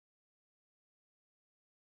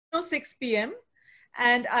6 p.m.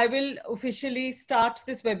 and I will officially start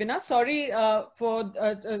this webinar. Sorry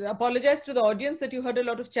apologize to the audience that you heard a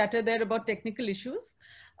lot of chatter there about technical issues.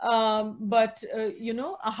 However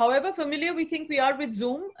familiar we think we are with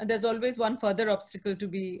Zoom, there's always one further obstacle to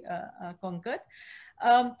be conquered.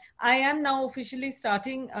 I am now officially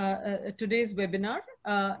starting today's webinar,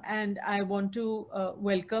 and I want to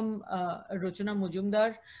welcome Rochona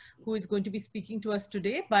Majumder, who is going to be speaking to us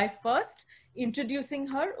today, by first introducing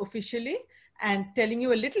her officially and telling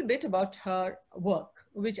you a little bit about her work,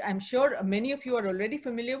 which I'm sure many of you are already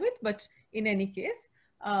familiar with, but in any case,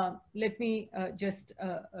 let me just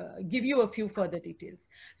give you a few further details.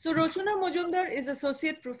 So Rochona Majumder is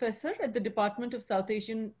Associate Professor at the Department of South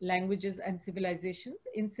Asian Languages and Civilizations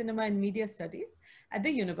in Cinema and Media Studies at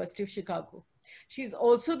the University of Chicago. She is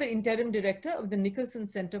also the Interim Director of the Nicholson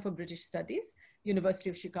Center for British Studies, University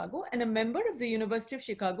of Chicago, and a member of the University of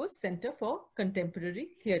Chicago's Center for Contemporary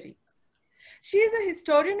Theory. She is a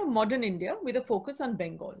historian of modern India with a focus on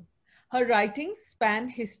Bengal. Her writings span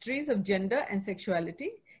histories of gender and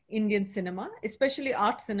sexuality, Indian cinema, especially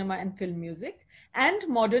art cinema and film music, and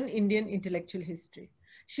modern Indian intellectual history.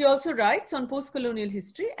 She also writes on post-colonial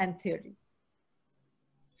history and theory.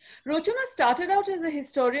 Rochona started out as a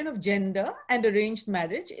historian of gender and arranged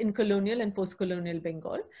marriage in colonial and post-colonial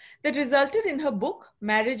Bengal that resulted in her book,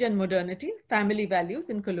 Marriage and Modernity, Family Values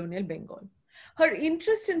in Colonial Bengal. Her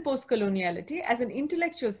interest in post-coloniality as an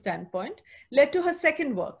intellectual standpoint led to her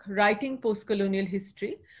second work, Writing Post-Colonial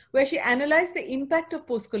History, where she analyzed the impact of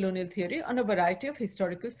post-colonial theory on a variety of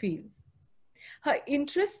historical fields. Her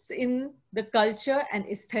interests in the culture and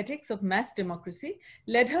aesthetics of mass democracy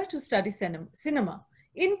led her to study cinema,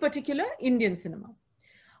 in particular Indian cinema.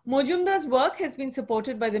 Majumder's work has been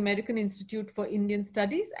supported by the American Institute for Indian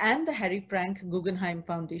Studies and the Harry Frank Guggenheim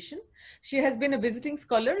Foundation. She has been a visiting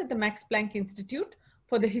scholar at the Max Planck Institute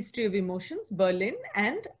for the History of Emotions, Berlin,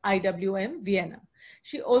 and IWM, Vienna.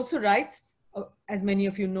 She also writes, as many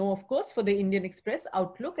of you know, of course, for the Indian Express,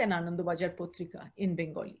 Outlook, and Anandabajar Potrika in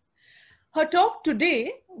Bengali. Her talk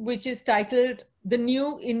today, which is titled The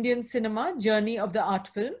New Indian Cinema, Journey of the Art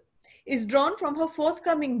Film, is drawn from her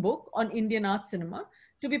forthcoming book on Indian art cinema,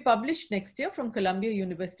 to be published next year from Columbia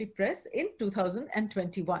University Press in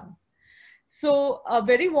 2021. So a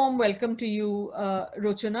very warm welcome to you,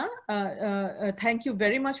 Rochona. Thank you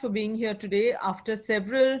very much for being here today. After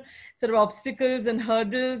several sort of obstacles and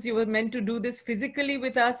hurdles, you were meant to do this physically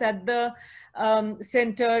with us at the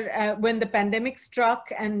center when the pandemic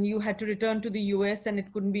struck and you had to return to the US and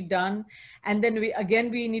it couldn't be done. And then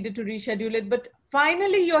we needed to reschedule it, but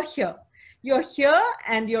finally you're here. You're here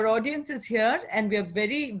and your audience is here, and we are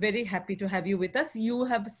very, very happy to have you with us. You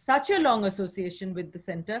have such a long association with the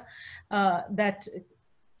center that,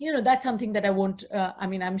 you know, that's something that I won't,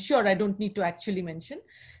 I'm sure I don't need to actually mention.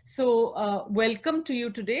 So welcome to you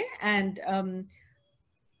today, and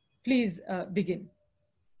please begin.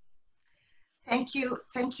 Thank you,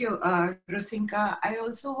 Rosinka. I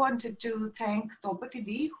also wanted to thank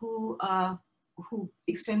Taupati who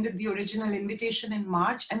extended the original invitation in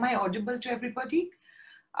March. Am I audible to everybody?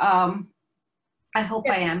 I hope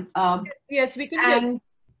yes. I am. Yes, we can hear.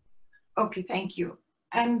 Okay, thank you.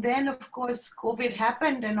 And then, of course, COVID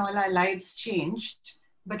happened and all our lives changed.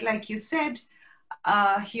 But like you said,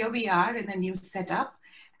 here we are in a new setup.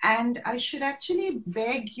 And I should actually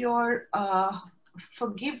beg your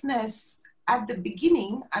forgiveness at the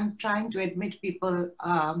beginning. I'm trying to admit people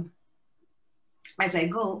as I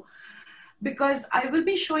go, because I will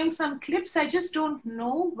be showing some clips. I just don't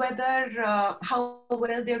know whether how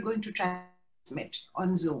well they're going to transmit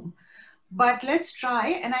on Zoom. But let's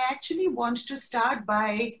try. And I actually want to start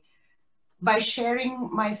by sharing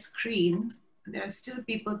my screen. There are still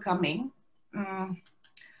people coming.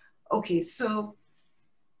 Okay, so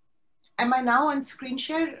am I now on screen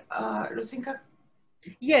share, Rosinka?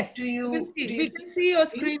 Yes, we can see your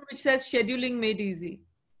screen which says scheduling made easy.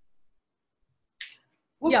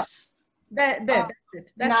 Oops. Yeah. That's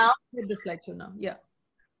it. That's now it. The slideshow now. Yeah.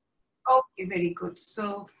 Okay, very good.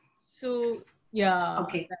 So yeah.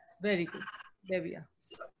 Okay. That's very good. There we are.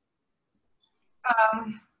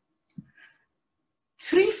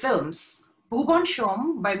 3 films: Bhuban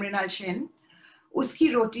Shom by Mrinal Sen,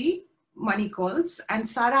 Uski Roti, Money Calls, and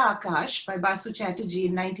Sara Akash by Basu Chatterjee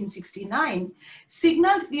in 1969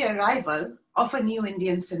 signaled the arrival of a new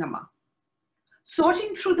Indian cinema.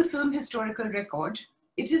 Sorting through the film historical record,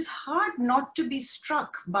 it is hard not to be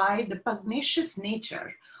struck by the pugnacious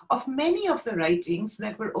nature of many of the writings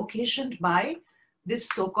that were occasioned by this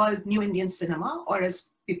so-called New Indian cinema, or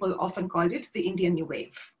as people often called it, the Indian New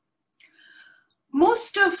Wave.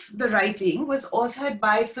 Most of the writing was authored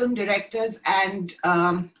by film directors and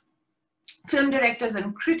film directors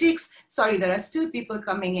and critics. Sorry, there are still people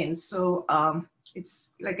coming in, so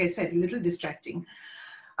it's, like I said, a little distracting.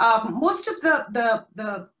 Most of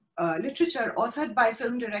the literature authored by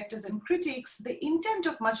film directors and critics, the intent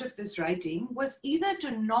of much of this writing was either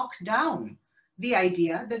to knock down the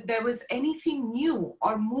idea that there was anything new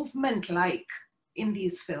or movement-like in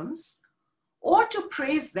these films, or to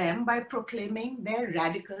praise them by proclaiming their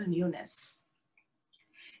radical newness.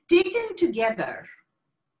 Taken together,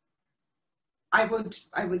 I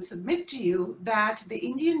would submit to you that the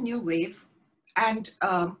Indian New Wave, and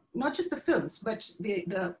not just the films, but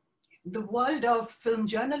the world of film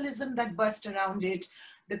journalism that burst around it,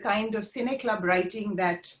 the kind of cine club writing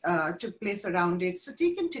that took place around it. So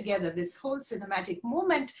taken together, this whole cinematic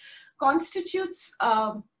moment constitutes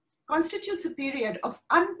a period of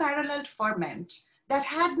unparalleled ferment that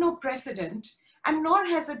had no precedent, and nor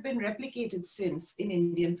has it been replicated since in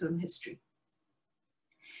Indian film history.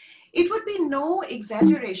 It would be no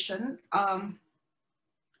exaggeration.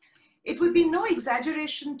 It would be no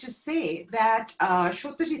exaggeration to say that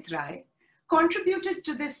Satyajit Ray contributed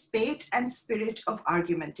to this spate and spirit of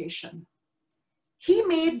argumentation. He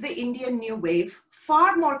made the Indian New Wave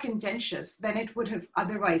far more contentious than it would have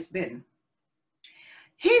otherwise been.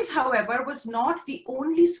 His, however, was not the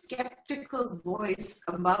only skeptical voice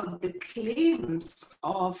about the claims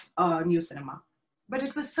of new cinema, but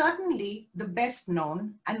it was certainly the best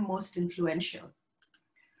known and most influential.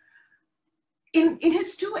 In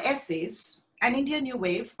his two essays, An Indian New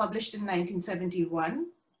Wave, published in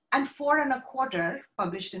 1971, and 4 1/4,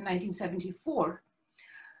 published in 1974,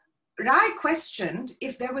 Ray questioned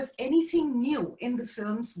if there was anything new in the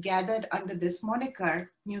films gathered under this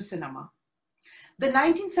moniker, New Cinema. The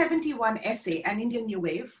 1971 essay, An Indian New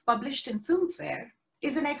Wave, published in Filmfare,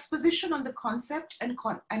 is an exposition on the concept and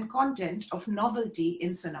content of novelty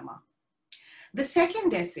in cinema. The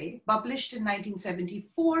second essay, published in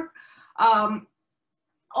 1974,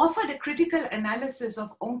 offered a critical analysis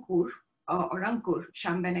of Ankur,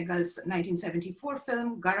 Shyam Benegal's 1974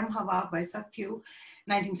 film, Garam Hawa by Satyu,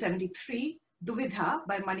 1973, Duvidha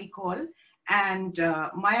by Mani Kaul, and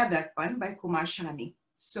Maya Darpan by Kumar Shani.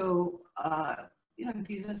 So,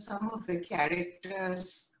 these are some of the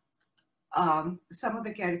characters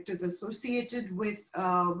associated with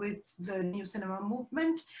the new cinema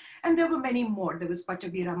movement, and there were many more. There was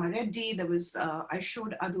Pattabi Ramareddy, there was, I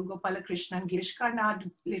showed Adu Gopalakrishnan, Girish Karnad,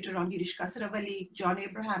 later on Girish Kasaravalli, John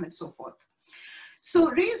Abraham, and so forth.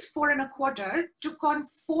 So Ray's 4 1/4 took on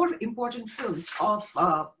 4 important films of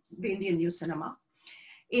the Indian new cinema.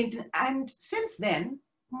 And since then,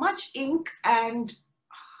 much ink and,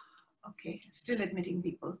 still admitting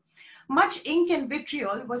people, much ink and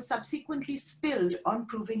vitriol was subsequently spilled on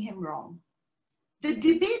proving him wrong. The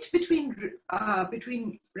debate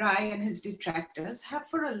between Ray and his detractors have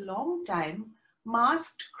for a long time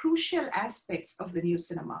masked crucial aspects of the new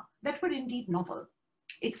cinema that were indeed novel.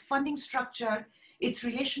 Its funding structure, its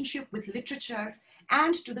relationship with literature,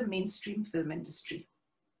 and to the mainstream film industry.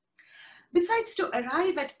 Besides, to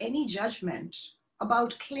arrive at any judgment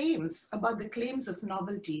about the claims of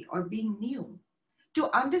novelty or being new,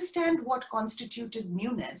 to understand what constituted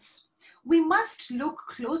newness, we must look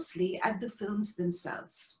closely at the films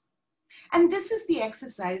themselves. And this is the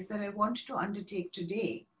exercise that I want to undertake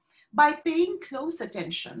today by paying close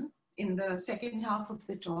attention in the second half of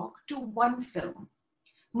the talk to one film,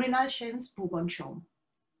 Mrinal Sen's Bhuban Shom.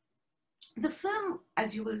 The film,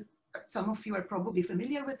 some of you are probably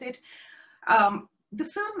familiar with it, the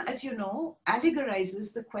film, as you know,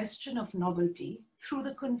 allegorizes the question of novelty through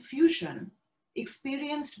the confusion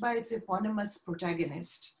experienced by its eponymous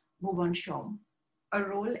protagonist, Bhuban Shom, a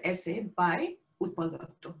role essayed by Utpal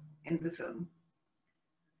Datta in the film.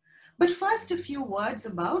 But first, a few words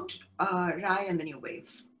about Ray and the New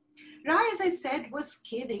Wave. Ray, as I said, was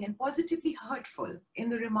scathing and positively hurtful in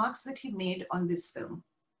the remarks that he made on this film.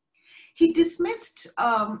 He dismissed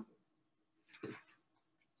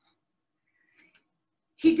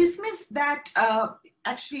that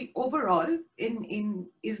actually overall in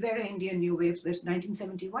Is There an Indian New Wave, the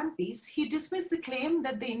 1971 piece, he dismissed the claim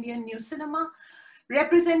that the Indian new cinema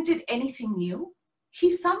represented anything new. He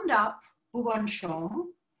summed up Bhuban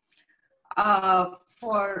Shom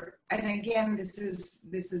and again, this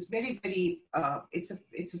is very, very, it's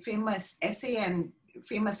a famous essay and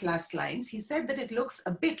famous last lines. He said that it looks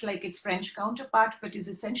a bit like its French counterpart, but is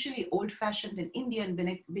essentially old-fashioned and Indian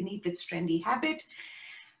beneath its trendy habit.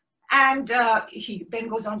 And he then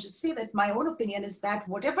goes on to say that my own opinion is that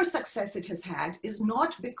whatever success it has had is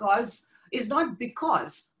not because,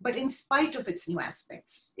 but in spite of its new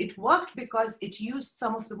aspects. It worked because it used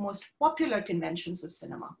some of the most popular conventions of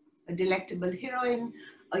cinema. a delectable heroine,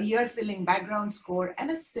 a year-filling background score, and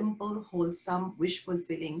a simple, wholesome,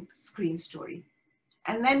 wish-fulfilling screen story.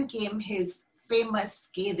 And then came his famous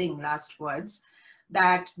scathing last words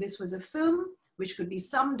that this was a film which could be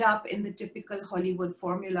summed up in the typical Hollywood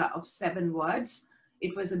formula of 7 words.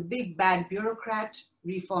 It was a big bad bureaucrat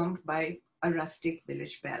reformed by a rustic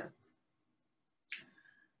village belle.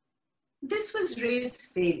 This was Ray's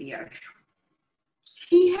failure.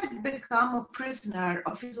 He had become a prisoner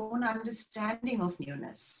of his own understanding of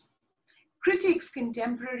newness. Critics,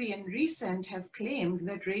 contemporary and recent, have claimed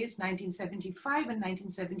that Ray's 1975 and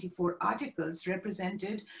 1974 articles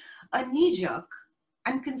represented a knee-jerk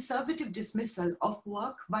and conservative dismissal of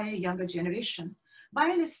work by a younger generation, by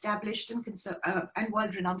an established and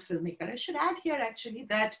world-renowned filmmaker. I should add here actually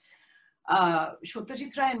that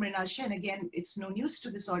Satyajit Ray and Mrinal Sen, again, it's no news to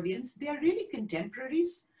this audience, they are really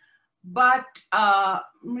contemporaries, but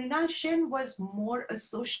Mrinal Sen was more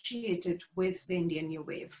associated with the Indian New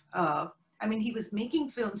Wave. I mean, he was making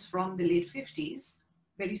films from the late 50s,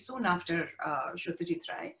 very soon after Satyajit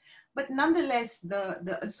Ray, but nonetheless,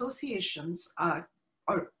 the associations are,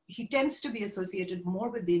 or he tends to be associated more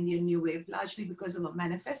with the Indian New Wave, largely because of a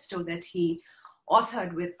manifesto that he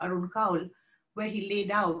authored with Arun Kaul, where he laid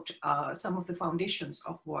out some of the foundations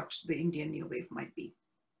of what the Indian New Wave might be.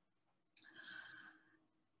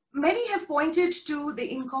 Many have pointed to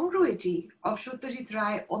the incongruity of Satyajit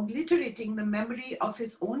Ray obliterating the memory of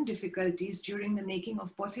his own difficulties during the making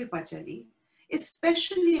of Pother Pachali,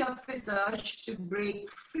 especially of his urge to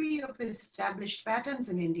break free of established patterns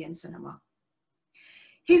in Indian cinema.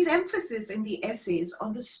 His emphasis in the essays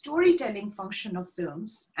on the storytelling function of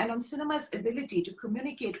films and on cinema's ability to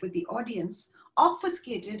communicate with the audience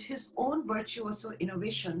obfuscated his own virtuoso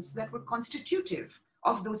innovations that were constitutive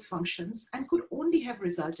of those functions and could only have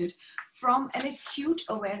resulted from an acute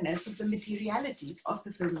awareness of the materiality of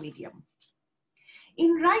the film medium.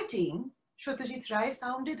 In writing, Satyajit Ray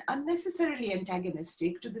sounded unnecessarily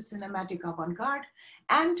antagonistic to the cinematic avant-garde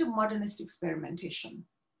and to modernist experimentation.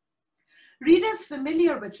 Readers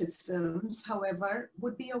familiar with his films, however,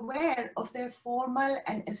 would be aware of their formal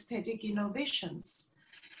and aesthetic innovations.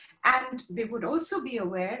 And they would also be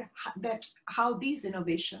aware that how these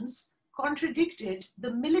innovations contradicted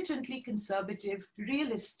the militantly conservative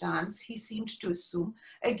realist stance he seemed to assume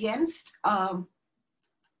against the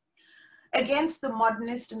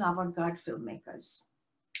modernist and avant-garde filmmakers.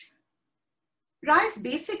 Ray's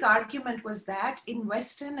basic argument was that in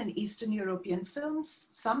Western and Eastern European films,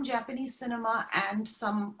 some Japanese cinema and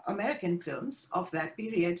some American films of that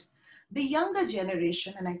period, the younger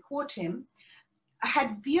generation, and I quote him,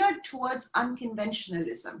 had veered towards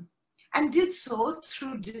unconventionalism and did so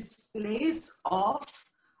through displays of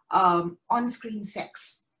on-screen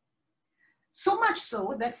sex. So much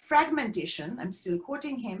so that fragmentation, I'm still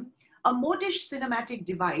quoting him, a modish cinematic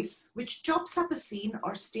device which chops up a scene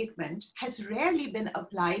or statement has rarely been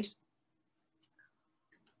applied.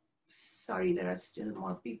 Sorry, there are still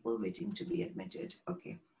more people waiting to be admitted.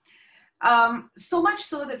 Okay. So much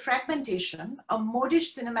so that fragmentation, a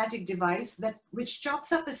modish cinematic device which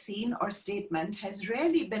chops up a scene or statement, has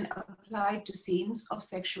rarely been applied to scenes of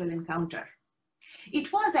sexual encounter.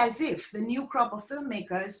 It was as if the new crop of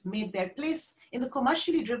filmmakers made their place in the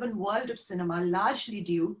commercially driven world of cinema largely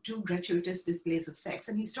due to gratuitous displays of sex.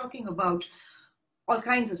 And he's talking about all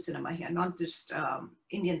kinds of cinema here, not just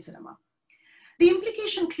Indian cinema. The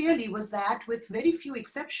implication clearly was that, with very few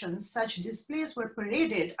exceptions, such displays were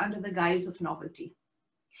paraded under the guise of novelty.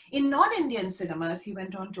 In non-Indian cinemas, he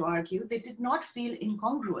went on to argue, they did not feel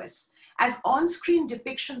incongruous, as on-screen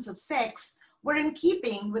depictions of sex were in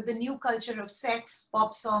keeping with the new culture of sex,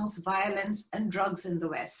 pop songs, violence, and drugs in the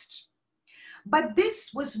West. But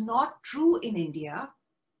this was not true in India,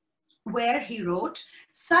 where he wrote,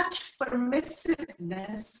 such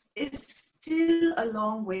permissiveness is still a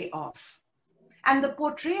long way off. And the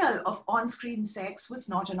portrayal of on-screen sex was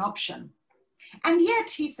not an option. And yet,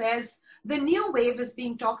 he says, the new wave is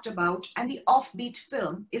being talked about and the offbeat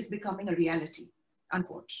film is becoming a reality,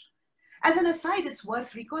 unquote. As an aside, it's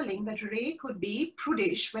worth recalling that Ray could be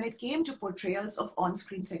prudish when it came to portrayals of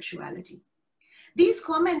on-screen sexuality. These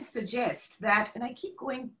comments suggest that, and I keep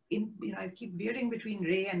going in, I keep veering between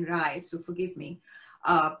Ray and Rai, so forgive me,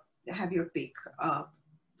 have your pick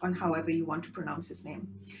on however you want to pronounce his name.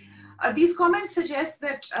 These comments suggest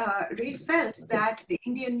that Ray felt that the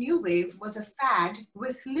Indian New Wave was a fad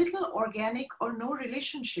with little organic or no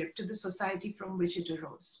relationship to the society from which it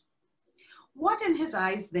arose. What in his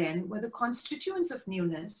eyes then were the constituents of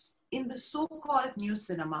newness in the so-called new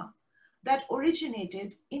cinema that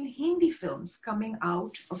originated in Hindi films coming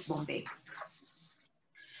out of Bombay?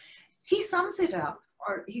 He sums it up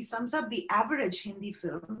or he sums up the average Hindi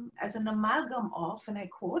film as an amalgam of, and I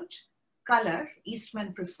quote, color,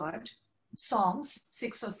 Eastman preferred, songs,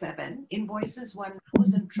 6 or 7, in voices one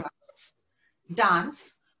knows and trusts,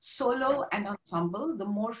 dance, solo and ensemble, the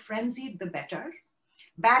more frenzied, the better,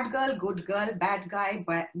 bad girl, bad guy,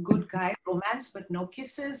 good guy, romance but no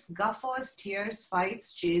kisses, guffaws, tears,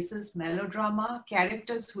 fights, chases, melodrama,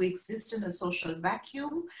 characters who exist in a social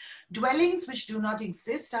vacuum, dwellings which do not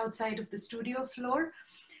exist outside of the studio floor,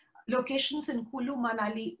 locations in Kulu,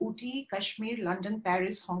 Manali, Uti, Kashmir, London,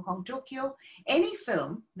 Paris, Hong Kong, Tokyo, any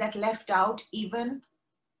film that left out even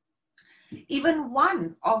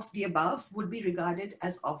one of the above would be regarded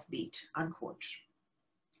as offbeat, unquote.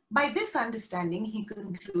 By this understanding, he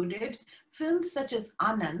concluded, films such as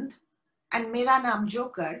Anand and Mera Naam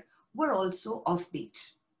Joker were also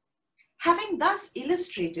offbeat. Having thus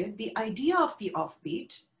illustrated the idea of the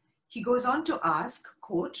offbeat, he goes on to ask,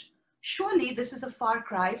 quote, surely this is a far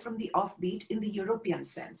cry from the offbeat in the European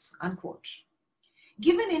sense, unquote.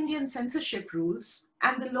 Given Indian censorship rules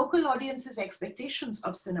and the local audience's expectations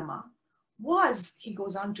of cinema, was, he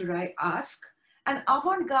goes on to ask, an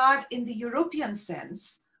avant-garde in the European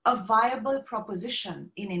sense a viable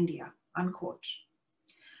proposition in India, unquote.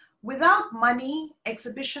 Without money,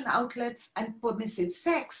 exhibition outlets, and permissive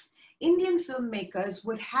sex, Indian filmmakers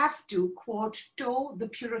would have to, quote, toe the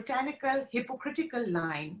puritanical, hypocritical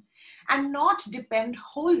line and not depend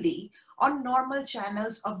wholly on normal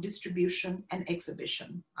channels of distribution and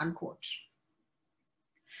exhibition, unquote.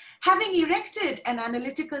 Having erected an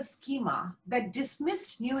analytical schema that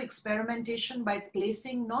dismissed new experimentation by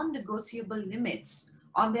placing non-negotiable limits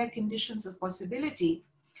on their conditions of possibility,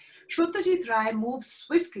 Satyajit Ray moves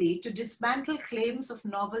swiftly to dismantle claims of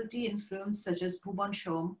novelty in films such as Bhuban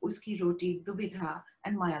Shom, Uski Roti, Dubidha,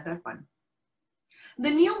 and Maya Darpan.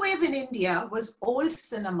 The new wave in India was old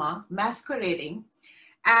cinema masquerading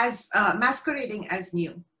as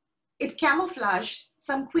new. It camouflaged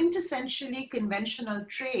some quintessentially conventional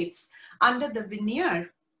traits under the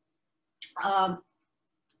veneer.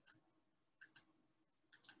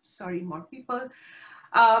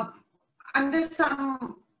 Under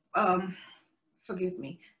some, forgive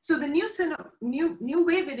me. So the new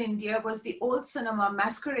wave in India was the old cinema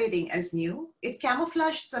masquerading as new. It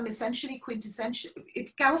camouflaged some quintessentially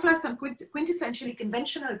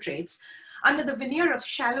conventional traits under the veneer of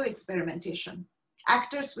shallow experimentation.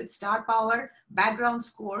 Actors with star power, background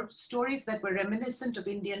score, stories that were reminiscent of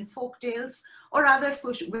Indian folk tales or other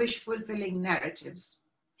wish-fulfilling narratives.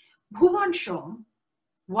 Bhuban Shom,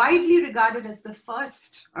 widely regarded as the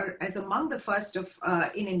first, or as among the first of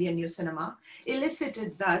in Indian new cinema,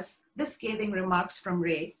 elicited thus the scathing remarks from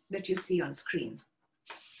Ray that you see on screen.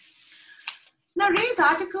 Now, Ray's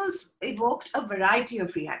articles evoked a variety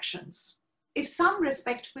of reactions. If some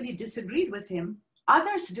respectfully disagreed with him,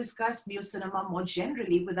 others discussed new cinema more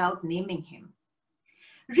generally without naming him.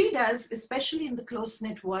 Readers, especially in the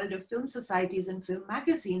close-knit world of film societies and film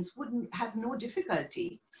magazines, would have no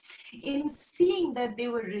difficulty in seeing that they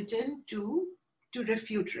were written to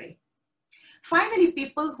refute Ray. Finally,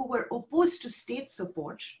 people who were opposed to state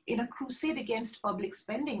support in a crusade against public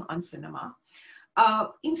spending on cinema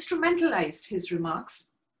instrumentalized his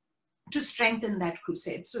remarks to strengthen that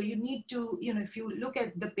crusade. So you need to, if you look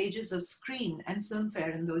at the pages of Screen and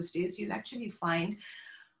Filmfare in those days, you'll actually find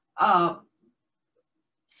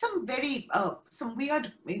some very, some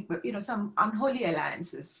weird, some unholy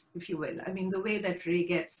alliances, if you will. I mean, the way that Ray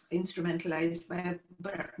gets instrumentalized by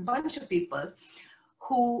a bunch of people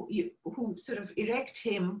who sort of erect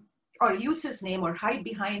him or use his name or hide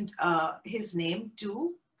behind his name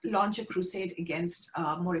to launch a crusade against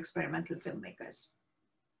more experimental filmmakers.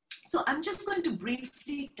 So I'm just going to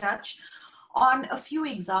briefly touch on a few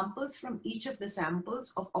examples from each of the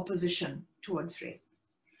samples of opposition towards Ray.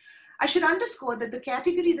 I should underscore that the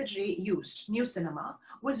category that Ray used, new cinema,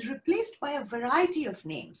 was replaced by a variety of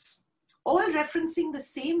names, all referencing the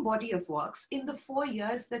same body of works in the 4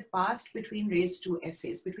 years that passed between Ray's two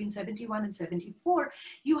essays. Between 71 and 74,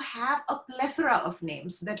 you have a plethora of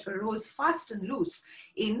names that arose fast and loose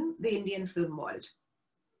in the Indian film world.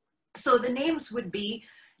 So the names would be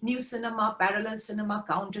new cinema, parallel cinema,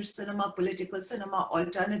 counter cinema, political cinema,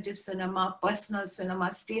 alternative cinema, personal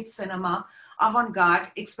cinema, state cinema, avant-garde,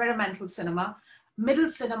 experimental cinema, middle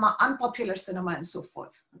cinema, unpopular cinema, and so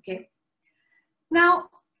forth, okay? Now,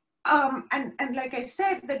 and like I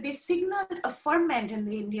said, that they signaled a ferment in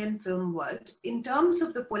the Indian film world in terms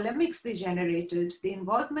of the polemics they generated, the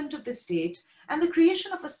involvement of the state, and the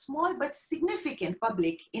creation of a small but significant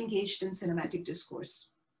public engaged in cinematic discourse.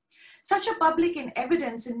 Such a public in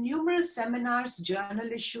evidence in numerous seminars,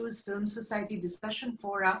 journal issues, film society discussion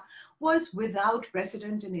fora was without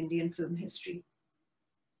precedent in Indian film history.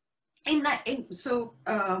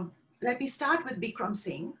 Let me start with Bikram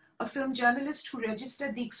Singh, a film journalist who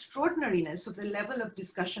registered the extraordinariness of the level of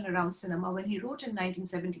discussion around cinema when he wrote in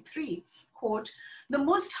 1973, quote, "The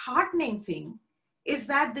most heartening thing is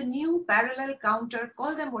that the new parallel counter,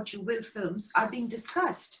 call them what you will, films are being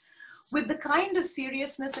discussed with the kind of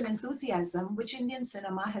seriousness and enthusiasm which Indian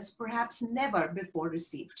cinema has perhaps never before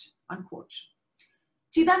received," unquote.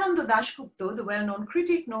 Chidananda Dasgupta, the well-known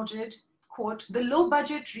critic, noted, quote, "The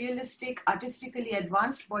low-budget, realistic, artistically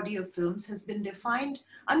advanced body of films has been defined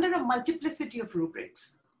under a multiplicity of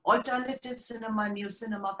rubrics: alternative cinema, new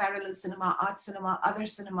cinema, parallel cinema, art cinema, other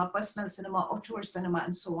cinema, personal cinema, auteur cinema,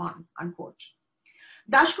 and so on," unquote.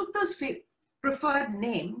 Dasgupta's preferred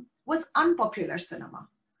name was unpopular cinema,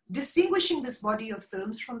 distinguishing this body of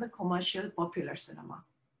films from the commercial popular cinema.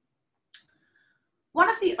 One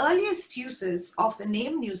of the earliest uses of the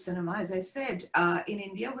name new cinema, as I said, in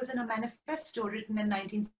India was in a manifesto written in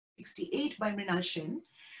 1968 by Mrinal Sen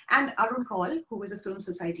and Arun Kaul, who was a film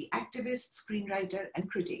society activist, screenwriter, and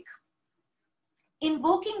critic.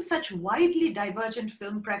 Invoking such widely divergent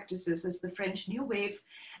film practices as the French New Wave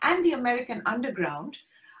and the American Underground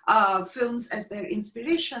films as their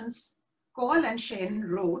inspirations, Kaul and Sen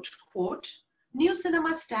wrote, quote, "New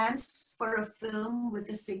cinema stands for a film with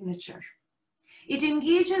a signature. It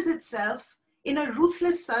engages itself in a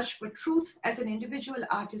ruthless search for truth as an individual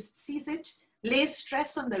artist sees it, lays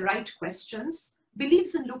stress on the right questions,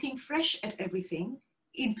 believes in looking fresh at everything,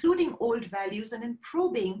 including old values, and in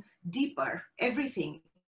probing deeper everything,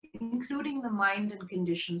 including the mind and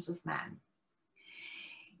conditions of man."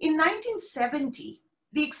 In 1970,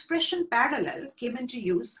 the expression parallel came into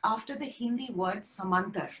use after the Hindi word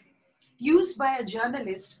samantar, used by a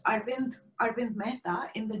journalist, Arvind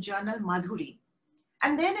Mehta, in the journal Madhuri.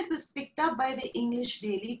 And then it was picked up by the English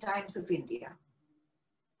Daily Times of India.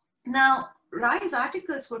 Now, Rai's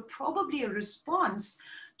articles were probably a response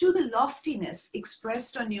to the loftiness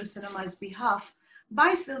expressed on new cinema's behalf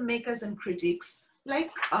by filmmakers and critics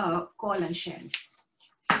like Kaul and Sen.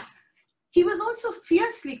 He was also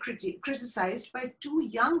fiercely criticized by two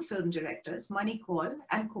young film directors, Mani Kaul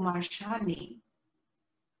and Kumar Shani.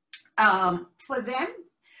 For them,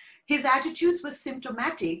 his attitudes were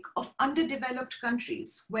symptomatic of underdeveloped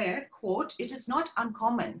countries where, quote, "it is not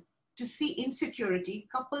uncommon to see insecurity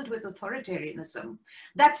coupled with authoritarianism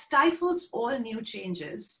that stifles all new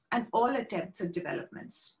changes and all attempts at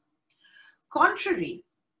developments." Contrary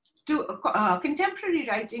to contemporary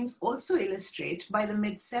writings also illustrate by the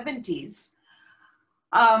mid-70s,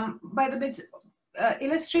 by the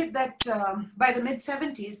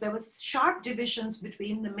mid-70s, there was sharp divisions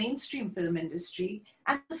between the mainstream film industry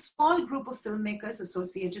and a small group of filmmakers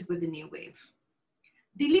associated with the new wave.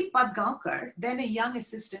 Dilip Padgaonkar, then a young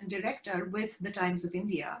assistant director with the Times of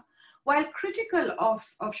India, while critical of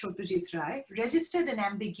Satyajit Ray, registered an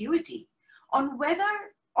ambiguity on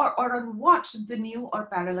whether or on what the new or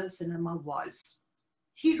parallel cinema was.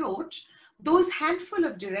 He wrote, "Those handful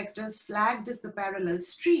of directors flagged as the parallel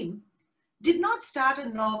stream did not start a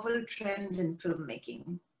novel trend in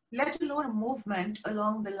filmmaking, let alone a movement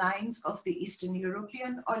along the lines of the Eastern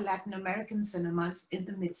European or Latin American cinemas in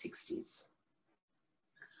the mid-60s.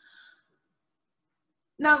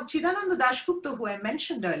 Now, Chidananda Dasgupta, who I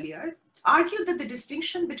mentioned earlier, argued that the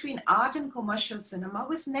distinction between art and commercial cinema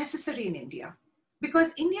was necessary in India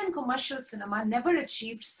because Indian commercial cinema never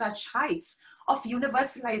achieved such heights of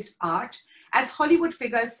universalized art as Hollywood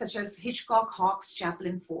figures such as Hitchcock, Hawks,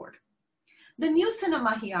 Chaplin, Ford. The new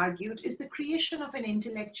cinema, he argued, is the creation of an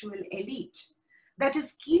intellectual elite that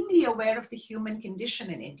is keenly aware of the human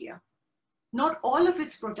condition in India. Not all of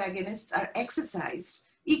its protagonists are exercised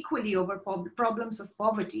equally over problems of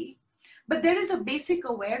poverty, but there is a basic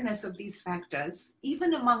awareness of these factors,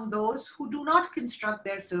 even among those who do not construct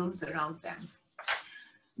their films around them.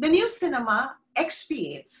 The new cinema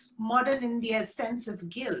expiates modern India's sense of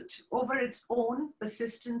guilt over its own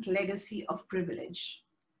persistent legacy of privilege.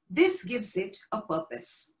 This gives it a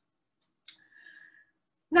purpose.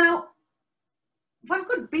 Now, one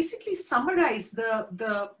could basically summarize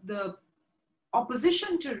the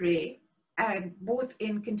opposition to Ray, both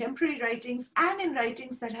in contemporary writings and in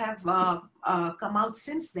writings that have come out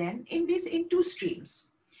since then, in two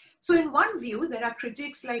streams. So in one view, there are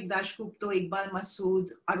critics like Dasgupta, Iqbal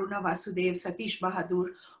Masood, Aruna Vasudev, Satish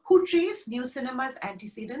Bahadur, who trace new cinema's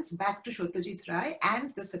antecedents back to Satyajit Ray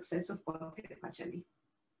and the success of Pathe Pachali.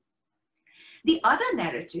 The other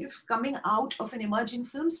narrative, coming out of an emerging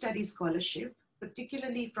film studies scholarship,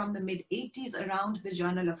 particularly from the mid-80s around the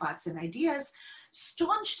Journal of Arts and Ideas,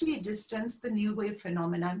 staunchly distanced the new wave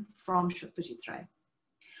phenomenon from Satyajit Ray.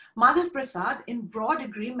 Madhav Prasad, in broad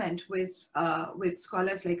agreement with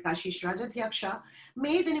scholars like Ashish Rajatyaksha,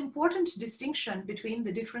 made an important distinction between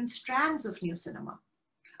the different strands of new cinema.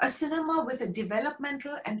 A cinema with a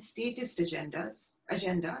developmental and statist agenda,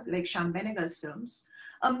 like Shyam Benegal's films,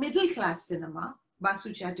 a middle-class cinema,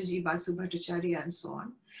 Basu Chatterjee, Basu Bhattacharya, and so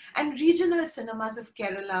on, and regional cinemas of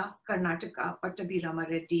Kerala, Karnataka, Pattabhi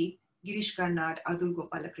Ramareddy, Girish Karnad, Adur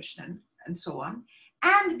Gopalakrishnan, and so on,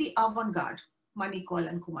 and the avant-garde, Manikol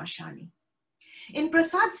and Kumar Shani. In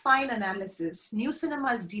Prasad's fine analysis, new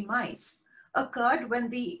cinema's demise occurred when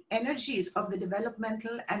the energies of the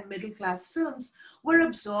developmental and middle-class films were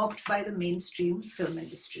absorbed by the mainstream film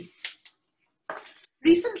industry.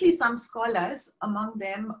 Recently, some scholars, among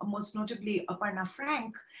them most notably Aparna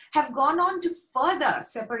Frank, have gone on to further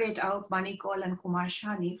separate out Manikol and Kumar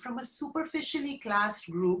Shani from a superficially classed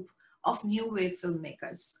group of new wave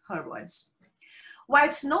filmmakers, her words.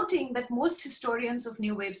 Whilst noting that most historians of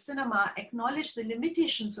new wave cinema acknowledge the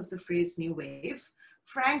limitations of the phrase new wave,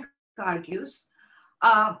 Frank argues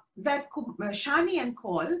that Shani and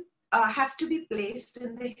Kaul have to be placed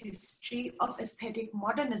in the history of aesthetic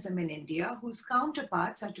modernism in India, whose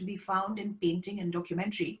counterparts are to be found in painting and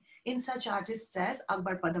documentary in such artists as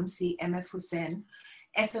Akbar Padamsee, M.F. Hussain,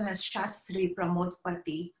 S.N.S. Shastri, Pramod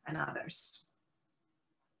Pati, and others.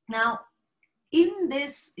 Now, in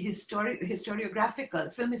this film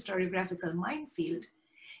historiographical minefield,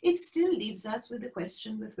 it still leaves us with the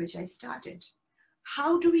question with which I started.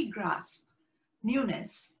 How do we grasp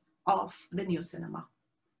newness of the new cinema?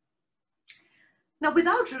 Now,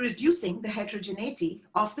 without reducing the heterogeneity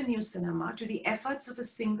of the new cinema to the efforts of a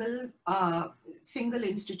single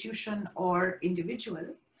institution or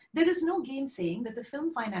individual, there is no gainsaying that the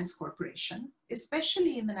Film Finance Corporation,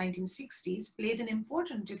 especially in the 1960s, played an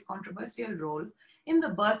important, if controversial, role in the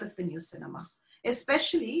birth of the new cinema,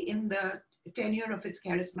 especially in the tenure of its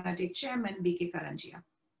charismatic chairman, B.K. Karanjia.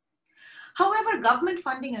 However, government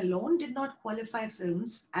funding alone did not qualify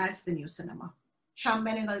films as the new cinema. Shyam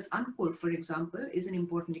Benegal's Ankur, for example, is an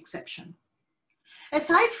important exception.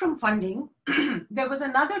 Aside from funding, there was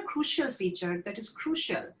another crucial feature that is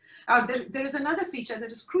crucial. There is another feature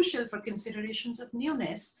that is crucial for considerations of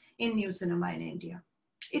newness in new cinema in India.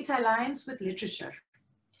 Its alliance with literature.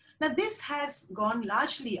 Now, this has gone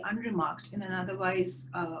largely unremarked in an otherwise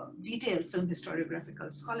detailed film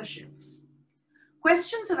historiographical scholarship.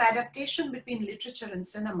 Questions of adaptation between literature and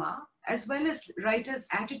cinema, as well as writers'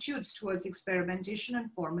 attitudes towards experimentation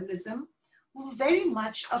and formalism, were very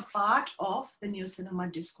much a part of the new cinema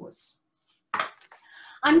discourse.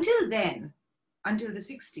 Until then, until the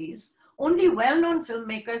 60s, only well-known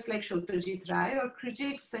filmmakers like Satyajit Ray or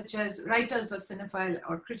critics such as writers or cinephile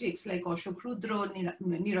or critics like Ashok Rudro,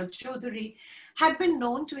 Niraj Chaudhary had been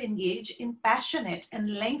known to engage in passionate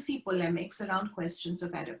and lengthy polemics around questions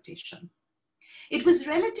of adaptation. It was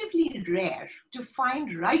relatively rare to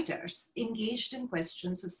find writers engaged in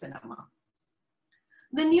questions of cinema.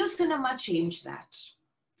 The new cinema changed that.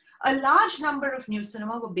 A large number of new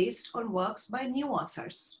cinema were based on works by new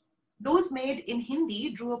authors. Those made in Hindi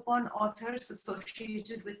drew upon authors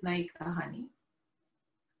associated with Nai Kahani.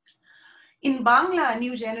 In Bangla, a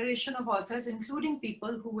new generation of authors, including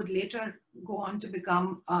people who would later go on to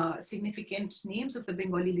become significant names of the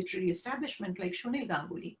Bengali literary establishment like Sunil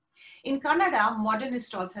Ganguly. In Kannada,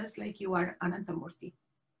 modernist authors like U.R. Anantamurthy.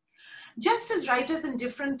 Just as writers in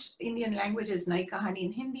different Indian languages, Nai Kahani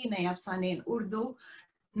in Hindi, Nai Afsane in Urdu,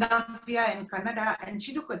 Navya in Kannada, and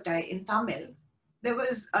Chidukottai in Tamil, there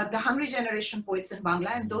was the hungry generation poets in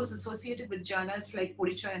Bangla and those associated with journals like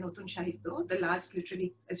Porichoy and Notun Sahitya, the last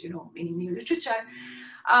literary, as you know, in new literature,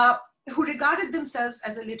 who regarded themselves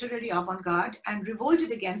as a literary avant-garde and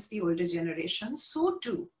revolted against the older generation. So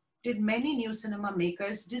too did many new cinema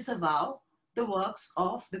makers disavow the works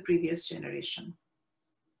of the previous generation.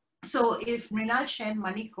 So if Mrinal Sen,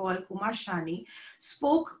 Manikol, Kumar Shani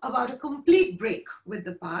spoke about a complete break with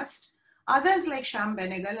the past, others like Shyam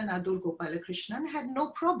Benegal and Adur Gopalakrishnan had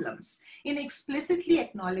no problems in explicitly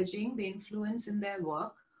acknowledging the influence in their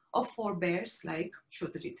work of forebears like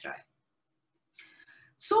Satyajit Ray.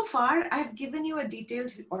 So far, I've given you a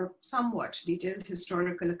detailed or somewhat detailed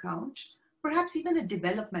historical account, perhaps even a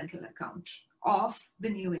developmental account of the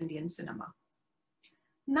new Indian cinema.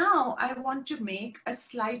 Now I want to make a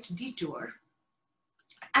slight detour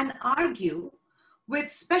and argue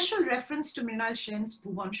with special reference to Mrinal Sen's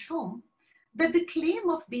Bhuvan Shom that the claim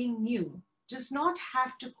of being new does not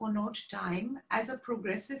have to connote time as a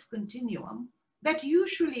progressive continuum, that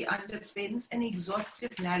usually underpins an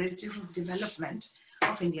exhaustive narrative of development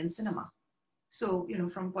of Indian cinema. So,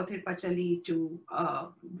 from Pothir Pachali to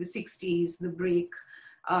the 60s, the break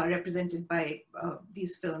represented by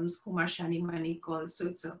these films, Kumar Shani Manikal. So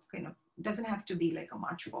it's a doesn't have to be like a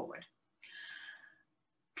march forward.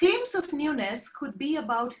 Claims of newness could be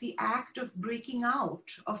about the act of breaking out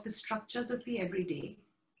of the structures of the everyday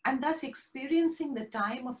and thus experiencing the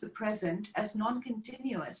time of the present as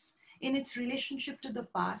non-continuous in its relationship to the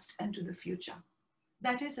past and to the future.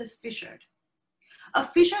 That is, as fissured. A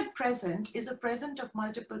fissured present is a present of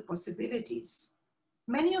multiple possibilities,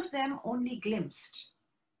 many of them only glimpsed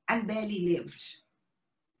and barely lived.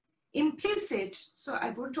 Implicit, so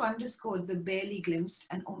I want to underscore the barely glimpsed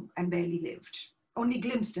and barely lived, only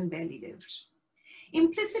glimpsed and barely lived.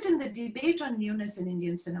 Implicit in the debate on newness in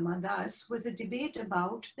Indian cinema, thus, was a debate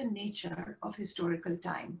about the nature of historical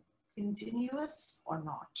time, continuous or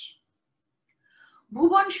not.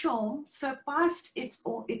 Bhuvan Shom surpassed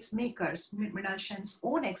its makers, Mrinal Sen's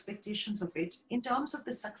own expectations of it in terms of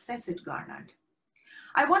the success it garnered.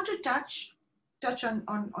 I want to touch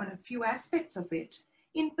on a few aspects of it,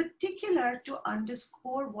 in particular to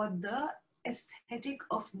underscore what the aesthetic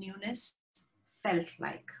of newness felt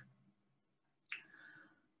like.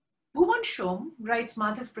 Bhuvan Shom, writes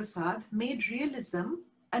Madhav Prasad, made realism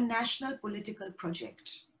a national political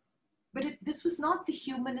project. But this was not the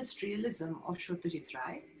humanist realism of Satyajit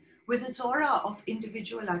Ray, with its aura of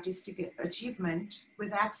individual artistic achievement,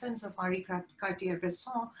 with accents of Henri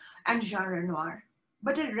Cartier-Bresson and Jean Renoir,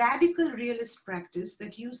 but a radical realist practice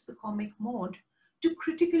that used the comic mode to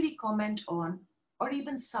critically comment on or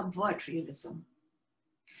even subvert realism.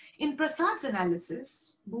 In Prasad's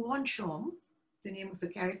analysis, Bhuvan Shom, the name of the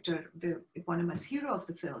character, the eponymous hero of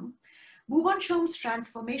the film, Bhuvan Shom's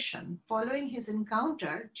transformation following his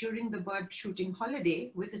encounter during the bird shooting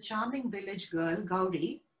holiday with a charming village girl,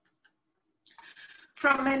 Gauri,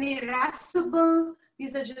 from an irascible,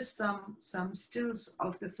 these are just some stills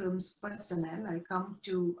of the film's personnel. I'll come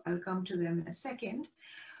to them in a second.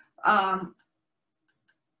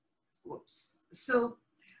 So,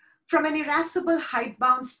 from an irascible,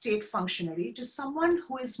 hidebound state functionary to someone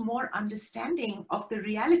who is more understanding of the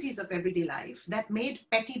realities of everyday life that made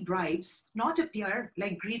petty bribes not appear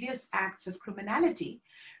like grievous acts of criminality,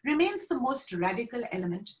 remains the most radical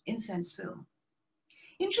element in Sen's film.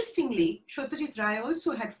 Interestingly, Satyajit Ray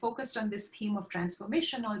also had focused on this theme of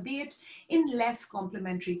transformation, albeit in less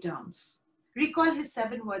complimentary terms. Recall his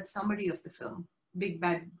 7-word summary of the film, Big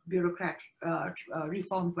Bad Bureaucrat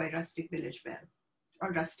Reformed by Rustic Village Belle.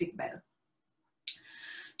 Or Rustic Belle.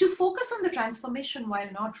 To focus on the transformation while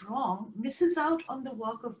not wrong, misses out on the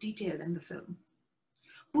work of detail in the film.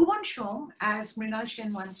 Bhuvan Shom, as Mrinal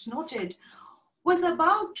Sen once noted, was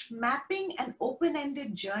about mapping an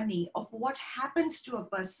open-ended journey of what happens to a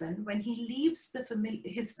person when he leaves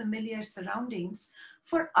his familiar surroundings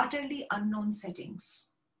for utterly unknown settings.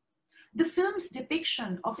 The film's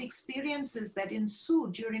depiction of experiences that ensue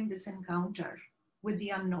during this encounter with the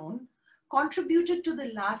unknown contributed to the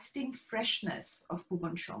lasting freshness of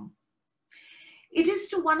Bhuvan Shom. It is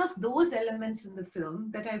to one of those elements in the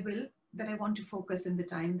film that I want to focus in the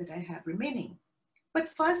time that I have remaining. But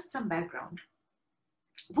first, some background.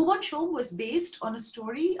 Bhuvan Shom was based on a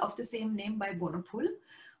story of the same name by Bonapul,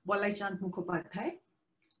 Balai Chand Mukhopadhyay.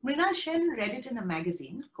 Mrinal Sen read it in a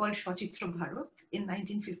magazine called Shachitra Bharat in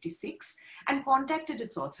 1956 and contacted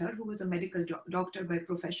its author, who was a medical doctor by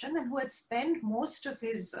profession and who had spent most of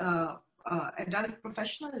his adult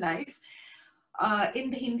professional life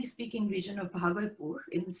in the Hindi-speaking region of Bhagalpur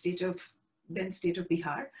in the state of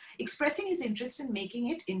Bihar, expressing his interest in making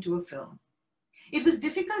it into a film. It was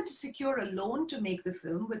difficult to secure a loan to make the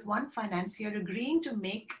film, with one financier agreeing to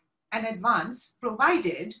make an advance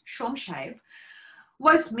provided Shom Saib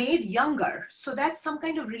was made younger, so that some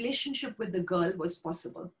kind of relationship with the girl was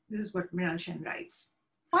possible. This is what Mrinal Sen writes.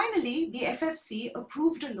 Finally, the FFC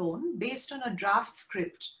approved a loan based on a draft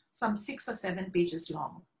script, some 6 or 7 pages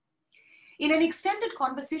long. In an extended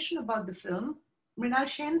conversation about the film, Mrinal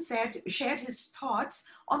Sen shared his thoughts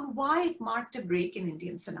on why it marked a break in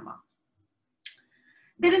Indian cinema.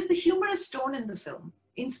 There is the humorous tone in the film.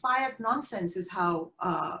 Inspired nonsense is how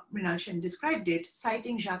Mrinal Sen described it,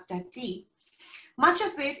 citing Jacques Tati. Much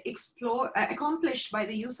of it accomplished by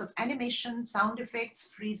the use of animation, sound effects,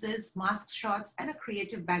 freezes, mask shots, and a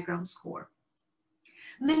creative background score.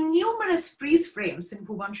 The numerous freeze frames in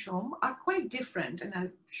Bhuvan Shom are quite different, and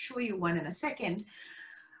I'll show you one in a second,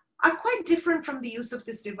 are quite different from the use of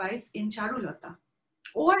this device in Charulata,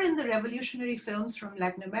 or in the revolutionary films from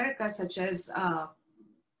Latin America, such as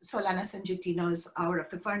Solana Sangittino's Hour of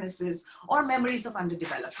the Furnaces, or Memories of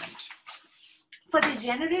Underdevelopment. for they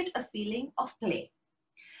generate a feeling of play.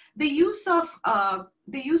 The use of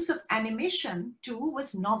animation too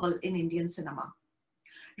was novel in Indian cinema.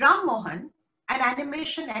 Ram Mohan, an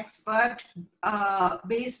animation expert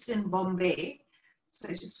based in Bombay. So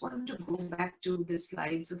I just want to go back to the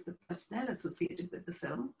slides of the personnel associated with the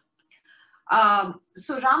film.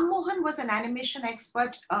 So Ram Mohan was an animation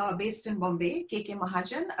expert based in Bombay. K.K.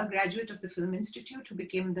 Mahajan, a graduate of the Film Institute who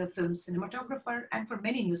became the film cinematographer and for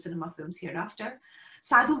many new cinema films hereafter.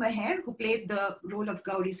 Sadhu Meher, who played the role of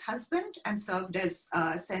Gauri's husband and served as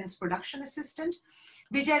Sen's production assistant.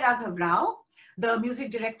 Vijay Raghav Rao, the music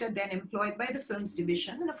director then employed by the film's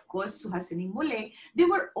division, and of course Suhasini Mule. They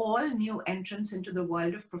were all new entrants into the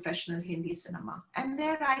world of professional Hindi cinema, and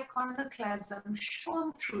their iconoclasm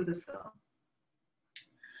shone through the film.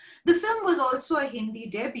 The film was also a Hindi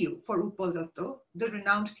debut for Utpal Dutta, the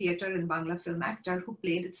renowned theatre and Bangla film actor who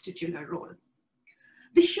played its titular role.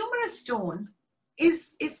 The humorous tone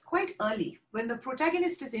is quite early when the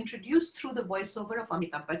protagonist is introduced through the voiceover of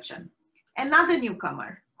Amitabh Bachchan, another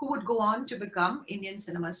newcomer who would go on to become Indian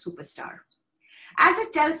cinema's superstar. As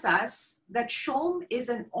it tells us that Shom is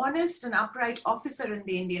an honest and upright officer in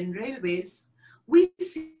the Indian Railways, we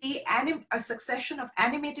see a succession of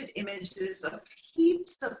animated images of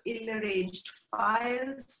heaps of ill-arranged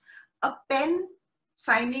files, a pen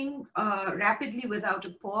signing rapidly without a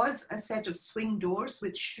pause, a set of swing doors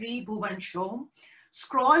with Shri Bhuvan Shom,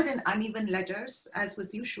 scrawled in uneven letters, as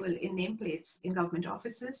was usual in nameplates in government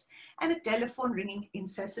offices, and a telephone ringing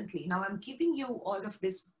incessantly. Now, I'm giving you all of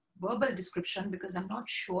this verbal description because I'm not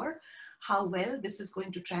sure how well this is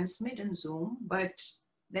going to transmit in Zoom, but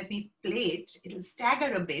let me play it. It'll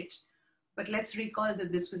stagger a bit, but let's recall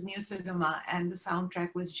that this was new cinema and the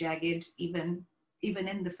soundtrack was jagged even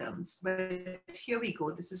in the films. But here we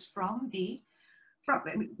go. This is from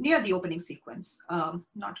near the opening sequence.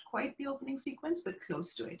 Not quite the opening sequence, but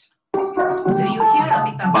close to it. So you hear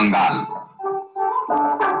Amitabh. Bengal.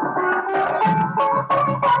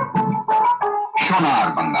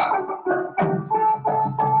 Shonar Bengal.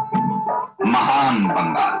 Mahan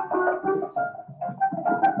Bengal.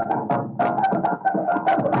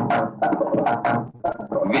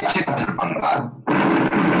 Vichitra Bengal.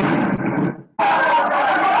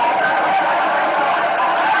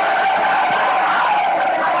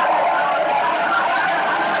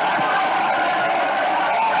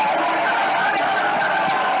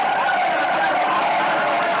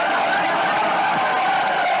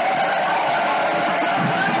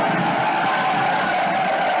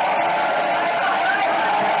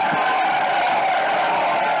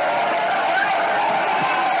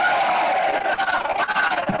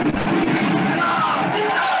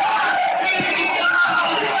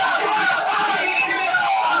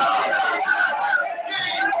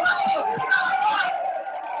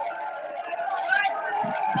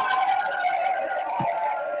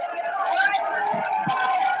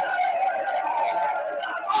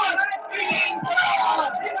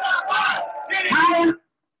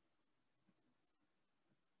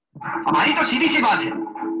 हमारी तो सीधी सी बात है,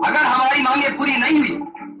 अगर हमारी मांगे पूरी नहीं हुई,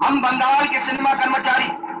 हम बंगाल के सिनेमा कर्मचारी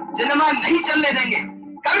सिनेमा नहीं चलने देंगे,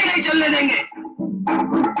 कभी नहीं चलने देंगे।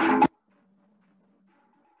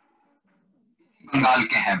 बंगाल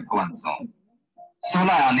के हैं भुवन सोम,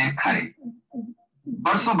 16 आने खड़े,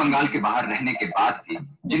 बरसों बंगाल के बाहर रहने के बाद भी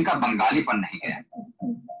जिनका बंगालीपन नहीं गया।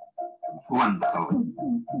 भुवन सोम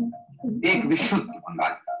एक विशुद्ध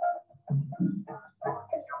Bengali.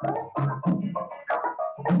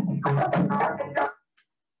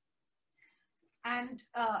 And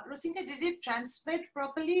Rosinka, did it transmit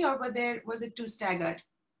properly, or was it too staggered?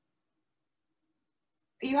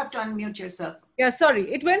 You have to unmute yourself. Yeah,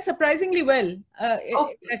 sorry. It went surprisingly well.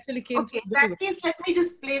 It actually came. Okay, in that case, let me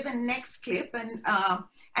just play the next clip,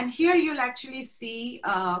 and here you'll actually see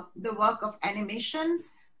the work of animation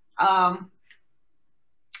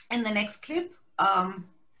in the next clip.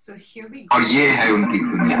 So here we go. और ये है उनकी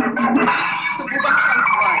दुनिया। So Bhuvan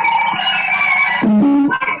Shom's work.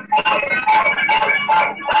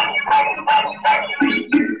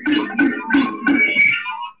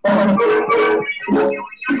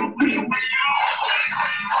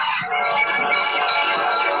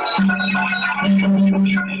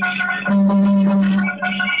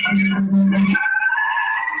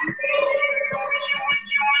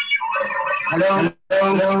 Hello.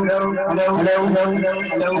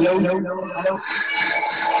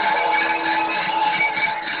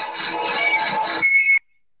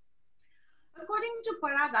 According to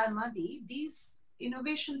Parag Almadi, these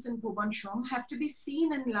innovations in Bhuvan Shom have to be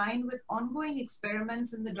seen in line with ongoing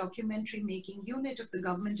experiments in the documentary making unit of the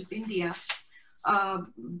Government of India,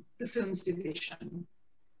 the films division.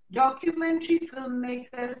 Documentary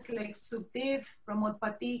filmmakers like Sukhdev, Pramod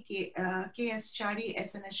Pati, K.S. Chari,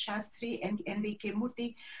 S.N.S. Shastri, and N.B.K.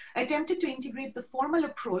 Murthy attempted to integrate the formal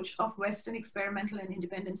approach of Western experimental and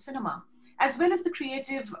independent cinema, as well as the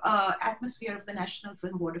creative atmosphere of the National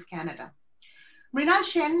Film Board of Canada. Mrinal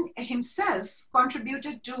Sen himself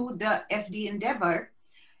contributed to the FD endeavor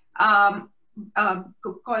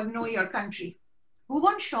called Know Your Country.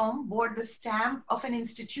 Bhuvan Shom bore the stamp of an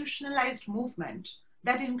institutionalized movement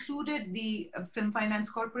that included the Film Finance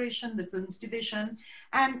Corporation, the Films Division,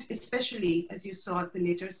 and especially, as you saw,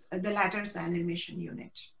 the latter's animation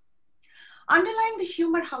unit. Underlying the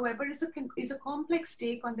humor, however, is a complex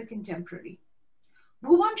take on the contemporary.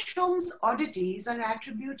 Bhuvan Shom's oddities are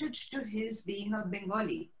attributed to his being a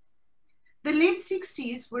Bengali. The late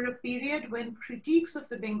 60s were a period when critiques of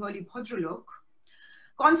the Bengali Bhadralok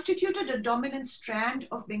constituted a dominant strand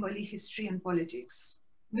of Bengali history and politics.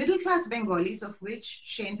 Middle-class Bengalis, of which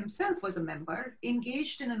Sen himself was a member,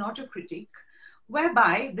 engaged in an autocritique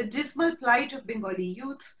whereby the dismal plight of Bengali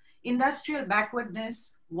youth, industrial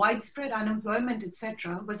backwardness, widespread unemployment,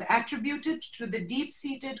 etc., was attributed to the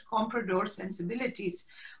deep-seated comprador sensibilities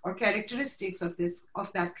or characteristics of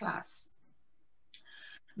that class.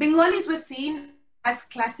 Bengalis were seen as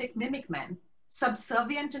classic mimic men,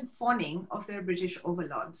 subservient and fawning of their British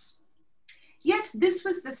overlords. Yet this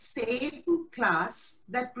was the same class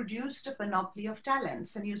that produced a panoply of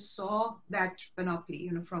talents, and you saw that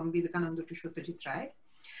panoply, from Vivekananda to Satyajit Ray.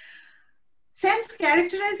 Sen's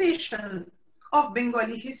characterization of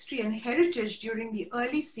Bengali history and heritage during the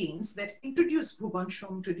early scenes that introduced Bhuvan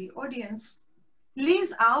Shom to the audience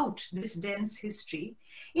lays out this dense history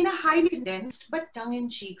in a highly condensed but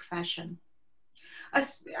tongue-in-cheek fashion.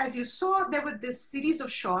 As you saw, there were this series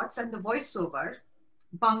of shots and the voiceover,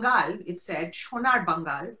 Bengal, it said, Shonar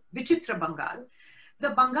Bengal, Vichitra Bengal, the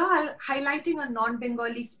Bengal highlighting a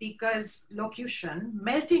non-Bengali speaker's locution,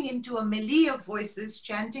 melting into a melee of voices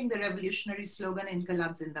chanting the revolutionary slogan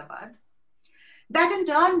Inqilab Zindabad. That in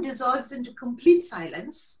turn dissolves into complete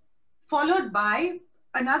silence, followed by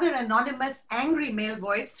another anonymous angry male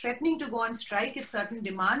voice threatening to go on strike if certain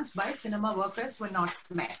demands by cinema workers were not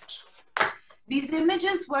met. These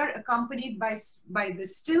images were accompanied by the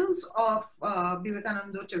stills of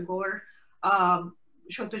Vivekananda Tagore,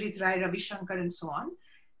 Satyajit Ray, Ravi Shankar, and so on.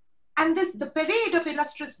 And the parade of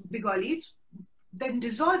illustrious Bengalis then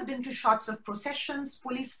dissolved into shots of processions,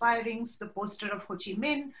 police firings, the poster of Ho Chi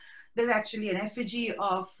Minh. There's actually an effigy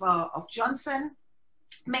of Johnson,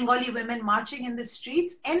 Bengali women marching in the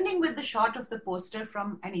streets, ending with the shot of the poster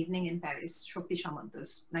from An Evening in Paris, Shakti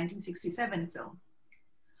Samanta's 1967 film.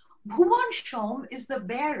 Bhuvan Shom is the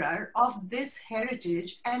bearer of this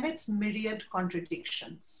heritage and its myriad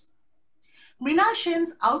contradictions. Mrinal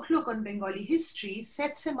Sen's outlook on Bengali history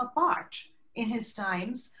sets him apart in his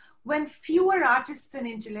times when fewer artists and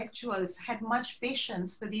intellectuals had much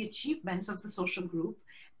patience for the achievements of the social group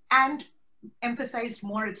and emphasized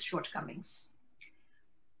more its shortcomings.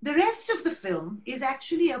 The rest of the film is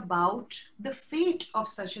actually about the fate of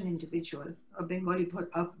such an individual, a Bengali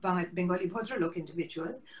Bhadralok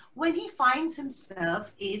individual, when he finds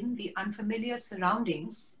himself in the unfamiliar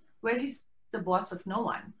surroundings where he's the boss of no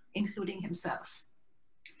one, including himself.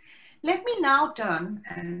 Let me now turn,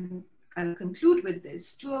 and I'll conclude with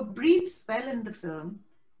this, to a brief spell in the film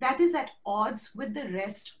that is at odds with the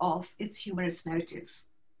rest of its humorous narrative.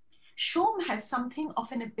 Shom has something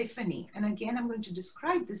of an epiphany, and again, I'm going to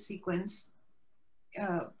describe this sequence,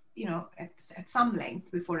 at some length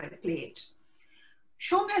before I play it.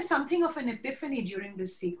 Shom has something of an epiphany during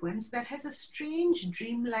this sequence that has a strange,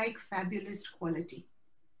 dreamlike, fabulous quality.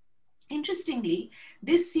 Interestingly,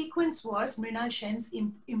 this sequence was Mrinal Sen's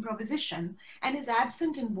improvisation and is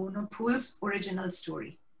absent in Bonapul's original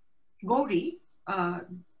story. Gauri,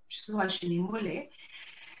 Suhashini Mule,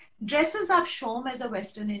 dresses up Shom as a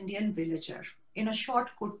Western Indian villager in a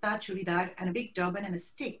short kurta, churidar, and a big turban and a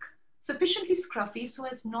stick, sufficiently scruffy so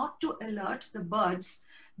as not to alert the birds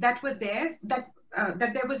that were there, that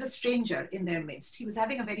there was a stranger in their midst. He was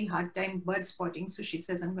having a very hard time bird spotting, so she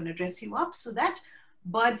says, I'm going to dress you up so that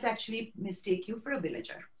birds actually mistake you for a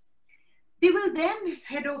villager. They will then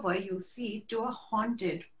head over, you'll see, to a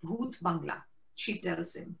haunted Bhoot Bangla, she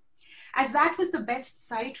tells him, as that was the best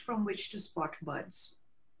site from which to spot birds.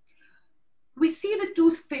 We see the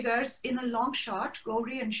two figures in a long shot,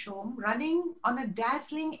 Gauri and Shom, running on a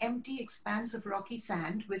dazzling empty expanse of rocky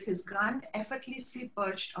sand with his gun effortlessly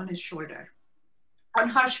perched on his shoulder. On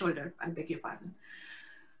her shoulder, I beg your pardon.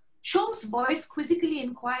 Shom's voice quizzically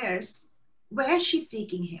inquires where she's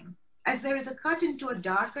taking him, as there is a cut into a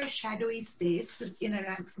darker, shadowy space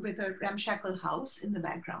with a ramshackle house in the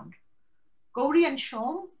background. Gauri and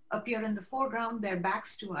Shom appear in the foreground, their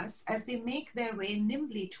backs to us, as they make their way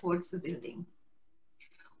nimbly towards the building.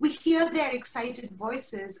 We hear their excited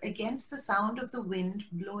voices against the sound of the wind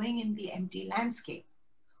blowing in the empty landscape.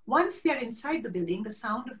 Once they're inside the building, the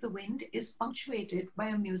sound of the wind is punctuated by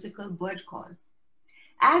a musical bird call.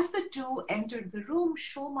 As the two entered the room,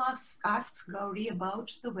 Shom asks Gauri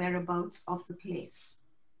about the whereabouts of the place.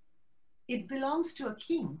 It belongs to a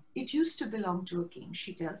king. It used to belong to a king,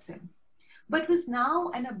 she tells him, but was now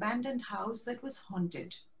an abandoned house that was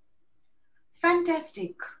haunted.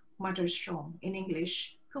 Fantastic, mutters Shom in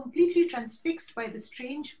English, completely transfixed by the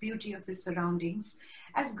strange beauty of his surroundings,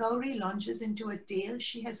 as Gauri launches into a tale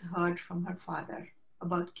she has heard from her father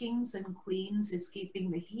about kings and queens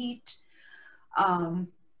escaping the heat, and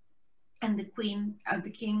the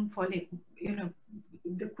king falling,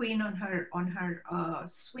 the queen on her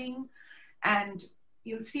swing, and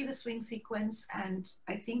you'll see the swing sequence, and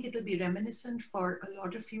I think it'll be reminiscent for a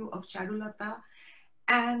lot of you of Charulata,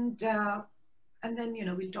 and then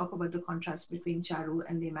we'll talk about the contrast between Charu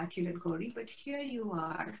and the Immaculate Gauri. But here you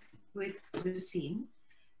are with the scene,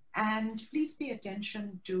 and please pay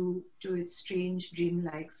attention to its strange,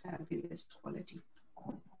 dreamlike, fabulous quality.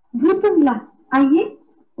 भूतुल्ला आइए।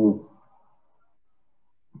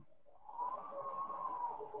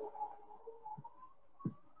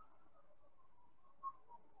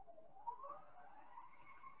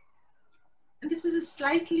 And this is a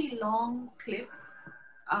slightly long clip,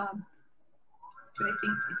 but I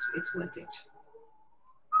think it's worth it.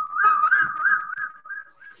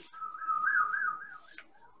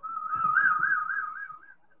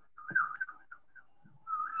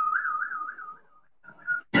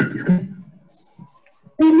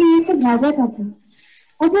 पहले ये सब राजा का था,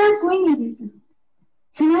 अब यहाँ कोई नहीं रहता।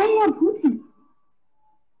 सुनाए या भूत है?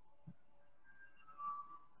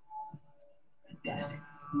 क्या?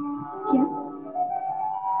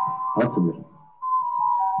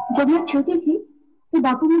 जब मैं छोटी थी तो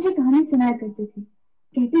बापू मुझे कहानी सुनाया करते थे।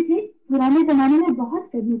 कहते थे पुराने जमाने में बहुत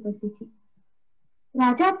गर्मी पड़ती थी।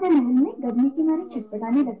 राजा अपने महल में गर्मी के मारे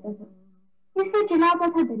छटपटाने लगता था, इसलिए चला आता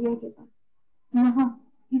था दरिया के पास, यहाँ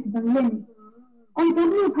इस बंगले में, और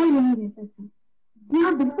गर्मी भर यहीं रहता था।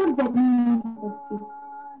 यहाँ बिल्कुल गर्मी नहीं पड़ती,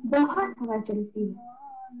 बहुत हवा चलती है,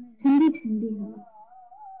 ठंडी ठंडी हवा।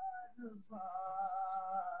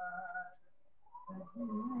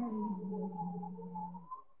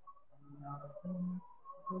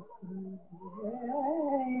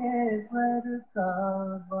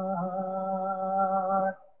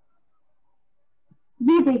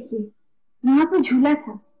 ये देखिए, यहाँ तो झूला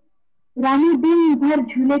था। रानी दिन भर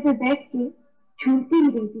झूले पे बैठ के झूलती ही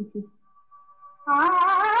रहती थी।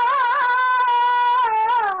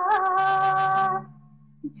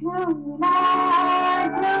 झूला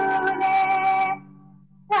झूले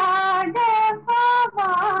साढ़े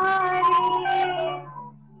हमारी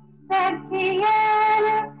सखियन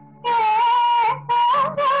के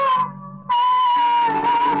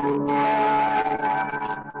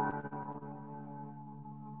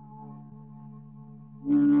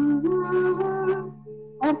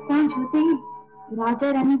और सांझ होते ही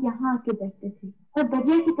राजा रानी यहाँ आके बैठते थे और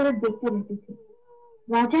दरिया की तरफ देखते रहते थे।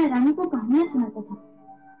 राजा रानी को कहानियां सुनाता था।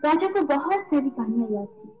 राजा को बहुत सारी कहानियां याद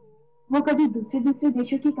थी। वो कभी दूसरे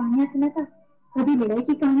देशों की कहानियां सुनाता, कभी लड़ाई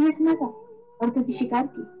की कहानियां सुनाता और कभी शिकार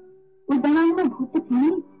की। उस जमाने में भूत थे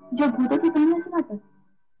नहीं जो भूतों की कहानियां सुनाता।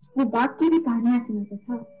 वो बाघ की भी कहानियां सुनाता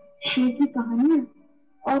था, शेर की कहानियां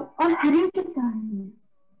और हरिण की कहानियां।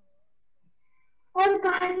 और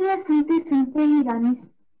कहानियां सुनते सुनते ही रानी,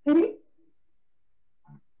 अरे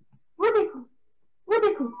वो देखो वो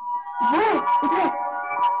उधर।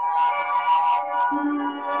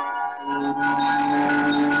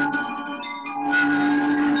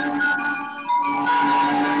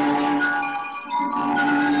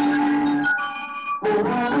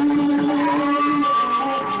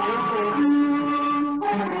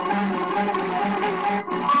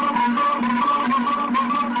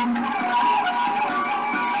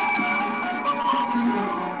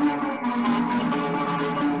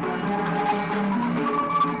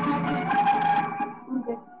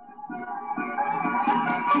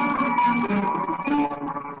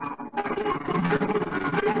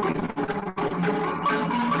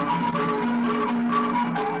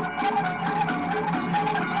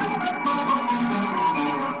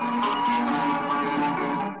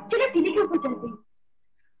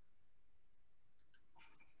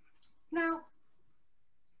 Now,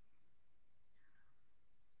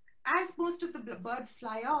 as most of the birds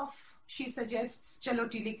fly off, she suggests chalo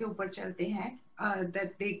tili ke upar chalte hain,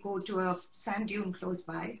 that they go to a sand dune close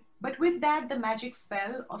by. But with that, the magic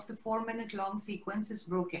spell of the 4-minute long sequence is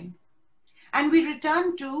broken. And we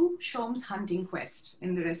return to Shom's hunting quest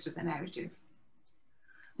in the rest of the narrative.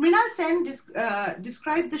 Mrinal Sen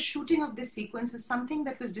described the shooting of this sequence as something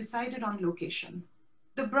that was decided on location.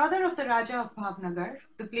 The brother of the Raja of Bhavnagar,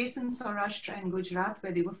 the place in Saurashtra and Gujarat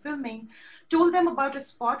where they were filming, told them about a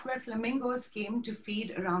spot where flamingos came to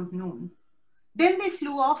feed around noon. Then they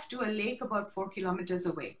flew off to a lake about 4 kilometers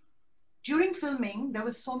away. During filming, there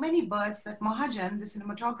were so many birds that Mahajan, the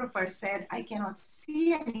cinematographer, said, "I cannot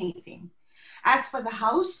see anything." As for the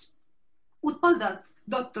house, Utpal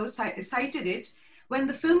Dotto cited it when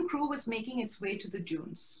the film crew was making its way to the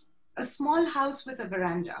dunes. A small house with a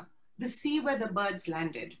veranda, the sea where the birds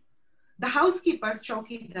landed. The housekeeper,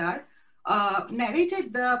 Chaukidar,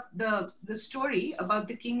 narrated the story about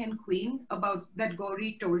the king and queen about that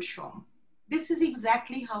Gauri told Shom. This is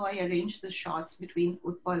exactly how I arranged the shots between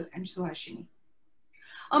Utpal and Suhashini.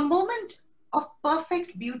 A moment of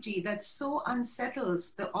perfect beauty that so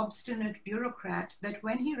unsettles the obstinate bureaucrat that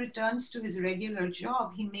when he returns to his regular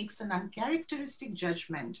job, he makes an uncharacteristic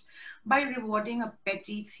judgment by rewarding a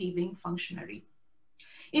petty thieving functionary.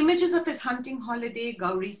 Images of his hunting holiday,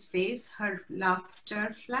 Gauri's face, her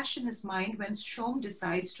laughter flash in his mind when Shom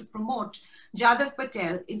decides to promote Jadav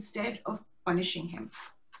Patel instead of punishing him.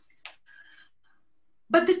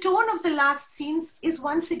 But the tone of the last scenes is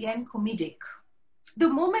once again comedic. The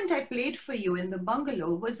moment I played for you in the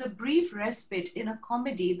bungalow was a brief respite in a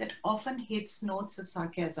comedy that often hits notes of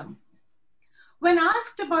sarcasm. When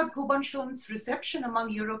asked about Bhuban Shom's reception among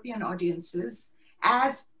European audiences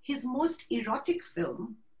as his most erotic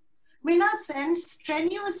film, Mrinal Sen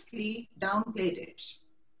strenuously downplayed it.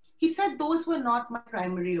 He said those were not my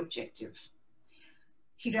primary objective.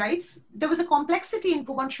 He writes, "There was a complexity in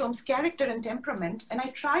Bhuban Shom's character and temperament, and I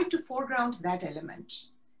tried to foreground that element.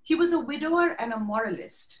 He was a widower and a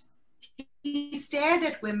moralist. He stared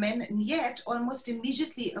at women and yet almost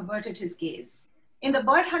immediately averted his gaze. In the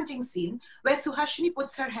bird hunting scene, where Suhashini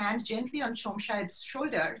puts her hand gently on Shomshad's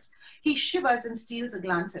shoulders, he shivers and steals a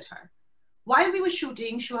glance at her. While we were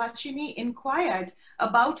shooting, Suhashini inquired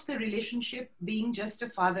about the relationship being just a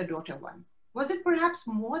father-daughter one. Was it perhaps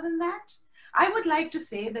more than that? I would like to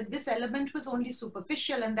say that this element was only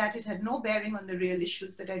superficial and that it had no bearing on the real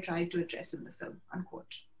issues that I tried to address in the film,"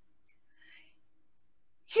 unquote.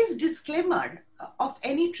 His disclaimer of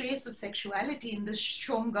any trace of sexuality in the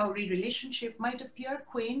Shom-Gauri relationship might appear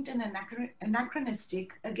quaint and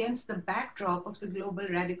anachronistic against the backdrop of the global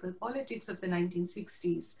radical politics of the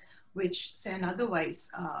 1960s, which Sen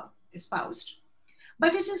otherwise espoused.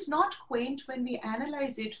 But it is not quaint when we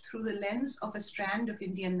analyze it through the lens of a strand of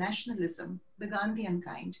Indian nationalism, the Gandhian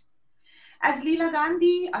kind. As Leela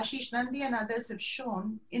Gandhi, Ashish Nandi, and others have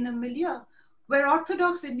shown, in a milieu where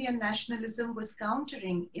Orthodox Indian nationalism was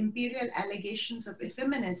countering imperial allegations of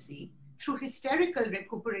effeminacy through hysterical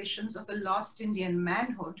recuperations of a lost Indian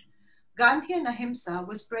manhood, Gandhian ahimsa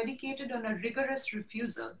was predicated on a rigorous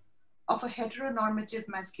refusal of a heteronormative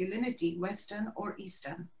masculinity, Western or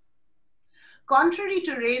Eastern. Contrary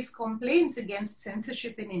to Ray's complaints against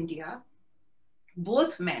censorship in India,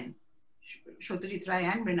 both men, Satyajit Ray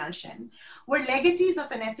and Mrinal Sen, were legatees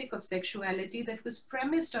of an ethic of sexuality that was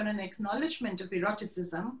premised on an acknowledgement of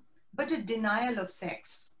eroticism, but a denial of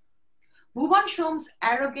sex. Bhuban Shom's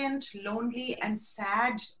arrogant, lonely, and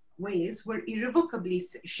sad ways were irrevocably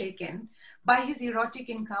shaken by his erotic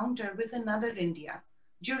encounter with another India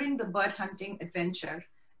during the bird hunting adventure,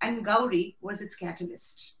 and Gauri was its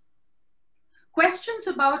catalyst. Questions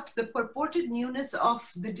about the purported newness of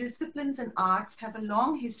the disciplines and arts have a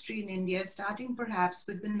long history in India, starting perhaps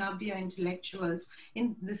with the Navya intellectuals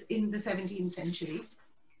in the 17th century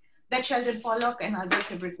that Sheldon Pollock and others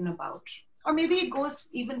have written about. Or maybe it goes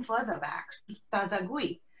even further back to Taza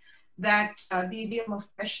Gui, that the idiom of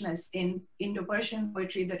freshness in Indo-Persian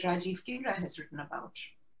poetry that Rajiv Kinra has written about.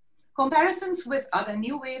 Comparisons with other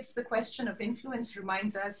new waves, the question of influence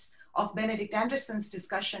reminds us of Benedict Anderson's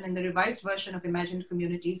discussion in the revised version of Imagined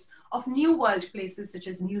Communities of New World places such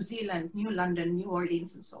as New Zealand, New London, New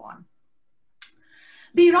Orleans, and so on.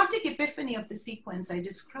 The erotic epiphany of the sequence I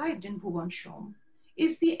described in Bhuban Shom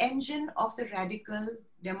is the engine of the radical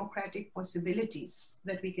democratic possibilities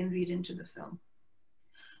that we can read into the film.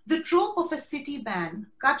 The trope of a city ban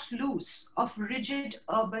cut loose of rigid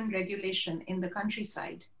urban regulation in the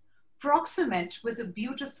countryside, proximate with a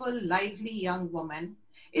beautiful, lively young woman,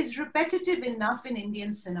 is repetitive enough in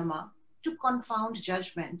Indian cinema to confound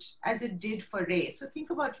judgment, as it did for Ray. So think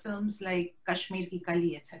about films like Kashmir Ki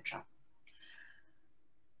Kali, etc.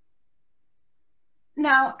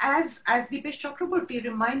 Now, as Deepesh Chakraborty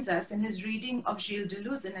reminds us in his reading of Gilles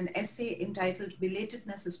Deleuze in an essay entitled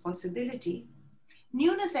Belatedness as Possibility,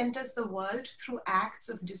 newness enters the world through acts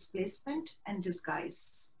of displacement and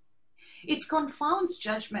disguise. It confounds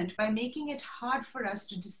judgment by making it hard for us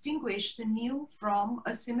to distinguish the new from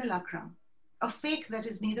a simulacrum, a fake that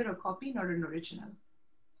is neither a copy nor an original.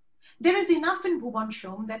 There is enough in Bhuvan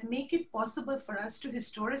Shom that make it possible for us to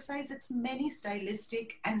historicize its many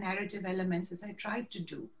stylistic and narrative elements, as I tried to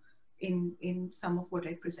do in some of what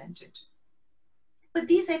I presented. But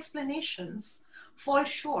these explanations fall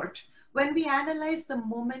short when we analyze the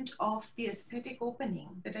moment of the aesthetic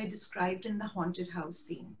opening that I described in the haunted house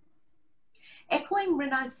scene. Echoing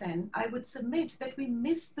Mrinal Sen, I would submit that we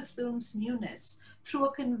miss the film's newness through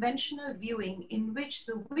a conventional viewing in which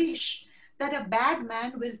the wish that a bad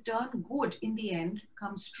man will turn good in the end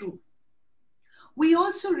comes true. We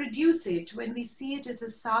also reduce it when we see it as a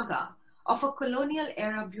saga of a colonial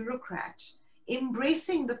era bureaucrat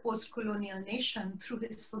embracing the post-colonial nation through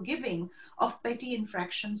his forgiving of petty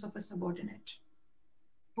infractions of a subordinate.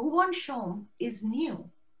 Bhuvan Shom is new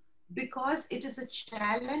because it is a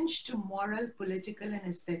challenge to moral, political, and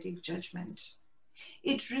aesthetic judgment.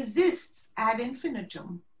 It resists ad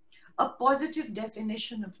infinitum a positive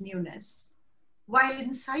definition of newness, while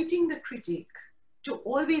inciting the critic to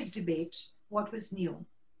always debate what was new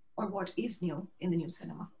or what is new in the new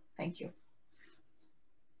cinema. Thank you.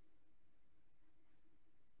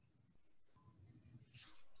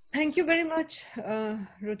 Thank you very much,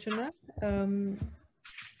 Rochona.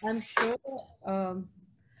 I'm sure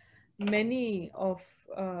many of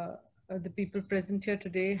the people present here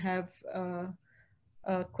today have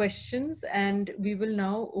questions, and we will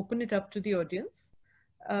now open it up to the audience.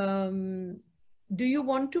 Do you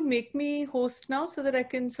want to make me host now so that I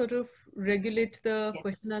can sort of regulate the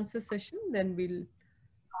question answer session? Then we'll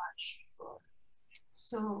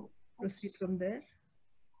so proceed from there.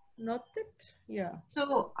 Not that, yeah.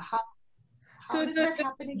 So how does that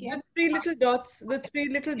happen again? The three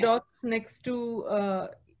little dots next to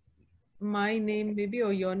my name maybe,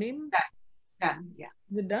 or your name? Done, yeah.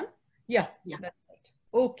 Is it done? Yeah, yeah. That's right.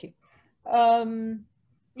 Okay.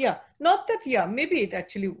 Yeah, not that, yeah, maybe it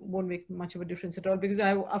actually won't make much of a difference at all, because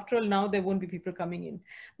after all, now there won't be people coming in.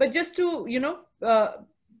 But just to, you know,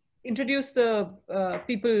 introduce the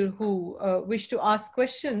people who wish to ask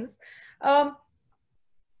questions,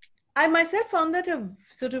 I myself found that a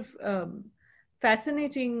sort of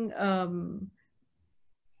fascinating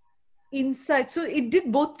insight. So it did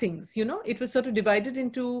both things, you know, it was sort of divided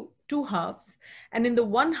into two halves. And in the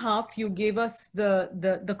one half, you gave us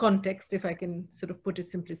the context, if I can sort of put it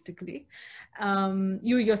simplistically.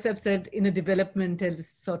 You yourself said in a developmental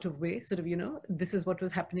sort of way, sort of, you know, this is what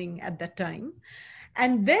was happening at that time.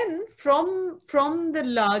 And then from the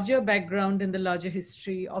larger background and the larger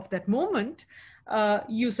history of that moment,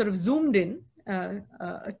 you sort of zoomed in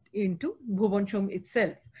into Bhuvan Shom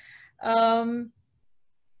itself.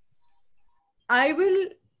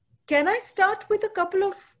 Can I start with a couple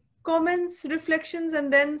of comments, reflections,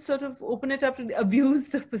 and then sort of open it up to abuse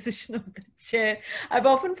the position of the chair? I've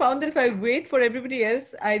often found that if I wait for everybody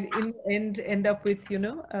else, I end up with, you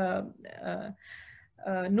know,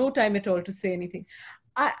 no time at all to say anything.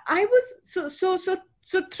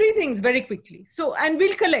 So three things very quickly. So, and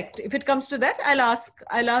we'll collect. If it comes to that, I'll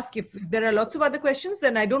ask if there are lots of other questions,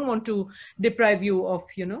 then I don't want to deprive you of,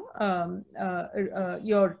 you know,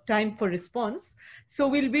 your time for response. So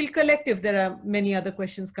we'll collect if there are many other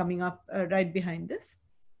questions coming up right behind this.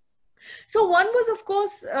 So one was, of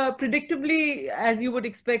course, predictably, as you would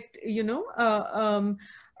expect, you know,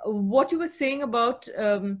 what you were saying about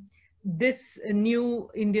this new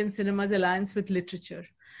Indian cinema's alliance with literature.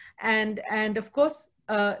 And of course,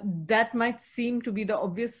 that might seem to be the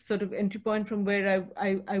obvious sort of entry point from where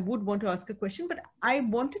I would want to ask a question, but I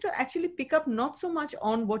wanted to actually pick up not so much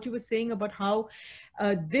on what you were saying about how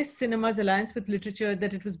this cinema's alliance with literature,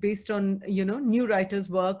 that it was based on, you know, new writers'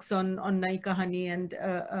 works on Nai Kahani and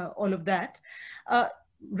all of that.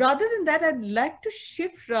 Rather than that, I'd like to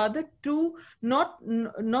shift rather to not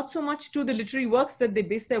so much to the literary works that they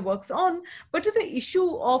base their works on, but to the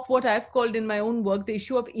issue of what I've called in my own work, the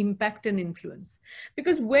issue of impact and influence.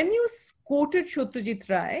 Because when you quoted Satyajit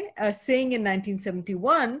Ray saying in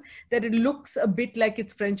 1971 that it looks a bit like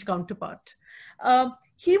its French counterpart,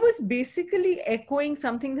 he was basically echoing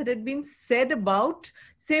something that had been said about,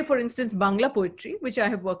 say, for instance, Bangla poetry, which I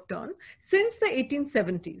have worked on since the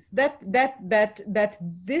 1870s. That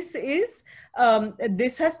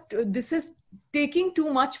this is taking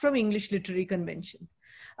too much from English literary convention.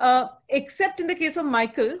 except in the case of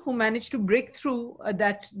Michael, who managed to break through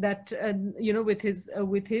with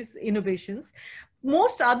his innovations.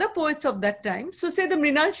 Most other poets of that time, so say the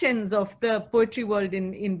Mrinal Sens of the poetry world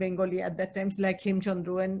in Bengali at that time, like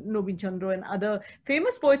Hemchandra and Nobin Chandra and other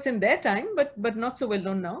famous poets in their time, but not so well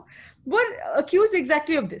known now, were accused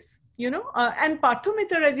exactly of this. And Partho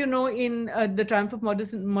Mitter, as you know, in The Triumph of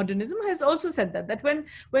Modernism, has also said that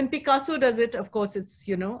when Picasso does it, of course, it's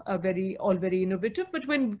all very innovative. But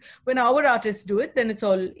when our artists do it, then it's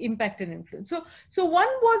all impact and influence. So one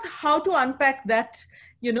was how to unpack that,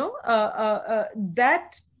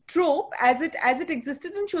 that trope as it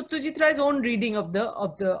existed in Satyajit Ray's own reading of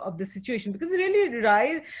the situation, because really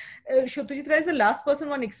Satyajit Ray is the last person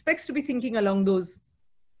one expects to be thinking along those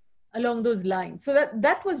lines. So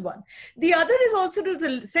that was one. The other is also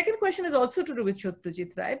the second question is also to do with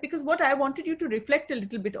Satyajit Ray, because what I wanted you to reflect a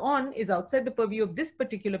little bit on is outside the purview of this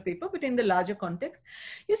particular paper, but in the larger context.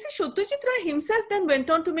 You see, Satyajit Ray himself then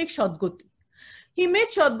went on to make Shadgoti. He made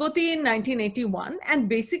Shadgoti in 1981, and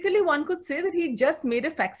basically one could say that he just made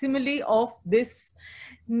a facsimile of this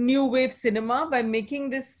new wave cinema by making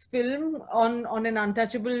this film on an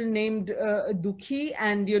untouchable named Dukhi,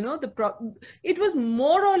 and it was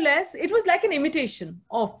more or less, it was like an imitation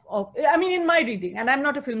of I mean, in my reading, and I'm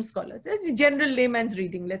not a film scholar, it's a general layman's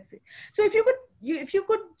reading, let's say. So if you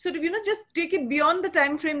could sort of just take it beyond the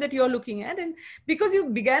time frame that you're looking at, and because you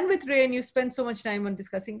began with Ray and you spent so much time on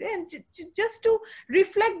discussing Ray, and just to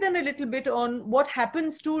reflect then a little bit on what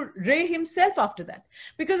happens to Ray himself after that,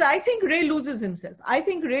 because I think Ray loses himself. I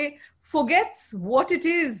think Ray forgets what it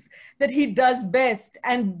is that he does best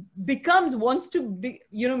and wants to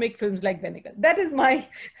make films like Vinegar. That is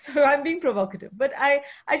so I'm being provocative, but I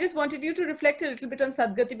just wanted you to reflect a little bit on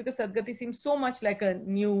Sadgati, because Sadgati seems so much like a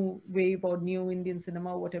new wave or new Indian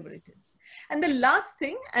cinema, or whatever it is. And the last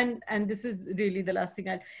thing, and this is really the last thing,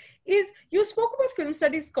 is you spoke about film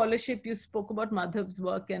studies scholarship, you spoke about Madhav's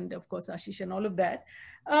work, and of course Ashish and all of that.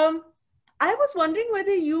 I was wondering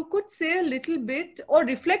whether you could say a little bit or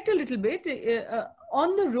reflect a little bit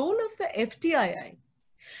on the role of the FTII.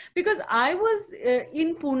 Because I was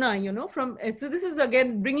in Pune, so this is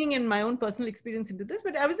again bringing in my own personal experience into this,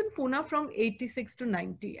 but I was in Pune from 86 to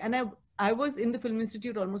 90. And I was in the Film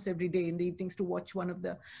Institute almost every day in the evenings to watch one of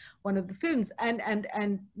the films.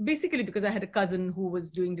 And basically because I had a cousin who was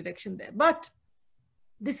doing direction there. But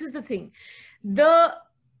this is the thing, the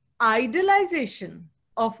idolization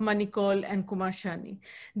of Manikal and Kumar Shani,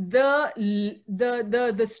 the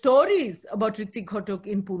stories about Ritik Ghatak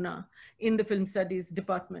in Pune in the film studies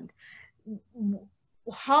department,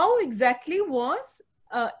 how exactly was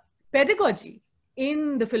pedagogy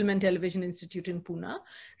in the Film and Television Institute in Pune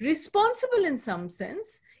responsible in some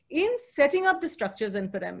sense in setting up the structures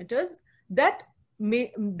and parameters that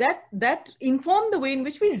inform the way in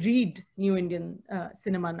which we read New Indian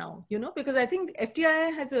cinema now, because I think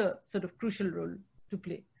FTII has a sort of crucial role to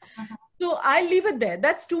play. So I'll leave it there.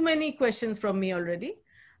 That's too many questions from me already.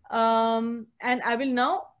 And I will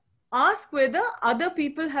now ask whether other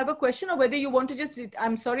people have a question, or whether you want to just,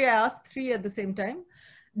 I'm sorry, I asked 3 at the same time.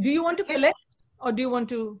 Do you want to collect, or do you want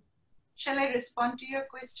to? Shall I respond to your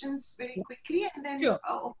questions very quickly? And then sure.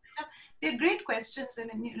 They're great questions. And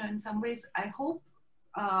in some ways, I hope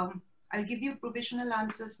I'll give you provisional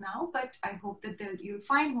answers now, but I hope that you'll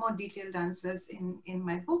find more detailed answers in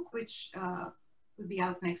my book, which will be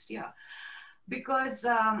out next year. Because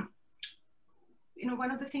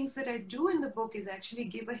one of the things that I do in the book is actually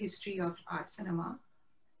give a history of art cinema,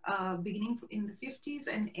 beginning in the 50s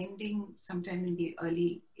and ending sometime in the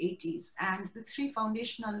early 80s. And the 3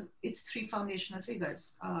 foundational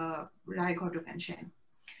figures, Rai, Ghatak, and Sen,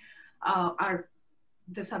 are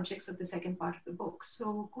the subjects of the second part of the book.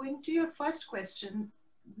 So going to your first question,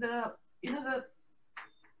 the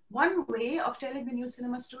one way of telling the new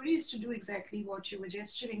cinema story is to do exactly what you were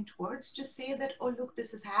gesturing towards, to say that, oh, look,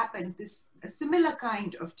 this has happened. A similar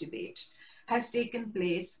kind of debate has taken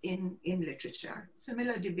place in literature.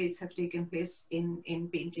 Similar debates have taken place in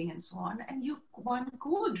painting and so on. And one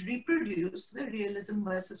could reproduce the realism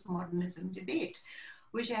versus modernism debate,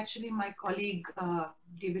 which actually my colleague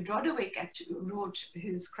David Roderick actually wrote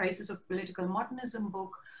his Crisis of Political Modernism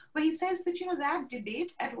book, where he says that, that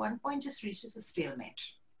debate at one point just reaches a stalemate.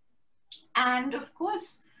 And of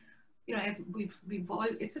course, we've all,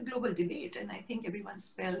 it's a global debate, and I think everyone's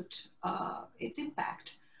felt its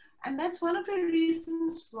impact. And that's one of the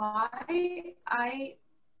reasons why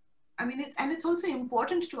it's also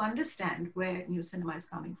important to understand where new cinema is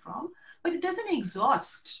coming from, but it doesn't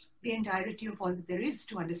exhaust the entirety of all that there is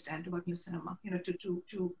to understand about new cinema,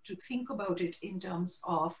 to think about it in terms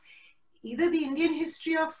of either the Indian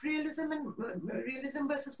history of realism and realism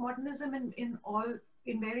versus modernism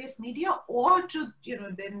in various media, or to, you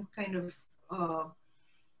know, then kind of,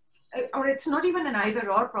 or it's not even an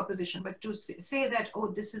either or proposition, but to say that, oh,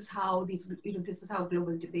 this is how these, you know, this is how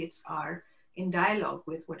global debates are in dialogue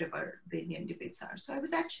with whatever the Indian debates are. So I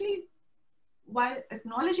was actually, while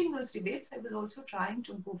acknowledging those debates, I was also trying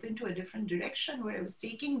to move into a different direction where I was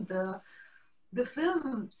taking the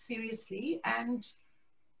film seriously and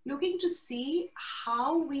looking to see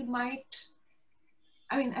how we might,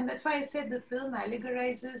 I mean, and that's why I said the film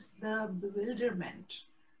allegorizes the bewilderment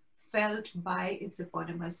felt by its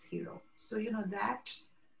eponymous hero. So, you know,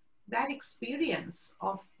 that experience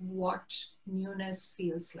of what newness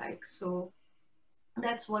feels like. So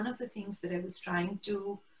that's one of the things that I was trying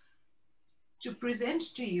to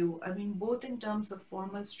present to you, I mean, both in terms of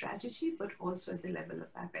formal strategy, but also at the level of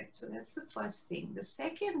affect. So that's the first thing. The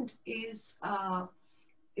second is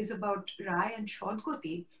about Rai and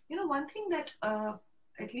Shodgoti. You know, one thing that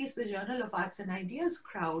at least the Journal of Arts and Ideas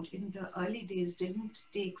crowd in the early days didn't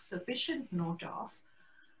take sufficient note of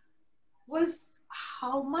was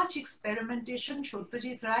how much experimentation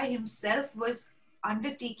Satyajit Ray himself was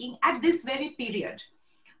undertaking at this very period.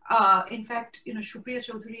 In fact, you know, Shupriya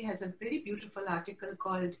Chaudhary has a very beautiful article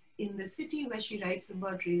called In the City, where she writes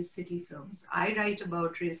about Ray's City films. I write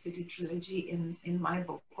about Ray's City trilogy in my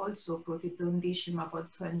book also, Protitundi,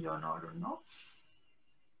 Shimabodha, and John Orono,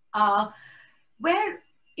 where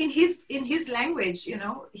in his language, you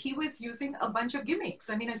know, he was using a bunch of gimmicks.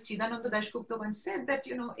 I mean, as Chidananda Dashgupta once said, that,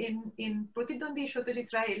 you know, in Protitundi,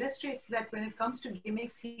 Satyajit Ray illustrates that when it comes to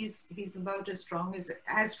gimmicks, he's about as strong as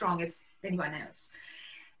anyone else.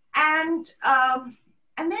 And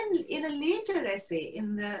then in a later essay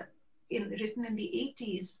written in the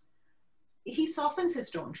 80s, he softens his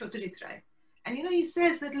tone, Satyajit Ray. And, you know, he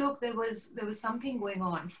says that, look, there was something going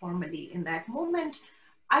on formally in that moment.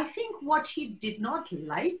 I think what he did not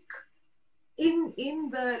like in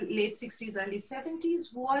the late 60s, early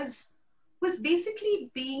 70s was basically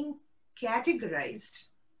being categorized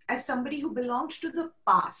as somebody who belonged to the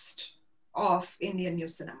past of Indian new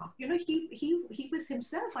cinema. You know, he was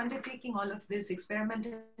himself undertaking all of this experiment.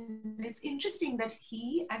 And it's interesting that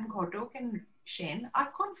he and Ghotok and Shen are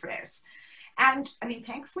confreres. And I mean,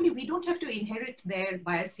 thankfully, we don't have to inherit their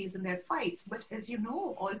biases and their fights. But as you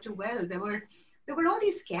know all too well, there were all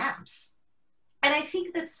these camps. And I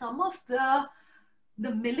think that some of the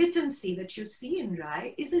militancy that you see in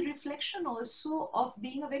Rai is a reflection also of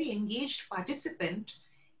being a very engaged participant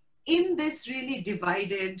in this really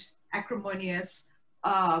divided, acrimonious,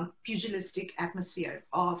 pugilistic atmosphere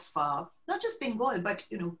of not just Bengal, but,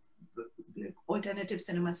 you know, alternative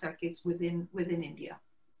cinema circuits within India,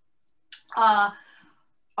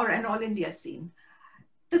 or an all India scene.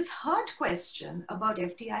 The third question about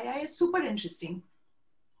FTII is super interesting.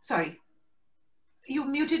 Sorry, you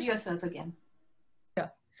muted yourself again.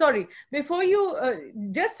 Yeah, sorry. Before you,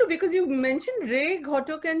 because you mentioned Ray,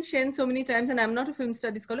 Ghotok, and Shen so many times, and I'm not a film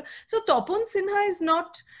studies scholar. So Tapan Sinha is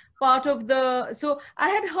not part of the. So I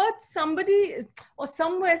had heard somebody or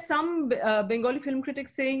somewhere some Bengali film critic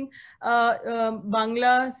saying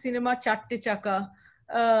Bangla cinema chatte chaka.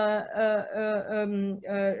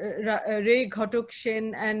 Ray, Ghotok,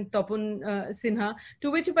 Shen, and Tapan Sinha,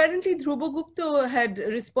 to which apparently Dhruva Gupta had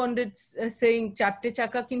responded saying chatte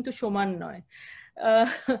chaka kintu shoman noy.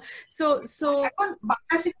 So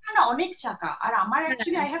Onek chaka,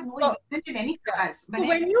 actually I have no investment in any chakas. So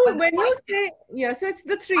when you say, yeah, so it's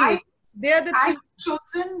the three. They are the three. I've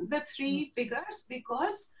chosen the three figures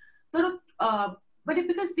because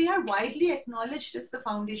because they are widely acknowledged as the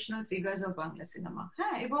foundational figures of Bangla cinema.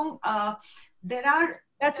 That's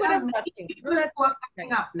what I'm asking. People who are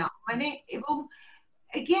coming up now.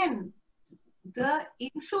 Again, the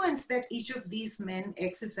influence that each of these men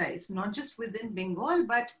exercise, not just within Bengal,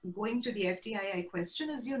 but going to the FTII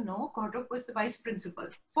question, as you know, Ghotok was the vice principal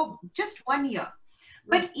for just 1 year.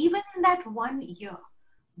 But even in that 1 year,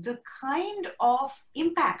 the kind of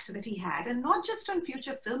impact that he had, and not just on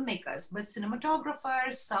future filmmakers, but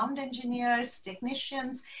cinematographers, sound engineers,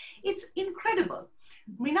 technicians, it's incredible.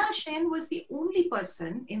 Mrinal Sen was the only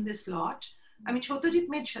person in this lot. I mean, Satyajit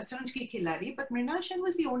made Shatranj Ki Khilari, but Mrinal Sen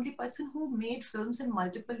was the only person who made films in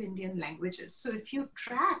multiple Indian languages. So if you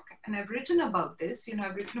track, and I've written about this, you know,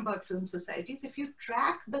 I've written about film societies, if you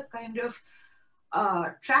track the kind of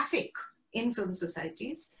traffic in film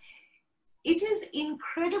societies, it is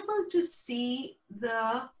incredible to see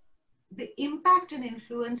the impact and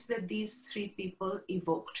influence that these three people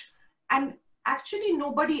evoked. And actually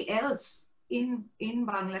nobody else in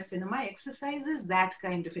Bangla cinema exercises that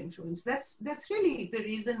kind of influence. That's really the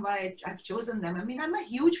reason why I've chosen them. I mean, I'm a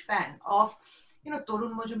huge fan of, you know,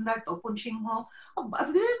 Torun Majumder, Topun Singh.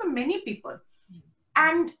 There are many people.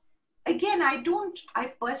 And again,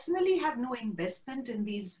 I personally have no investment in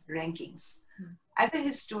these rankings. As a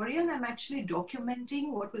historian, I'm actually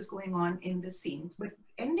documenting what was going on in the scenes. But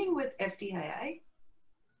ending with FTII,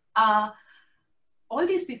 all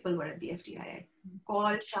these people were at the FTII.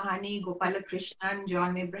 Kaul, Shahani, Gopalakrishnan,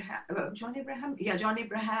 John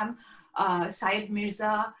Abraham, Syed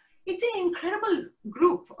Mirza. It's an incredible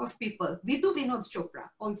group of people. Vidhu Vinod Chopra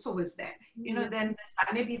also was there. You know, then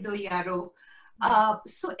Jane Bido Yaro.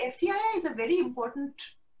 So FTII is a very important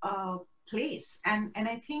place. And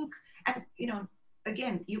I think, and you know,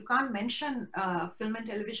 again, you can't mention Film and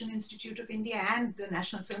Television Institute of India and the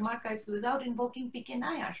National Film Archives without invoking P.K.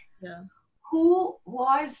 Nair. Yeah. Who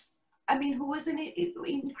was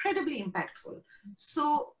incredibly impactful.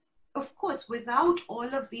 So, of course, without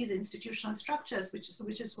all of these institutional structures,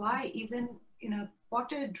 which is why even in a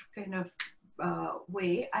potted kind of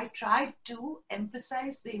way, I tried to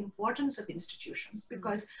emphasize the importance of institutions,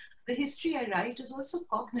 because the history I write is also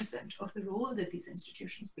cognizant of the role that these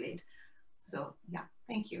institutions played. So, yeah,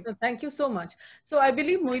 thank you. So, thank you so much. So I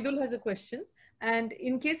believe Moidul has a question. And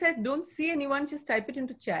in case I don't see anyone, just type it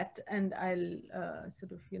into chat and I'll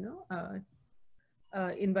sort of, you know,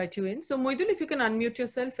 invite you in. So Moidul, if you can unmute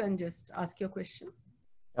yourself and just ask your question.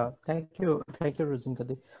 Thank you,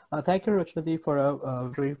 Rojinkadi. Thank you, Rochona, for a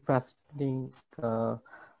very fascinating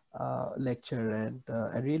lecture, and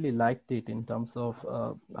I really liked it in terms of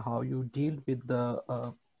how you deal with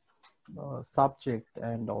the subject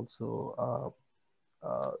and also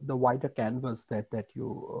the wider canvas that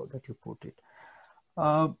you put it.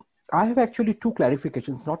 I have actually two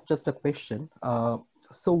clarifications, not just a question.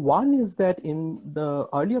 So one is that in the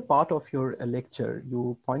earlier part of your lecture,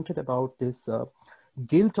 you pointed about this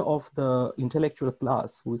guilt of the intellectual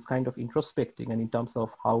class who is kind of introspecting, and in terms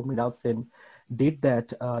of how Mrinal Sen did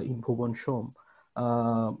that in Bhuvan Shom.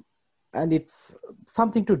 And it's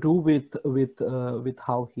something to do with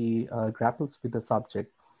how he grapples with the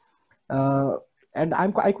subject. And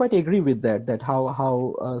I quite agree with that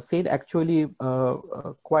how Sen actually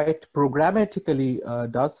quite programmatically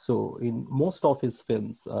does so in most of his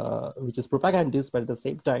films, which is propagandist, but at the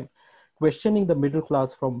same time questioning the middle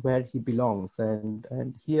class from where he belongs.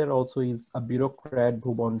 And here also is a bureaucrat,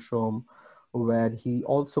 Bhuvan Shom, where he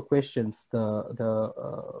also questions the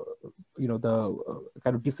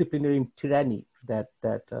kind of disciplinary tyranny that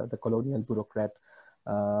the colonial bureaucrat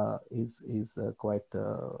is quite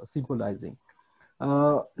symbolizing.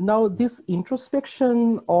 Now, this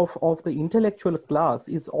introspection of the intellectual class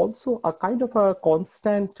is also a kind of a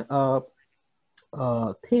constant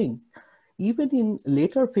thing, even in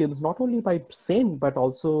later films, not only by Sen, but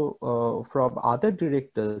also from other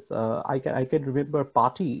directors. I can remember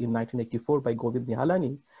Party in 1984 by Govind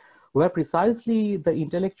Nihalani, where precisely the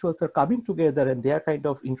intellectuals are coming together and they are kind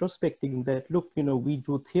of introspecting that, look, you know, we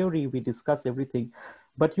do theory, we discuss everything,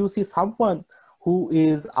 but you see someone who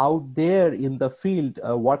is out there in the field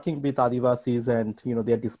working with Adivasis and, you know,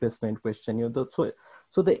 their displacement question, you know,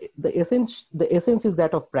 so the essence is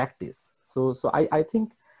that of practice. So I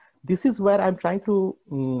think this is where I'm trying to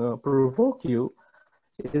provoke you,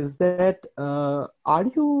 is that are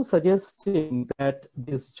you suggesting that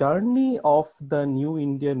this journey of the new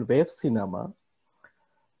Indian wave cinema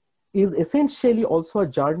is essentially also a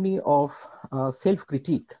journey of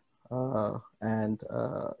self-critique? And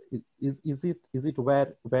is it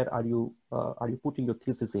where are you putting your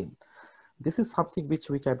thesis in? This is something which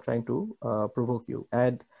I'm trying to provoke you,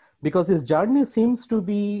 and because this journey seems to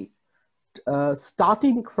be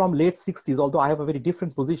starting from late 60s, although I have a very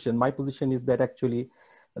different position. My position is that actually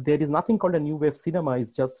there is nothing called a new wave cinema.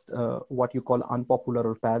 It's just what you call unpopular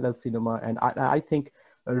or parallel cinema, and I think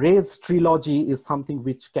Ray's trilogy is something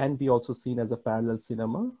which can be also seen as a parallel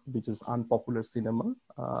cinema, which is unpopular cinema,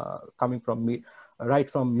 coming from right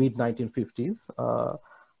from mid 1950s.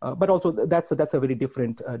 But also that's a very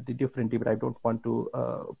different debate. I don't want to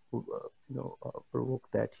provoke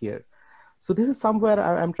that here. So this is somewhere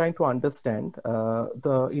I'm trying to understand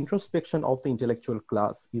the introspection of the intellectual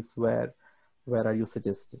class is where are you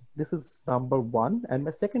suggesting? This is number one. And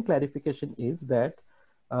my second clarification is that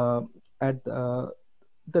at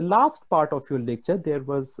the last part of your lecture, there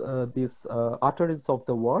was this utterance of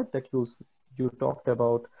the word that you talked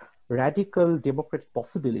about radical democratic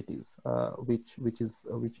possibilities, which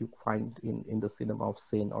you find in the cinema of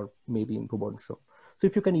Sen or maybe in Bhuvan Shom. So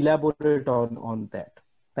if you can elaborate on that.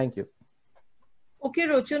 Thank you. Okay,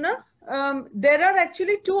 Rochona, There are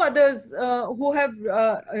actually two others who have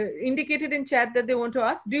indicated in chat that they want to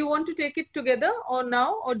ask. Do you want to take it together or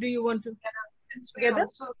now, or do you want to together?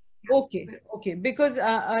 Okay, okay, because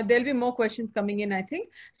there'll be more questions coming in, I think.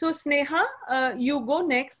 So Sneha, you go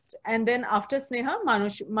next, and then after Sneha,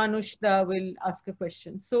 Manushda will ask a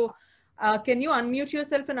question. So can you unmute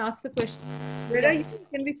yourself and ask the question? Where are you?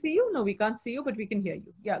 Can we see you? No, we can't see you, but we can hear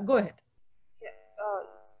you. Yeah, go ahead. Yeah.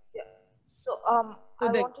 Yeah. So So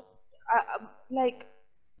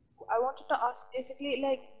I wanted to ask basically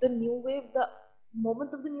like the new wave, the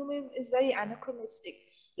moment of the new wave is very anachronistic.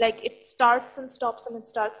 Like it starts and stops and it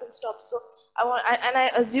starts and stops. So and I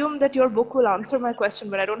assume that your book will answer my question,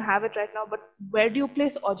 but I don't have it right now. But where do you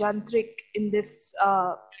place Ojantrik in this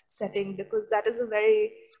setting? Because that is a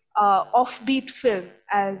very offbeat film,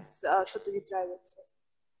 as Satyajit Ray would say.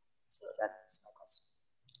 So that's my question.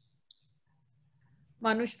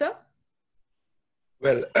 Manushda?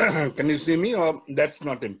 Well, can you see me, or that's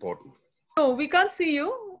not important? No, we can't see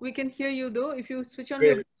you. We can hear you though. If you switch on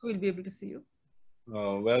your, we'll be able to see you.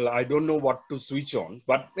 Well, I don't know what to switch on,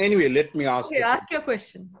 but anyway, let me ask. Okay, ask your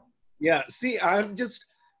question. Yeah, see, I'm just,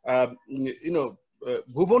 Bhuvan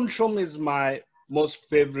Shom is my most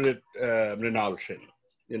favorite Mrinal Sen,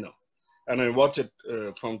 and I watch it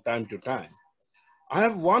from time to time. I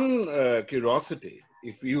have one curiosity,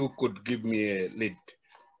 if you could give me a lead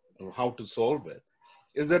on how to solve it,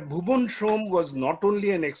 is that Bhuvan Shom was not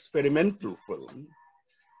only an experimental film,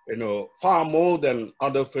 far more than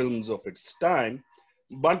other films of its time,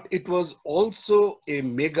 but it was also a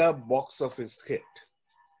mega box office hit.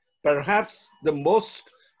 Perhaps the most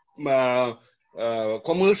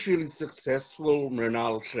commercially successful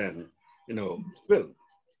Mrinal Sen, film.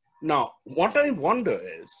 Now, what I wonder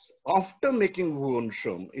is, after making Bhuvan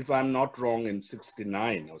Shom, if I'm not wrong, in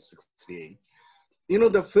 69 or 68,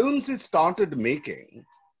 the films he started making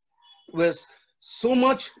was so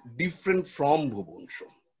much different from Bhuvan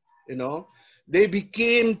Shom. They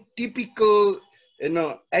became typical,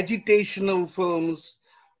 agitational films,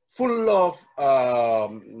 full of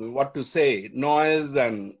noise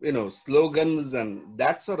and slogans and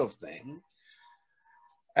that sort of thing.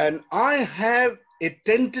 And I have a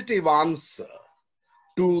tentative answer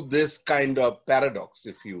to this kind of paradox,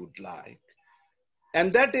 if you would like.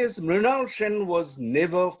 And that is, Mrinal Sen was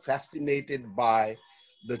never fascinated by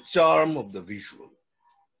the charm of the visual.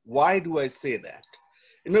 Why do I say that?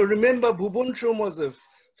 Remember, Bhuvan Shom was a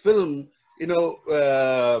film,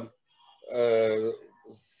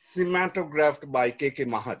 cinematographed by K.K.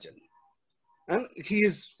 Mahajan. And he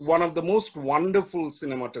is one of the most wonderful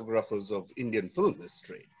cinematographers of Indian film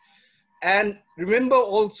history. And remember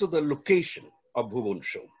also the location of Bhuvan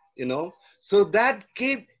Shom, so that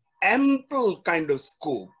gave ample kind of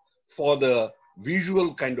scope for the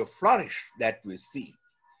visual kind of flourish that we see.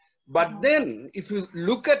 But then, if you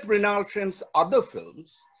look at Mrinal Sen's other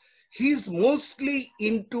films, he's mostly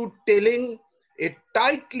into telling a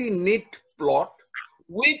tightly knit plot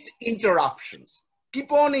with interruptions.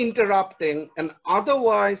 Keep on interrupting an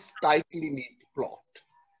otherwise tightly knit plot.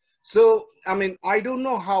 So, I mean, I don't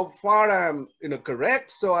know how far I'm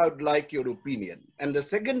correct, so I would like your opinion. And the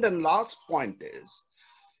second and last point is,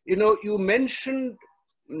 you mentioned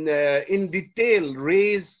in detail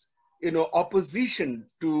Ray's opposition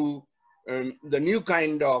to the new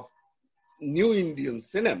kind of new Indian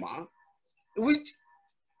cinema, which,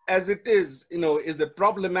 as it is a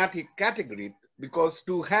problematic category, because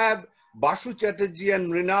to have Basu Chatterjee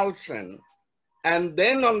and Mrinal Sen, and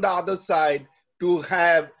then on the other side to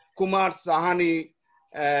have Kumar Sahani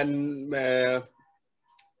and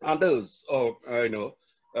others, or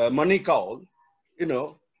Mani Kaul,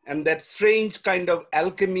 and that strange kind of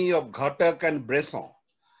alchemy of Ghatak and Bresson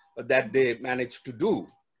that they managed to do,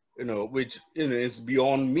 which is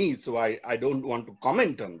beyond me, so I don't want to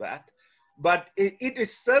comment on that. But it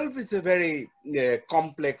itself is a very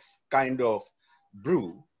complex kind of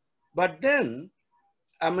brew. But then,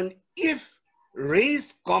 I mean, if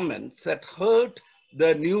Ray's comments had hurt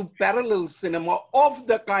the new parallel cinema of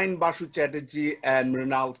the kind Basu Chatterjee and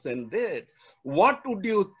Mrinal Sen did, what would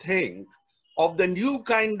you think of the new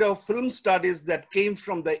kind of film studies that came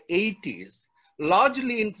from the 80s,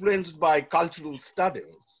 largely influenced by cultural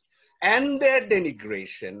studies, and their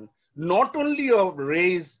denigration, not only of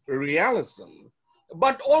Ray's realism,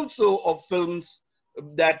 but also of films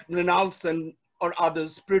that Mrinal Sen or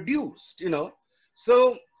others produced,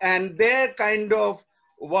 So, and their kind of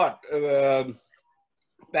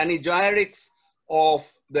panegyrics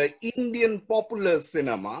of the Indian popular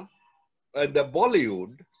cinema, the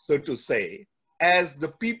Bollywood, so to say, as the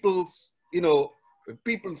people's,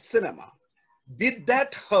 people's cinema. Did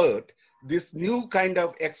that hurt this new kind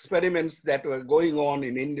of experiments that were going on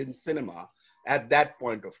in Indian cinema at that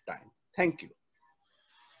point of time. Thank you.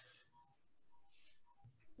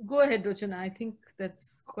 Go ahead, Rochona. I think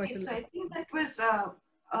that's quite Okay, a so lot. I think that was a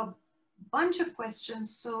bunch of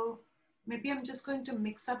questions. So maybe I'm just going to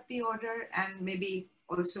mix up the order and maybe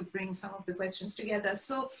also bring some of the questions together.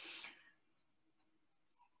 So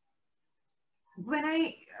when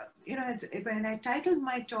I, when I titled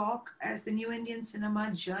my talk as the New Indian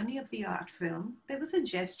Cinema Journey of the Art Film, there was a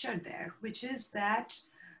gesture there, which is that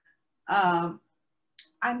I'm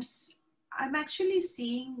actually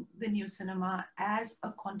seeing the new cinema as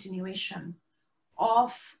a continuation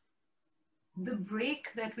of the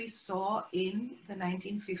break that we saw in the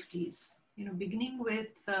 1950s, beginning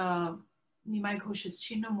with Nimai Ghosh's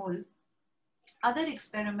Chinnamol, other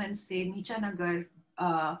experiments, say Nichanagar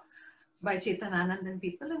by Chetan Anand and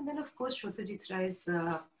people, and then of course Satyajit Ray's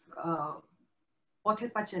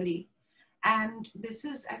Pothe Pachali. And this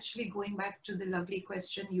is actually going back to the lovely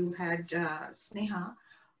question you had, Sneha,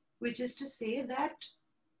 which is to say that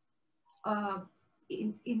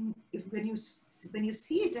when you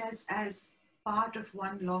see it as part of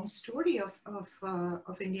one long story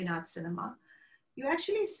of Indian art cinema, you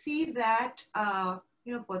actually see that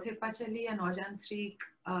Pothe Pachali and Ojantrik,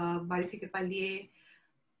 Bari Theke Paliye,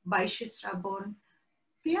 Baishe Srabon,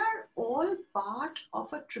 they are all part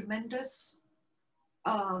of a tremendous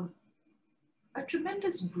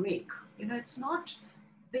break. It's not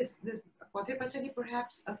this Pothe Pachali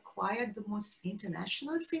perhaps acquired the most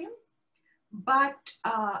international fame, but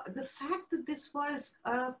the fact that this was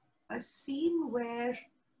a scene where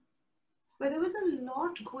there was a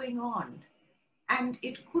lot going on, and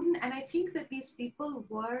and I think that these people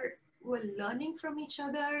were learning from each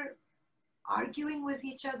other, arguing with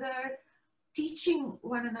each other, teaching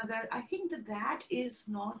one another. I think that is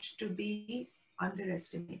not to be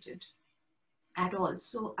underestimated at all.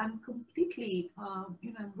 So I'm completely,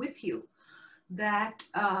 I'm with you that,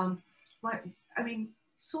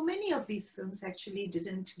 so many of these films actually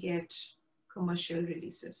didn't get commercial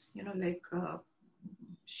releases, like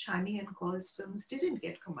Shani and Kaul's films didn't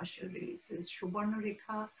get commercial releases. Shubharna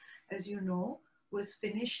Rekha, as you know, was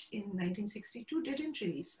finished in 1962, didn't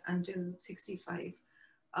release until 65.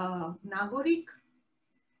 Nagorik,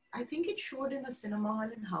 I think it showed in a cinema hall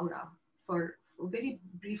in Howrah for very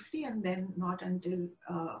briefly, and then not until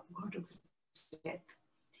Ghatok's death.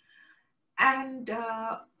 And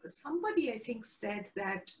somebody, I think, said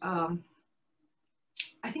that,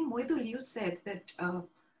 I think Moidul, you said that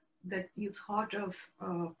that you thought of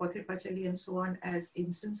Pothe Pachali and so on as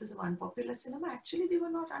instances of unpopular cinema. Actually, they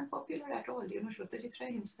were not unpopular at all. Satyajit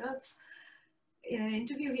Ray himself, in an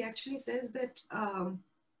interview, he actually says that,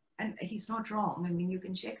 and he's not wrong, I mean, you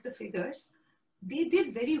can check the figures, they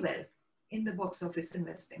did very well in the box office in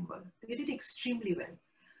West Bengal. They did extremely well.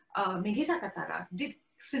 Megheta Katara did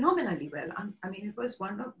phenomenally well. I mean, it was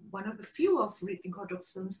one of the few of Ritik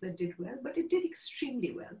Ghatok's films that did well, but it did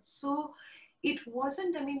extremely well. So it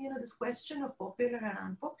wasn't, I mean, this question of popular and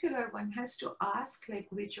unpopular, one has to ask like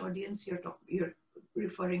which audience you're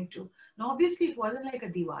referring to. Now, obviously, it wasn't like a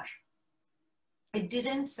Diwar. It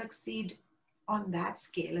didn't succeed on that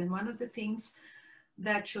scale. And one of the things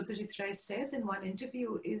that Satyajit Ray says in one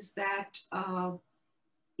interview is that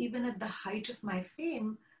even at the height of my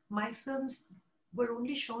fame, my films were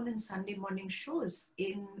only shown in Sunday morning shows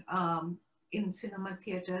in cinema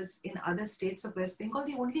theaters in other states of West Bengal.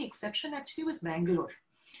 The only exception actually was Bangalore,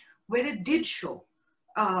 where it did show,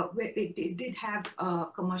 where it did have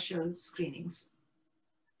commercial screenings.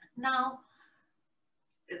 Now,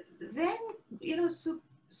 then,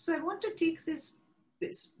 so I want to take this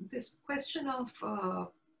question of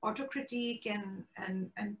autocritique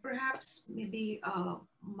and perhaps maybe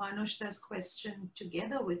Manushda's question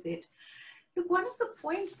together with it. Look, one of the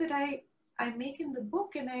points that I make in the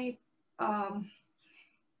book, and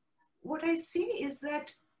what I say is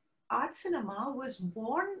that art cinema was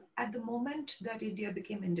born at the moment that India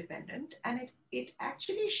became independent, and it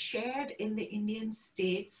actually shared in the Indian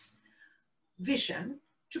state's vision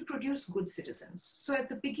to produce good citizens. So at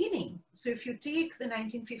the beginning, so if you take the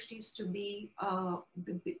 1950s to be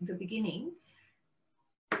the beginning,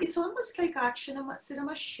 it's almost like art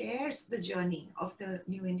cinema shares the journey of the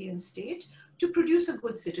new Indian state to produce a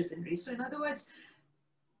good citizenry. So in other words,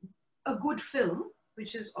 a good film,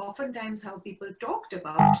 which is oftentimes how people talked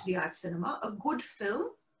about the art cinema, a good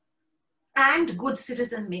film and good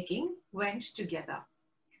citizen making went together.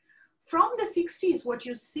 From the 60s, what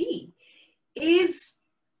you see is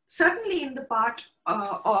certainly in the part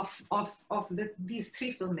of these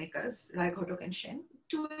three filmmakers, Rai, Ghatok and Sen,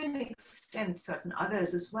 to an extent certain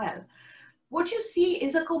others as well, what you see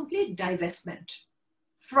is a complete divestment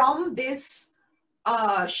from this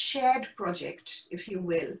shared project, if you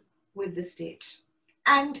will, with the state.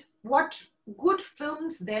 And what good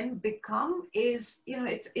films then become is, you know,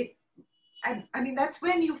 I mean, that's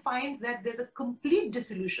when you find that there's a complete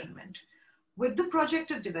disillusionment with the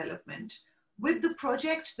project of development, with the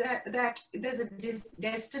project that there's a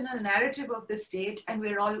destinal narrative of the state and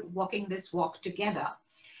we're all walking this walk together,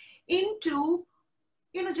 into,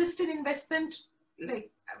 you know, just an investment,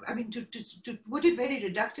 like, I mean, to put it very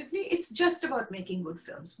reductively, it's just about making good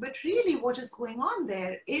films. But really what is going on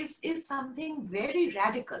there is something very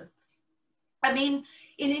radical. I mean,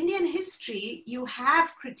 in Indian history, you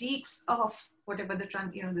have critiques of whatever the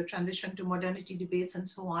transition to modernity debates and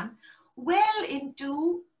so on, well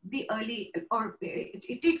into the early, or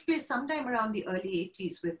it takes place sometime around the early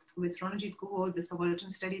 80s with Ronajit Guha, the Subaltern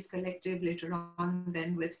Studies Collective, later on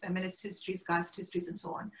then with feminist histories, caste histories, and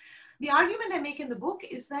so on. The argument I make in the book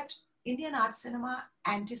is that Indian art cinema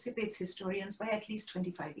anticipates historians by at least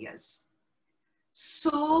 25 years.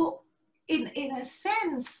 So in a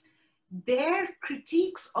sense, their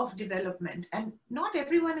critiques of development, and not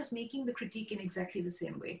everyone is making the critique in exactly the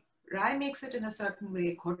same way. Rai makes it in a certain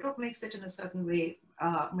way, Ghotrok makes it in a certain way,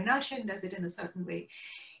 Mrinal Sen does it in a certain way.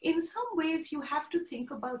 In some ways, you have to think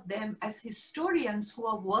about them as historians who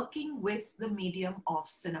are working with the medium of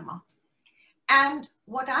cinema. And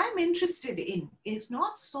what I'm interested in is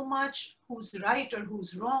not so much who's right or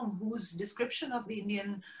who's wrong, whose description of the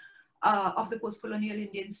Indian, of the post-colonial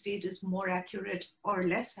Indian state is more accurate or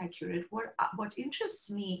less accurate. What interests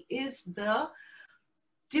me is the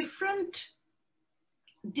different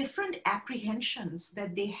apprehensions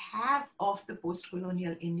that they have of the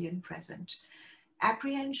post-colonial Indian present.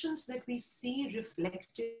 Apprehensions that we see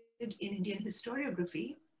reflected in Indian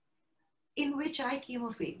historiography, in which I came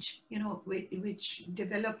of age, you know, which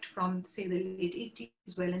developed from, say, the late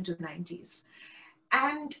 80s well into the 90s.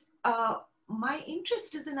 And my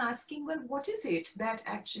interest is in asking, well, what is it that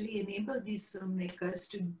actually enabled these filmmakers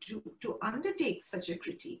to undertake such a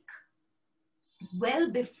critique well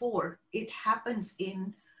before it happens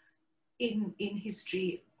in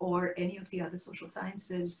history or any of the other social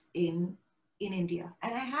sciences in India?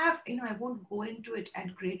 And I have, you know, I won't go into it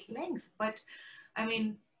at great length, but I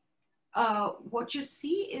mean, what you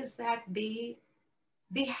see is that they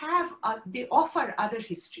offer other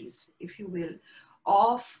histories, if you will,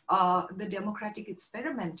 of the democratic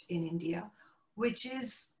experiment in India, which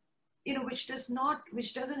is, you know, which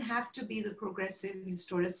doesn't have to be the progressive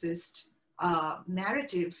historicist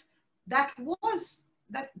narrative that was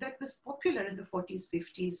popular in the 40s,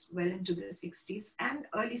 50s, well into the 60s and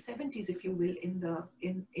early 70s, if you will, in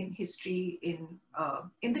history, in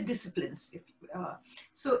the disciplines.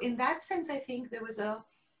 So in that sense, I think there was the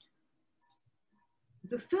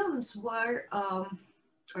films were,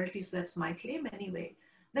 or at least that's my claim anyway,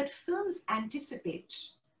 that films anticipate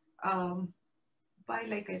by,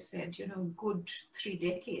 like I said, you know, good 3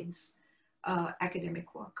 decades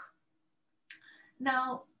academic work.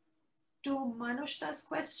 Now, to Manushta's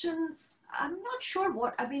questions, I'm not sure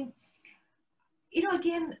what, I mean, you know,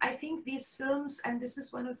 again, I think these films, and this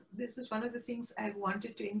is one of the things I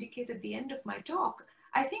wanted to indicate at the end of my talk.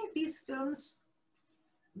 I think these films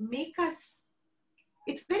make us,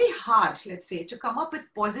 it's very hard, let's say, to come up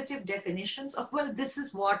with positive definitions of, well, this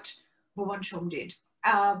is what Bhuvan Shom did.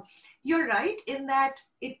 You're right in that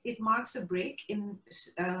it marks a break in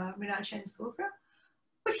Mrinal Sen's oeuvre.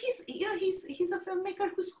 But he's a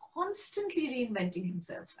filmmaker who's constantly reinventing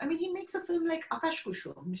himself. I mean, he makes a film like Akash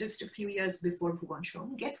Kushum just a few years before Bhuvan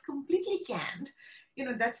Shom, gets completely canned. You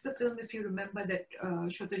know, that's the film, if you remember, that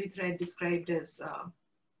Shotalit Rai described as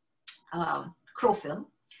Crow film.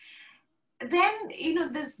 Then, you know,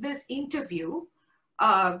 this interview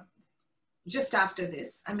just after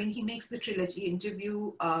this. I mean, he makes the trilogy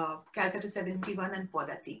Interview, Calcutta 71 and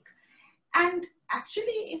Podatik. And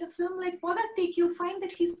actually, in a film like Podatik, you find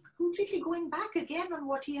that he's completely going back again on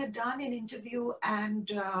what he had done in Interview and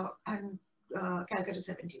Calcutta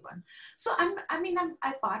 71. So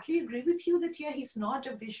I partly agree with you that, yeah, he's not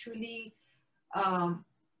a visually,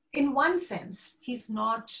 in one sense, he's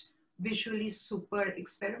not visually super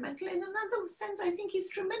experimental. In another sense, I think he's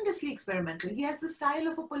tremendously experimental. He has the style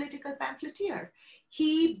of a political pamphleteer.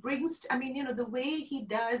 He brings, I mean, you know, the way he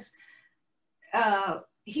does,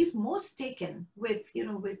 he's most taken with, you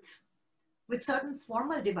know, with certain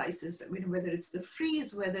formal devices. I mean, whether it's the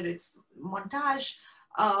freeze, whether it's montage,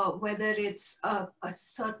 whether it's a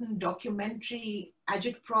certain documentary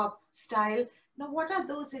agitprop style. Now, what are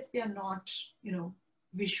those if they're not, you know,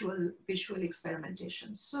 visual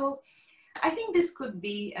experimentation? So I think this could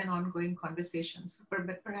be an ongoing conversation,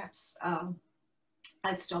 but perhaps I'll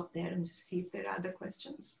stop there and just see if there are other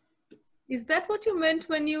questions. Is that what you meant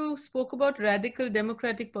when you spoke about radical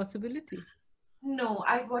democratic possibility? No,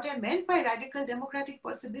 what I meant by radical democratic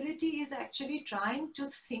possibility is actually trying to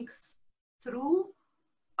think through.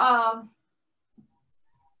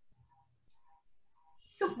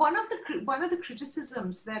 Look, one of the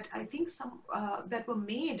criticisms that I think that were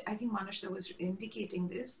made, I think Manashda was indicating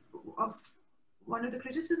this, of one of the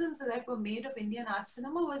criticisms that were made of Indian art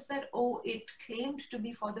cinema was that, oh, it claimed to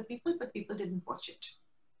be for the people, but people didn't watch it.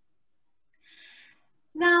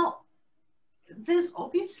 Now, there's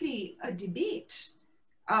obviously a debate,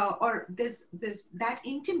 or that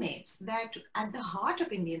intimates that at the heart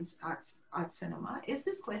of Indian art cinema is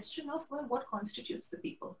this question of, well, what constitutes the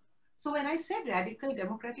people? So when I said radical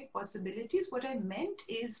democratic possibilities, what I meant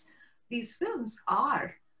is these films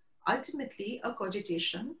are ultimately a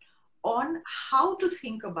cogitation on how to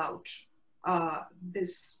think about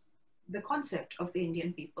the concept of the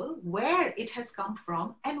Indian people, where it has come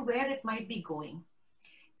from and where it might be going.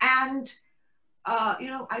 And,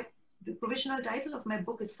 the provisional title of my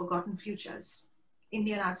book is Forgotten Futures,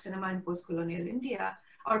 Indian Art Cinema in Post-Colonial India,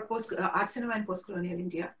 or Art Cinema in Post-Colonial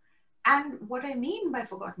India. And what I mean by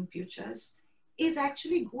Forgotten Futures is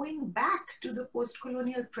actually going back to the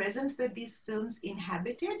post-colonial present that these films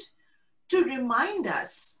inhabited to remind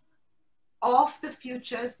us of the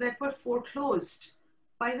futures that were foreclosed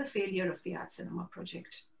by the failure of the art cinema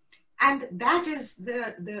project. And that is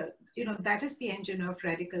that is the engine of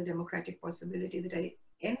radical democratic possibility that I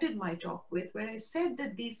ended my talk with, where I said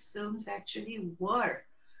that these films actually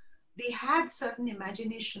they had certain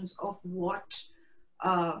imaginations of what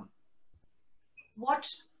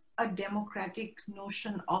a democratic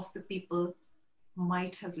notion of the people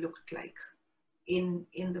might have looked like in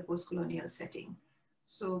the post-colonial setting.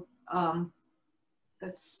 So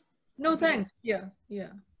that's... No, thanks. Yeah.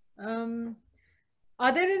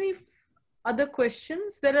 Are there any other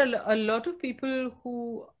questions? There are a lot of people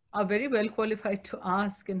who are very well qualified to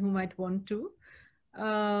ask and who might want to.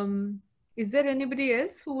 Is there anybody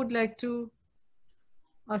else who would like to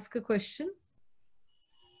ask a question?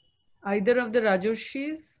 Either of the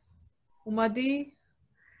Rajoshis, Umadi?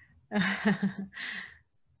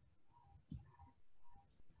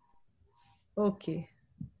 Okay.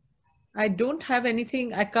 I don't have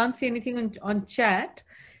anything, I can't see anything on chat.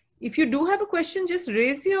 If you do have a question, just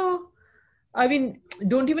raise your,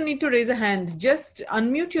 don't even need to raise a hand. Just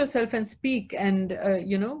unmute yourself and speak, and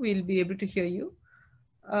we'll be able to hear you.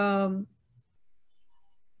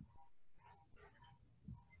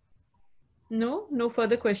 No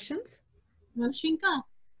further questions? Shinka,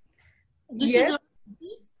 this yes. is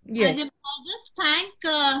yes. I just thank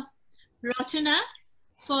Rochona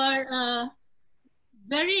for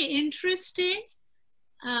very interesting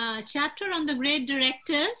chapter on the great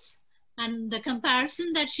directors and the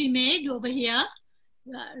comparison that she made over here.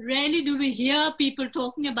 Rarely do we hear people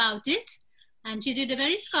talking about it, and she did a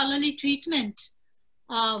very scholarly treatment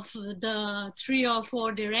of the 3 or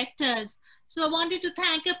 4 directors. So I wanted to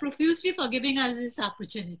thank her profusely for giving us this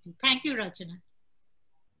opportunity. Thank you, Rochona.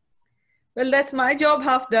 Well, that's my job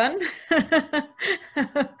half done.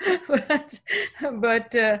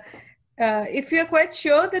 but if you're quite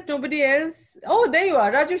sure that nobody else... Oh, there you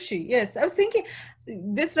are, Rajoshi. Yes, I was thinking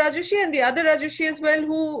this Rajoshi and the other Rajoshi as well,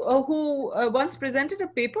 who once presented a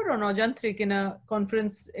paper on Ajantrik in a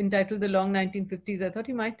conference entitled The Long 1950s. I thought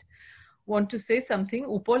he might want to say something.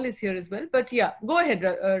 Upal is here as well. But yeah, go ahead,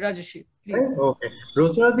 Rajoshi, please. Okay.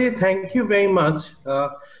 Rochona, thank you very much.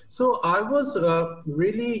 So I was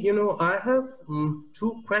really, I have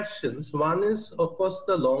 2 questions. One is, of course,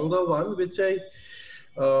 the longer one, which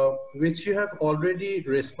you have already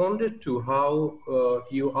responded to, how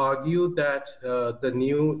you argue that the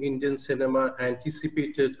new Indian cinema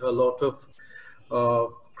anticipated a lot of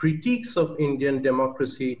critiques of Indian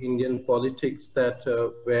democracy, Indian politics that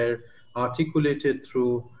were articulated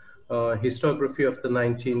through historiography of the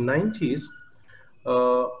 1990s.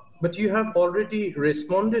 But you have already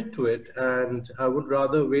responded to it, and I would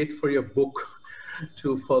rather wait for your book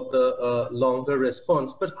for the longer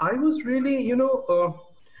response. But I was really,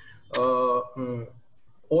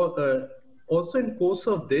 also in course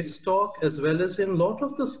of this talk, as well as in a lot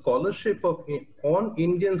of the scholarship on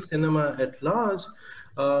Indian cinema at large,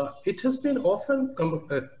 it has been often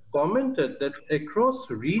commented that across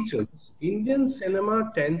regions, Indian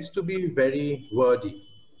cinema tends to be very wordy,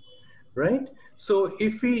 right? So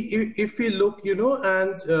if we look,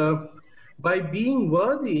 and by being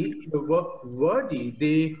wordy,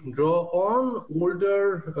 they draw on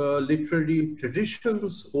older literary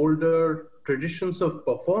traditions, older traditions of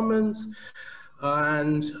performance.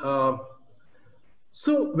 And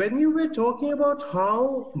so when you were talking about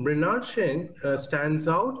how Mrinal Sen stands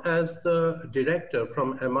out as the director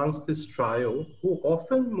from amongst this trio, who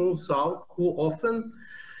often moves out, who often,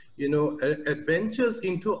 you know, adventures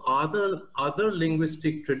into other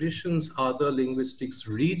linguistic traditions, other linguistics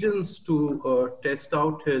regions to test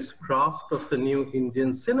out his craft of the new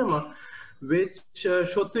Indian cinema, which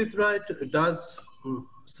Satyajit Ray does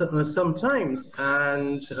sometimes,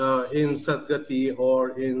 and in Sadgati or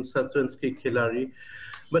in Satranj Ki Khilari,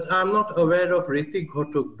 but I'm not aware of Ritik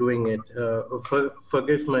Ghotuk doing it.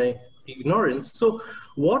 Forgive my ignorance. So,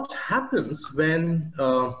 what happens when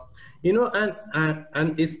you know,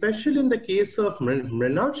 and especially in the case of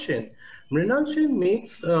Mrinal Sen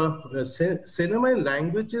makes cinema in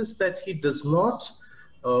languages that he does not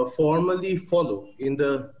formally follow in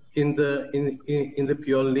the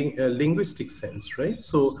pure linguistic sense, right?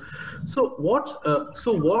 So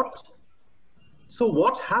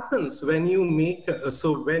what happens when you make,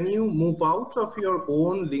 when you move out of your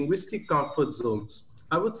own linguistic comfort zones?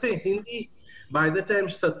 I would say Hindi, by the time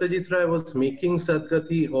Satyajit Ray was making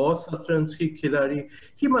Sadgati or Satranj Ki Khilari,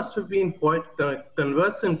 he must have been quite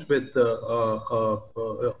conversant with the,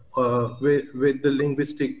 with the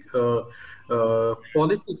linguistic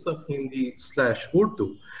politics of Hindi /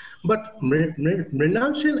 Urdu. But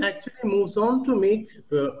Mrinal Sen actually moves on to make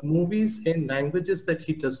movies in languages that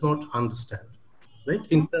he does not understand, right,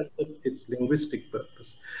 in terms of its linguistic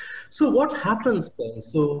purpose. So what happens then?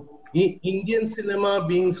 So Indian cinema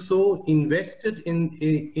being so invested in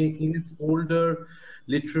its older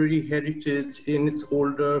literary heritage, in its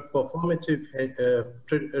older performative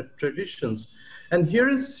traditions. And here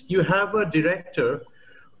is, you have a director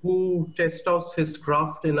who tests out his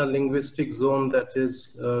craft in a linguistic zone that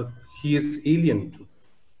is, he is alien to.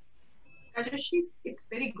 Rajoshi, it's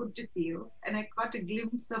very good to see you. And I caught a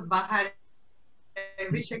glimpse of Bahar. I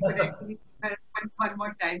wish I could actually see her one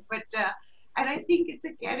more time. But and I think it's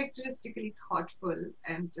a characteristically thoughtful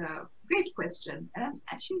and great question. And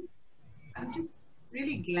I'm just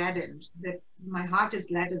really gladdened that my heart is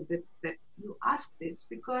gladdened that you asked this,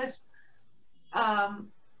 because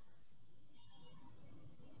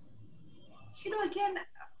you know, again,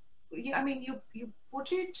 I mean, you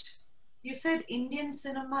put it, you said Indian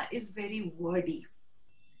cinema is very wordy.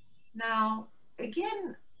 Now,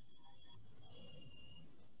 again,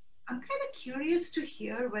 I'm kind of curious to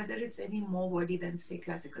hear whether it's any more wordy than, say,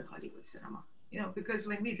 classical Hollywood cinema. You know, because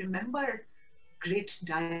when we remember great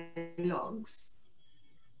dialogues,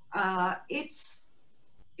 it's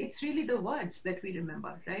really the words that we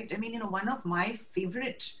remember, right? I mean, you know, one of my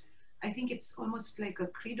favorite, I think it's almost like a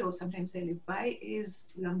credo sometimes I live by,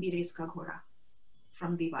 is Lambi Race Ka Ghora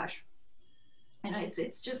from Diwar. You know,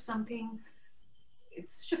 it's just something,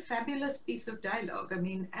 it's such a fabulous piece of dialogue. I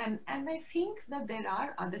mean, and I think that there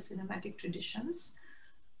are other cinematic traditions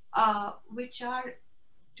which are,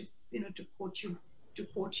 to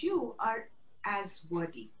quote you, are as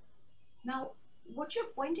wordy. Now, what you're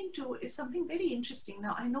pointing to is something very interesting.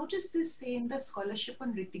 Now, I noticed this, say, in the scholarship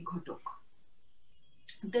on Ritik Ghotuk.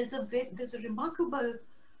 There's a remarkable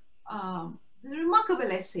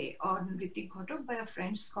essay on Ritik Ghotuk by a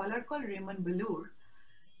French scholar called Raymond Balour.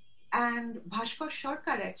 And Bhaskar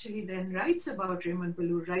Sarkar actually then writes about Raymond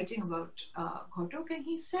Balour, writing about Ghotuk, and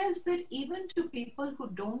he says that even to people who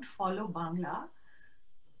don't follow Bangla,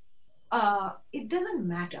 it doesn't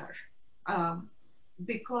matter,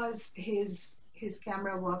 because his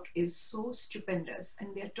camera work is so stupendous.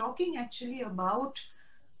 And they're talking actually about,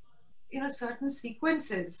 you know, certain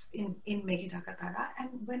sequences in Meghita Tara.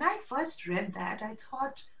 And when I first read that, I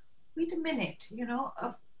thought, wait a minute, you know,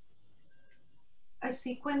 a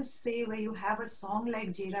sequence, say, where you have a song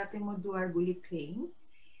like Jerate Moddu Ar Guli playing,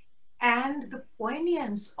 and the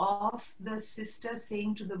poignance of the sister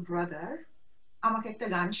saying to the brother, Amake ekta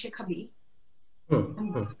gan shekhabi,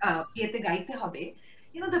 biete gaite hobe.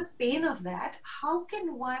 You know, the pain of that, how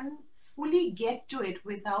can one fully get to it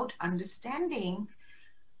without understanding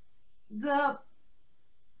the,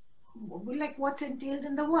 like, what's entailed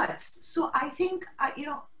in the words? So I think, you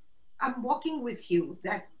know, I'm walking with you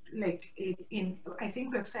that, like, I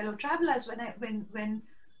think we're fellow travelers when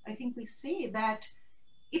I think we say that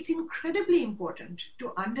it's incredibly important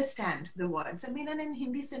to understand the words. I mean, and in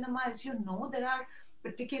Hindi cinema, as you know, there are,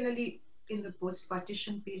 particularly in the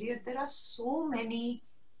post-partition period, there are so many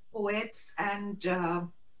poets and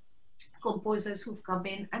composers who've come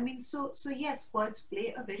in. I mean, so yes, words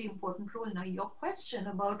play a very important role. Now, your question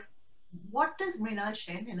about what does Mrinal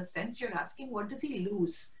Sen, in a sense you're asking, what does he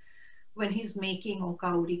lose when he's making Oka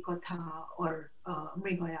Uri Kotha or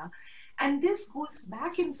Mrigoya? And this goes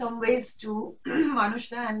back in some ways to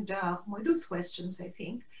Manushna and Moidul's questions, I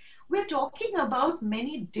think. We're talking about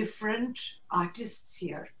many different artists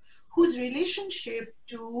here whose relationship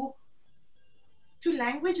to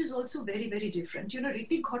language is also very, very different. You know,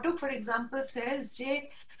 Ritik Ghotok, for example, says,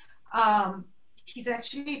 he's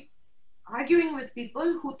actually arguing with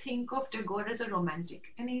people who think of Tagore as a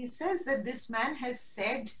romantic. And he says that this man has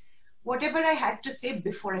said whatever I had to say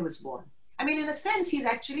before I was born. I mean, in a sense, he's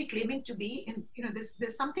actually claiming to be in, you know,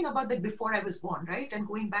 there's something about that before I was born, right? And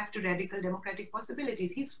going back to radical democratic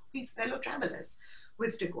possibilities, he's fellow travelers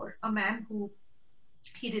with Tagore, a man who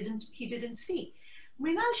he didn't see.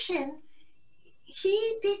 Mrinal Sen,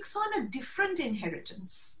 he takes on a different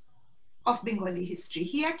inheritance of Bengali history.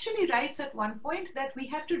 He actually writes at one point that we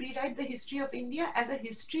have to rewrite the history of India as a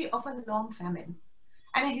history of a long famine,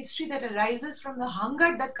 and a history that arises from the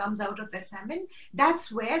hunger that comes out of that famine.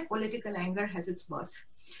 That's where political anger has its birth.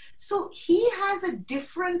 So he has a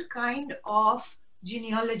different kind of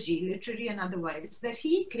genealogy, literary and otherwise, that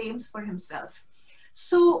he claims for himself.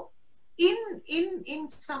 So in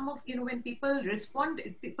some of, you know, when people respond,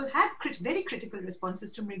 people had very critical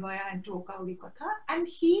responses to Mrigoya and to Okauri Kotha, and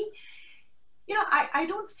he, you know, I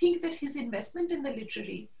don't think that his investment in the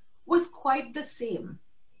literary was quite the same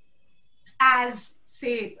as,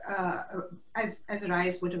 say, as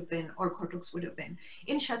Rai's would have been or Ghotok's would have been.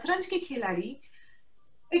 In Shatranj Ke Khiladi,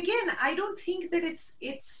 again, I don't think that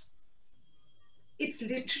its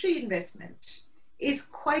literary investment is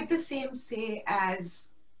quite the same, say,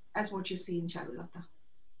 as what you see in Charulata.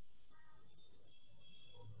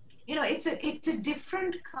 You know, it's a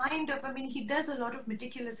different kind of, I mean, he does a lot of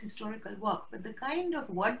meticulous historical work, but the kind of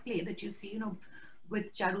wordplay that you see, you know,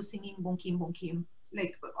 with Charu singing Bonkim Bonkim,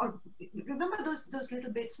 like, or remember those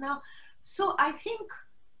little bits now? So I think,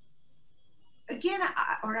 again,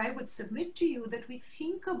 I would submit to you that we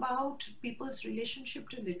think about people's relationship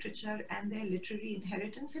to literature and their literary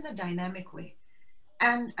inheritance in a dynamic way.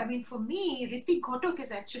 And I mean, for me, Ritik Ghotok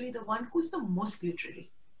is actually the one who's the most literary.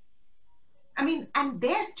 I mean, and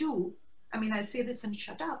there too, I mean, I'll say this and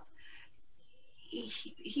shut up.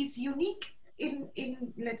 He's unique in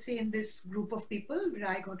let's say, in this group of people,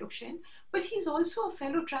 Rai, Ghotok, Sen, but he's also a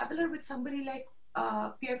fellow traveler with somebody like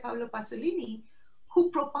Pier Paolo Pasolini,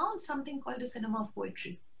 who propounds something called a cinema of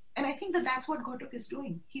poetry. And I think that that's what Ghotok is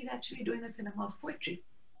doing. He's actually doing a cinema of poetry.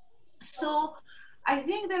 So I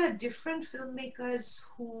think there are different filmmakers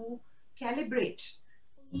who calibrate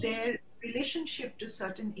their relationship to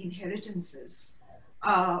certain inheritances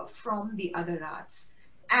from the other arts,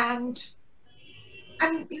 and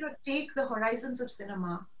you know, take the horizons of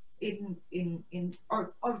cinema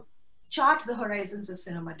or chart the horizons of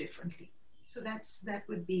cinema differently. So that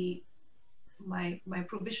would be my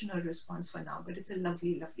provisional response for now, but it's a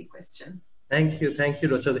lovely, lovely question. Thank you,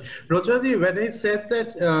 Rochadi. Rochadi, when I said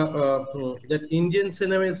that that Indian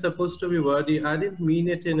cinema is supposed to be wordy, I didn't mean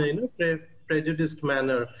it in a prejudiced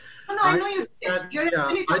manner. No, I know you.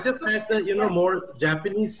 I just had the more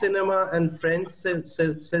Japanese cinema and French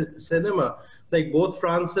cinema, like both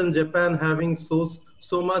France and Japan having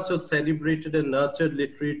so much of celebrated and nurtured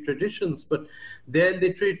literary traditions, but their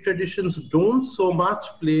literary traditions don't so much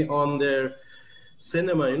play on their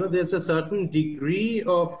cinema. You know, there's a certain degree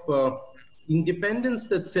of independence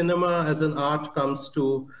that cinema as an art comes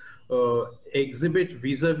to exhibit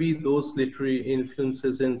vis-a-vis those literary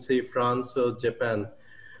influences in, say, France or Japan.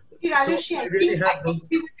 Rajesh, I think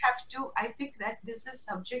we would have to, I think that this is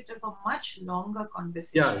subject of a much longer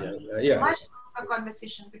conversation. Yeah. Much longer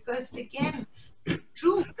conversation, because again,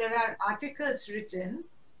 true, there are articles written,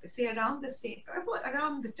 say around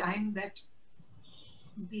the time that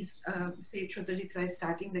these, say, Satyajit Ray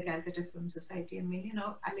starting the Calcutta Film Society. I mean, you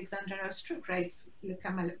know, Alexander Ostrup writes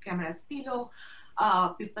Camera Stilo.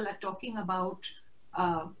 People are talking about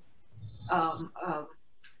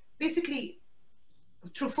basically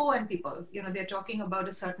Truffaut and people, you know, they're talking about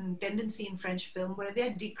a certain tendency in French film where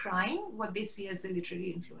they're decrying what they see as the literary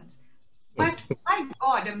influence. But my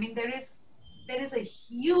God, I mean, there is a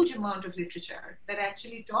huge amount of literature that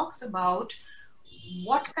actually talks about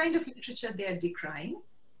what kind of literature they're decrying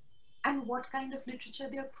and what kind of literature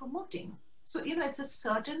they're promoting. So, you know, it's a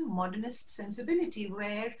certain modernist sensibility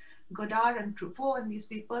where Godard and Truffaut and these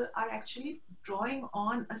people are actually drawing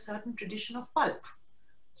on a certain tradition of pulp.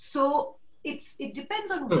 So it depends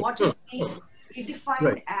on what is being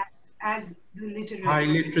redefined as the literary. High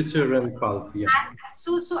literature and pulp, yeah.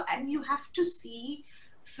 And you have to see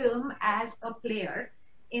film as a player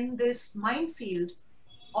in this minefield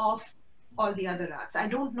of all the other arts. I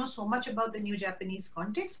don't know so much about the new Japanese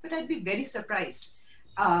context, but I'd be very surprised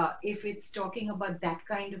if it's talking about that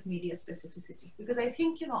kind of media specificity, because I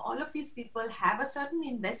think, you know, all of these people have a certain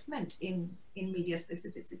investment in media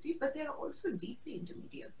specificity, but they're also deeply into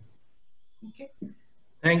media. Okay.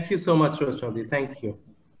 Thank you so much, Roshni. Thank you.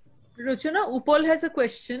 Rochona, Upal has a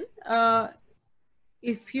question.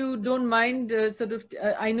 If you don't mind,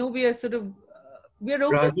 I know we are we are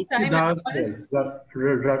okay with Rajoshi time. Da as well.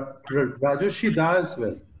 Rajoshi Da as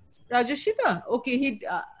well. Rajashika? Okay,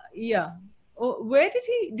 yeah. Oh, where did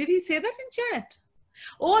he say that in chat?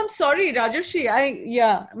 Oh, I'm sorry, Rajarshi. I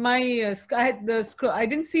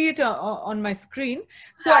didn't see it on my screen.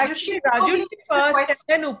 So Rajarshi actually, Rajarshi first and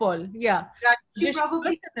then Upal. Yeah. Rajarshi Rajarshi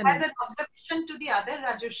probably first and then has an observation to the other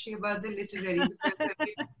Rajarshi about the literary.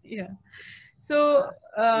 yeah. So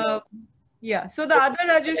yeah. So the other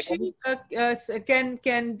Rajarshi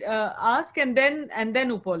can ask and then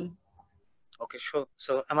Upal. Okay, sure.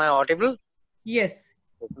 So am I audible? Yes.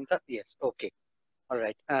 Yes. Okay. All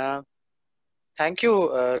right. Thank you,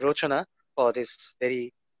 Rochana, for this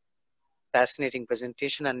very fascinating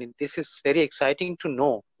presentation. And this is very exciting to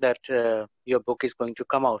know that your book is going to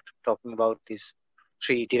come out talking about these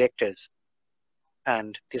three directors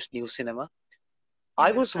and this new cinema.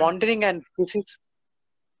 I was wondering, and this is,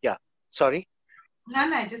 yeah, sorry. No,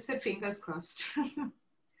 I just said fingers crossed.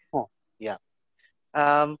 Oh, yeah.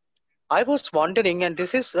 I was wondering, and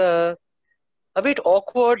this is a bit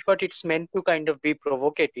awkward, but it's meant to kind of be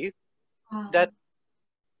provocative, that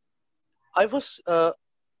I was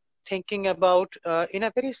thinking about, in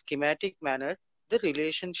a very schematic manner, the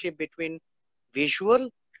relationship between visual,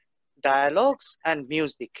 dialogues, and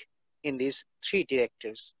music in these three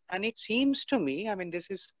directors. And it seems to me, I mean, this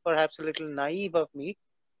is perhaps a little naive of me,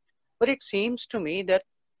 but it seems to me that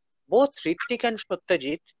both Hrithik and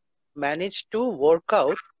Satyajit managed to work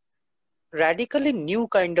out radically new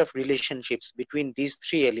kind of relationships between these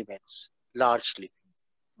three elements, largely.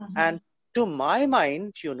 And to my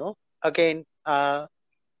mind, you know, again,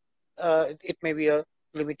 it may be a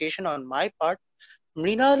limitation on my part,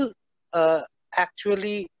 Mrinal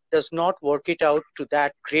actually does not work it out to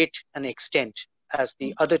that great an extent as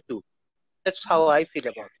the other two. That's how I feel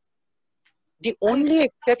about it. The only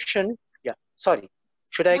exception, yeah, sorry,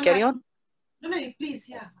 should I carry on? No, please,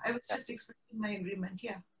 yeah. I was just expressing my agreement,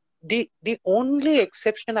 yeah. The only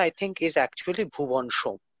exception, I think, is actually Bhuvan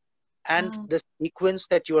Shom and the sequence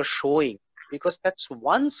that you are showing, because that's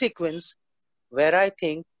one sequence where I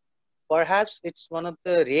think perhaps it's one of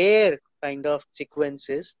the rare kind of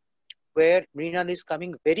sequences where Mrinal is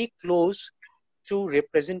coming very close to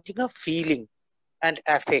representing a feeling and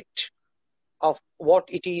affect of what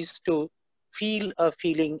it is to feel a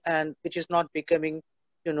feeling, and which is not becoming,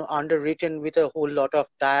 you know, underwritten with a whole lot of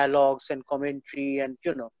dialogues and commentary and,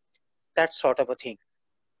 you know, that sort of a thing.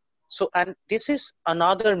 So, and this is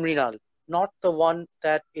another Mrinal, not the one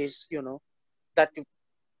that is, you know, that,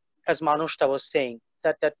 as Manushta was saying,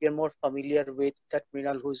 that we are more familiar with, that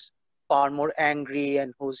Mrinal who's far more angry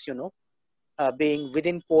and who's, you know, being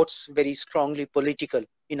within quotes very strongly political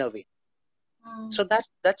in a way. So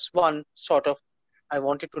that's one sort of, I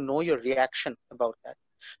wanted to know your reaction about that.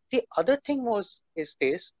 The other thing is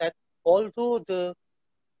this, that although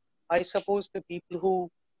I suppose the people who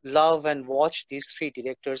love and watch these three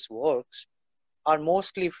directors' works are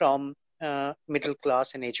mostly from middle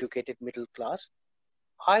class and educated middle class,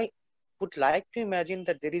 I would like to imagine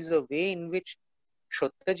that there is a way in which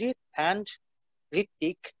Satyajit and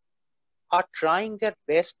Hrithik are trying their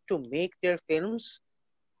best to make their films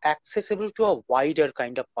accessible to a wider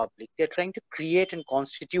kind of public. They're trying to create and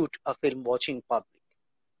constitute a film watching public.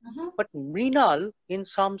 But Mrinal, in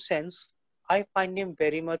some sense, I find him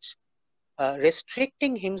very much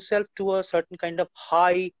restricting himself to a certain kind of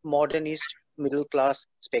high modernist middle class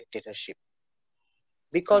spectatorship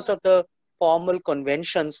because of the formal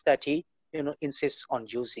conventions that he, you know, insists on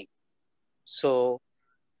using. So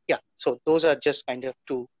yeah, so those are just kind of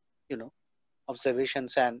two, you know,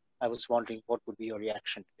 observations, and I was wondering what would be your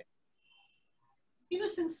reaction to them. You know,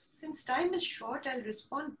 since time is short, I'll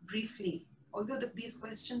respond briefly. Although these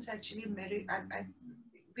questions actually merit,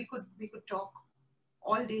 we could talk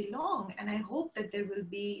all day long, and I hope that there will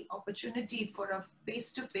be opportunity for a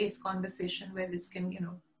face-to-face conversation where this can, you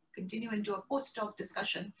know, continue into a post-talk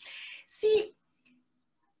discussion. See,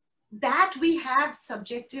 that we have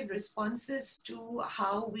subjective responses to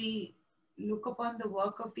how we look upon the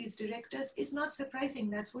work of these directors is not surprising.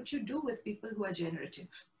 That's what you do with people who are generative.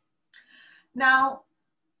 Now,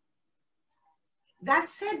 that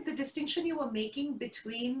said, the distinction you were making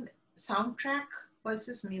between soundtrack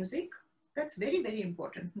versus music, that's very, very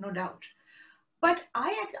important, no doubt. But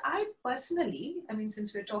I personally, I mean,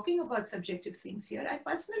 since we're talking about subjective things here, I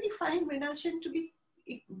personally find Mrinal Sen to be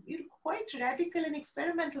quite radical and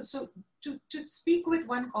experimental. So to speak with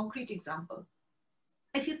one concrete example,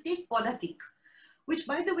 if you take Podatik, which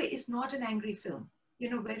by the way is not an angry film,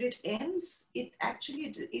 where it ends, it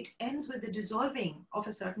ends with the dissolving of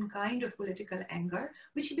a certain kind of political anger,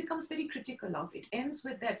 which he becomes very critical of. It ends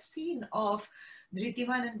with that scene of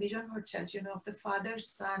Dhritiman and Bijon Bhattacharya, of the father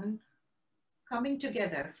son coming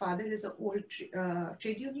together. Father is an old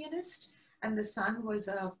trade unionist, and the son was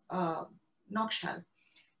a Nakshal.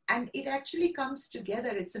 And it actually comes together.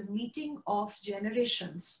 It's a meeting of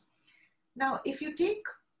generations. Now, if you take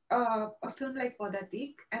a film like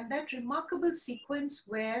Podatik and that remarkable sequence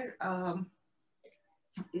where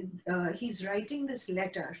he's writing this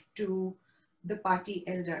letter to the party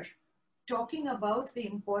elder, talking about the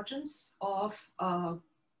importance of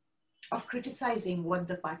criticizing what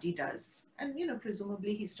the party does. And,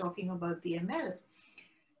 presumably he's talking about the ML.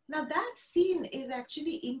 Now that scene is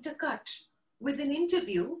actually intercut with an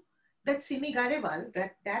interview that Simi Garewal,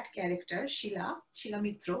 that character, Sheila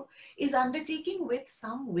Mitro, is undertaking with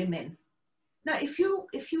some women. Now, if you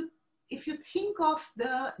think of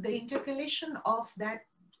the intercalation of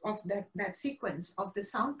that sequence of the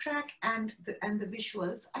soundtrack and the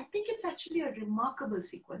visuals, I think it's actually a remarkable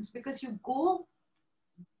sequence, because you go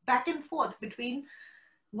back and forth between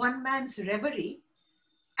one man's reverie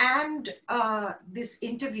and this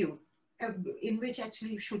interview, in which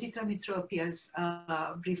actually Shujitra Mitra appears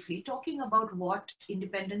briefly, talking about what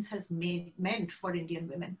independence has meant for Indian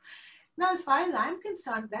women. Now, as far as I'm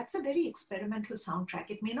concerned, that's a very experimental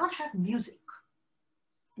soundtrack. It may not have music,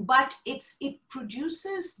 but it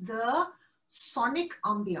produces the sonic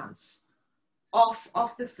ambience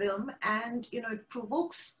of the film, and it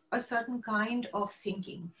provokes a certain kind of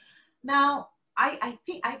thinking. Now, I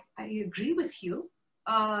think I agree with you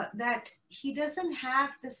that he doesn't have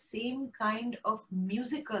the same kind of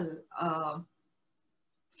musical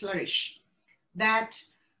flourish that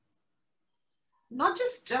not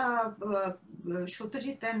just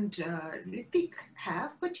Shotajit and Ritik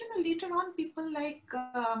have, but later on people like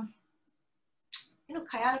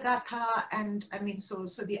Khayal Gatha, and I mean, so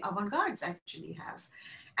the avant-gardes actually have,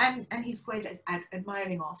 and he's quite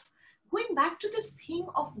admiring of. Going back to this thing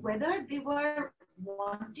of whether they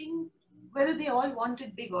all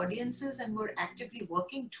wanted big audiences and were actively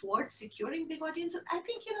working towards securing big audiences, I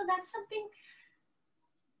think, that's something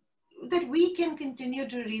that we can continue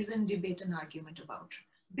to reason, debate, and argument about.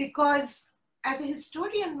 Because as a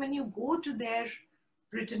historian, when you go to their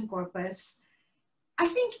written corpus, I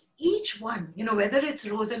think each one, whether it's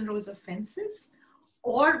rows and rows of fences,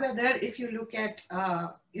 or whether if you look at,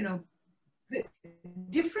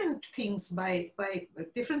 different things by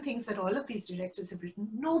different things that all of these directors have written,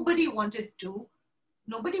 nobody wanted to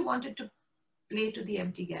play to the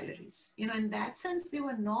empty galleries. In that sense, they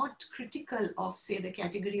were not critical of, say, the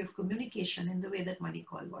category of communication in the way that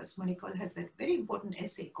Manikal was. Manikal has that very important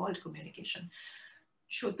essay called Communication.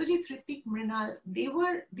 Shotajit, Ritik, Mrinal,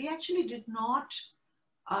 they actually did not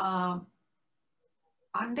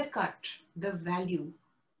undercut the value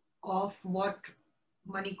of what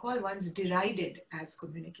Manikal once derided as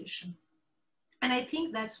communication. And I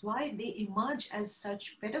think that's why they emerge as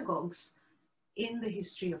such pedagogues in the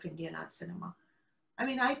history of Indian art cinema. I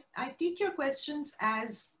mean, I take your questions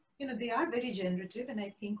as, they are very generative, and I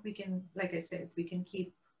think we can, like I said, we can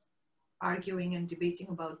keep arguing and debating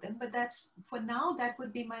about them, but that's, for now, that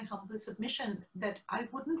would be my humble submission, that I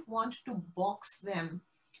wouldn't want to box them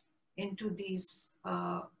into these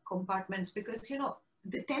compartments, because,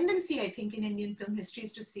 the tendency, I think, in Indian film history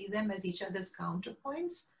is to see them as each other's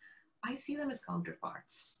counterpoints. I see them as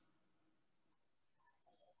counterparts.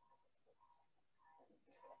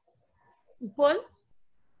 Paul?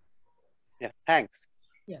 Yeah, thanks.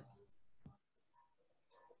 Yeah.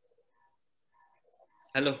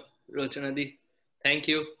 Hello, Rochona Di. Thank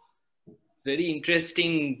you. Very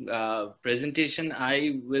interesting presentation.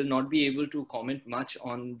 I will not be able to comment much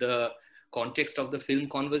on the context of the film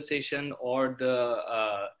conversation or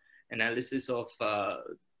the analysis of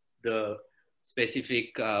the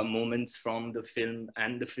specific moments from the film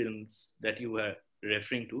and the films that you were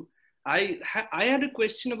referring to. I had a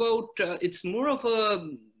question about, it's more of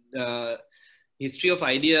a history of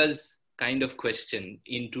ideas kind of question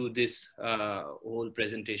into this whole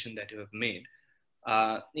presentation that you have made.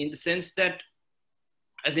 In the sense that,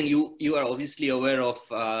 as in you are obviously aware of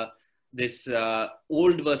this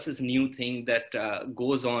old versus new thing that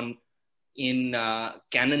goes on in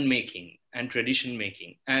canon making and tradition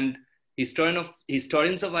making. And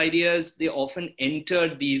historians of ideas, they often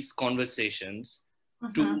enter these conversations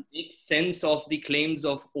to make sense of the claims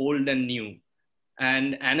of old and new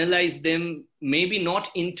and analyze them, maybe not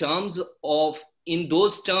in terms of in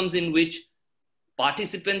those terms in which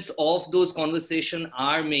participants of those conversations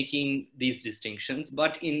are making these distinctions,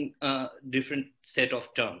 but in a different set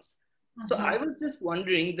of terms. So I was just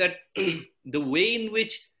wondering that the way in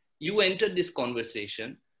which you entered this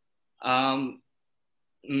conversation on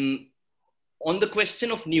the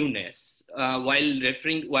question of newness, while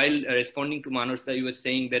responding to Manoj, you were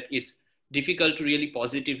saying that it's difficult to really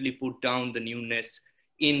positively put down the newness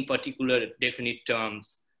in particular definite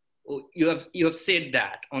terms. You have said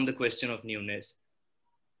that on the question of newness.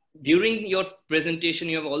 During your presentation,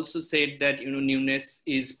 you have also said that newness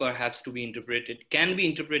is perhaps can be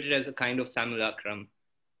interpreted as a kind of simulacrum,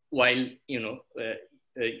 while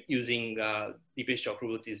using Dipesh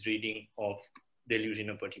Chakraborty's reading of deluge in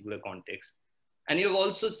a particular context. And you have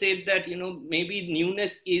also said that maybe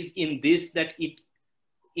newness is in this, that it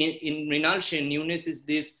in Mrinal Sen, newness is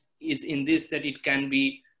in this that it can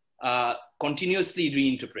be continuously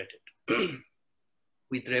reinterpreted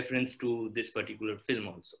with reference to this particular film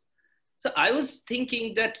also. So I was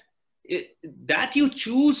thinking that that you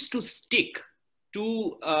choose to stick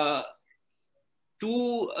to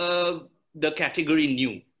the category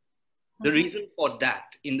new. The reason for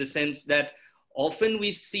that, in the sense that often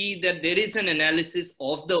we see that there is an analysis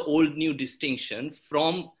of the old-new distinction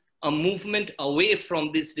from a movement away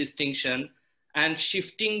from this distinction and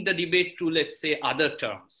shifting the debate to, let's say, other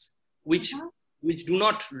terms, which do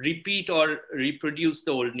not repeat or reproduce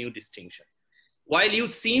the old-new distinction. While you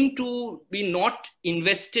seem to be not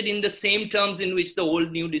invested in the same terms in which the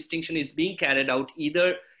old-new distinction is being carried out,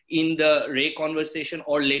 either in the Ray conversation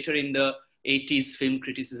or later in the 80s film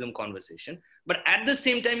criticism conversation. But at the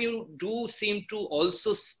same time, you do seem to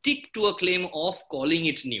also stick to a claim of calling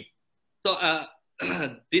it new. So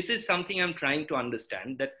this is something I'm trying to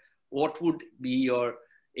understand, that what would be your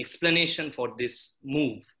explanation for this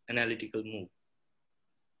move, analytical move?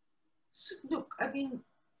 So look, I mean,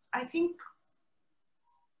 I think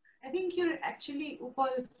you're actually,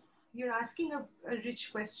 Upal, you're asking a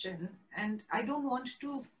rich question, and I don't want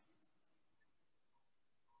to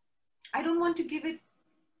give it,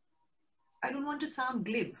 I don't want to sound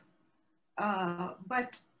glib,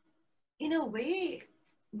 but in a way,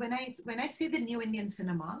 when I say the new Indian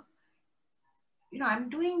cinema, I'm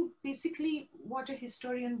doing basically what a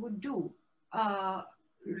historian would do,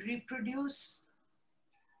 reproduce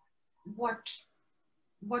what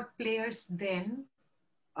players then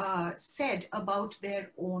said about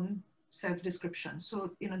their own self-description.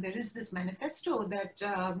 So, there is this manifesto that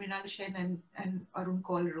Mrinal Sen and Arun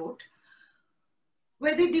Kaul wrote,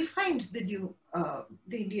 where they defined the new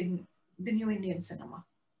Indian cinema.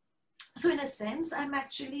 So in a sense, I'm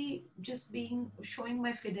actually just showing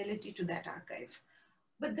my fidelity to that archive.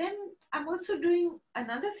 But then I'm also doing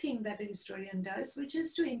another thing that a historian does, which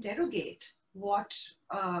is to interrogate what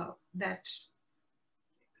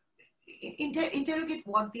interrogate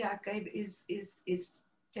what the archive is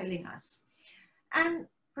telling us. And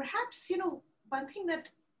perhaps, one thing that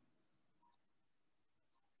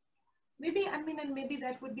maybe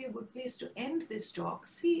that would be a good place to end this talk.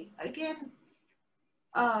 See, again,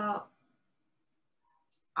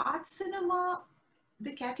 art cinema,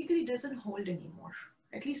 the category doesn't hold anymore.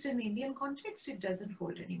 At least in the Indian context, it doesn't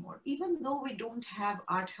hold anymore. Even though we don't have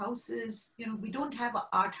art houses, we don't have an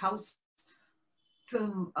art house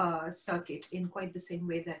film circuit in quite the same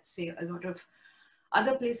way that, say, a lot of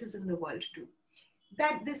other places in the world do.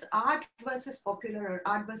 That this art versus popular or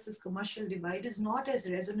art versus commercial divide is not as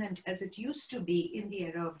resonant as it used to be in the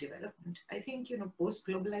era of development. I think,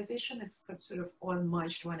 post-globalization, it's sort of all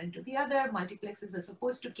merged one into the other. Multiplexes are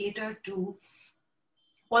supposed to cater to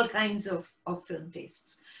all kinds of film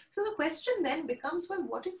tastes. So the question then becomes, well,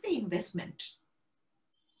 what is the investment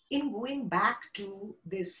in going back to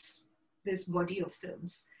this body of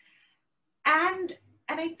films? And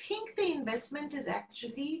I think the investment is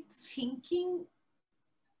actually thinking,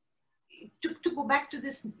 to go back to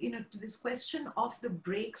this, to this question of the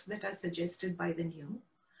breaks that are suggested by the new,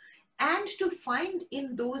 and to find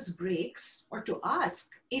in those breaks, or to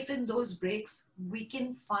ask if in those breaks we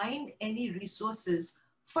can find any resources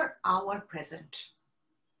for our present.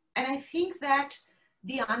 And I think that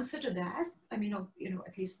the answer to that,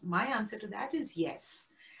 at least my answer to that is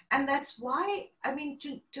yes. And that's why,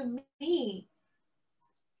 to me,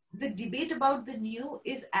 the debate about the new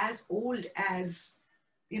is as old as,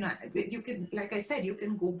 you can, like I said, you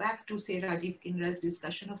can go back to, say, Rajiv Kinra's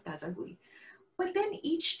discussion of Tazagui. But then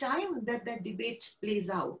each time that debate plays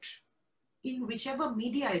out, in whichever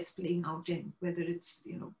media it's playing out in, whether it's,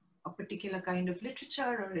 a particular kind of literature,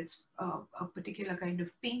 or it's a particular kind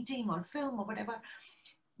of painting or film or whatever,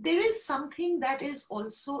 there is something that is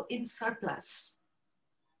also in surplus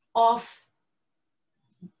of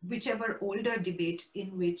whichever older debate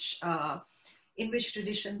in which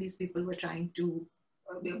tradition these people were trying to,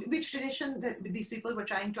 which tradition that these people were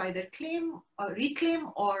trying to either claim or reclaim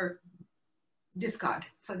or discard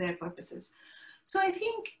for their purposes. So I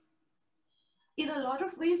think in a lot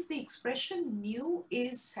of ways, the expression new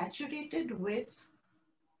is saturated with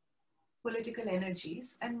political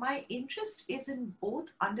energies. And my interest is in both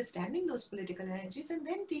understanding those political energies and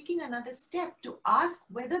then taking another step to ask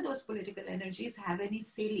whether those political energies have any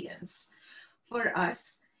salience for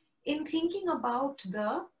us in thinking about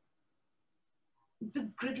the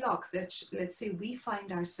gridlock that, let's say, we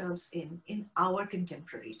find ourselves in our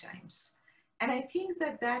contemporary times. And I think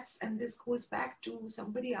that that's, and this goes back to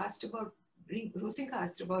somebody asked about, Rosinka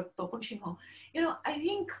asked about Topon Shinho. You know, I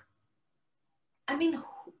think, I mean,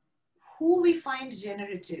 who we find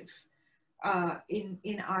generative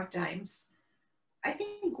in our times, I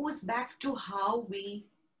think goes back to how we,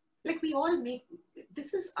 like we all make,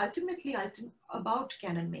 this is ultimately about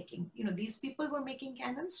canon making. You know, these people were making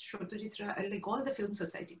canons, Shrotojitra, like all the Film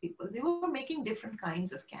Society people, they were making different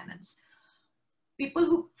kinds of canons. People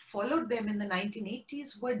who followed them in the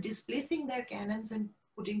 1980s were displacing their canons and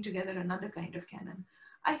putting together another kind of canon.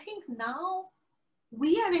 I think now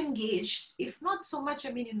we are engaged, if not so much,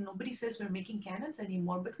 I mean, nobody says we're making canons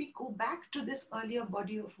anymore, but we go back to this earlier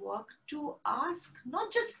body of work to ask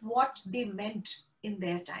not just what they meant in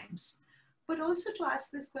their times, but also to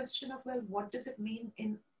ask this question of, well, what does it mean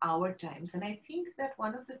in our times? And I think that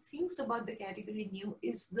one of the things about the category new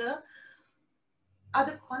is the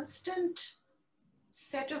constant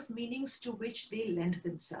set of meanings to which they lend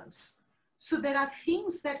themselves. So there are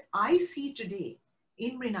things that I see today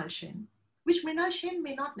in Mrinal Sen, which Mrinal Sen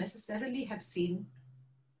may not necessarily have seen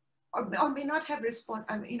or may not have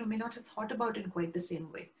may not have thought about in quite the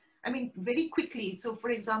same way. I mean, very quickly. So for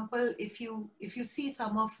example, if you see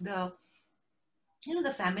some of the,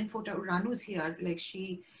 the famine photo, Ranu's here, like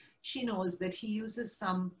she knows that he uses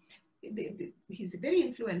some, he's very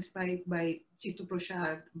influenced by Chitu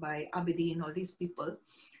Prasad, by Abidin, all these people.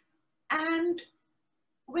 And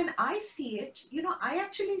when I see it,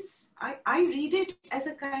 I read it as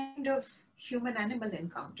a kind of human-animal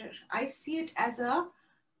encounter. I see it as a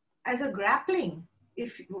grappling,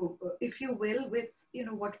 if you will, with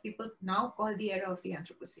what people now call the era of the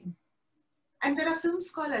Anthropocene. And there are film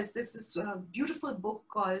scholars. This is a beautiful book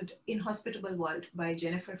called Inhospitable World by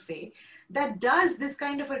Jennifer Fay that does this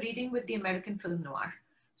kind of a reading with the American film noir.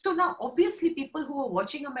 So now, obviously, people who were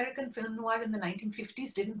watching American film noir in the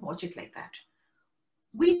 1950s didn't watch it like that.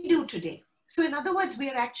 We do today. So in other words, we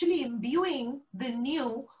are actually imbuing the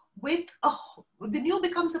new with the new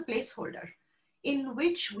becomes a placeholder in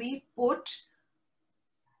which we put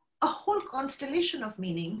a whole constellation of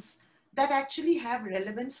meanings that actually have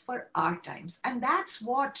relevance for our times. And that's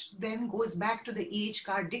what then goes back to the E.H.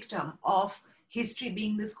 Carr dictum of history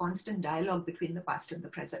being this constant dialogue between the past and the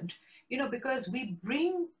present. Because we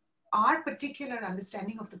bring our particular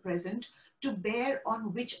understanding of the present to bear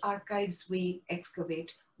on which archives we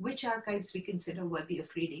excavate, which archives we consider worthy of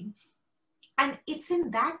reading. And it's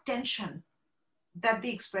in that tension that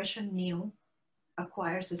the expression new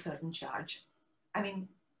acquires a certain charge. I mean,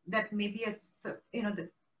 that may be it's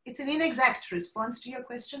an inexact response to your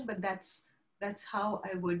question, but that's how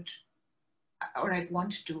I would, or I'd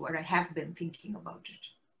want to, or I have been thinking about it.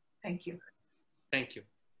 Thank you. Thank you.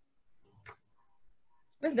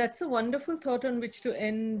 Well, that's a wonderful thought on which to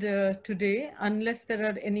end today, unless there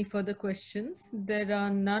are any further questions. There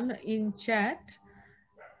are none in chat.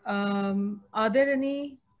 Are there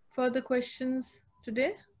any further questions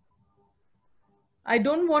today? I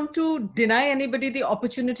don't want to deny anybody the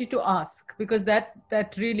opportunity to ask, because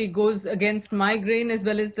that really goes against my grain as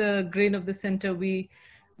well as the grain of the center. We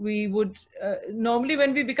would normally,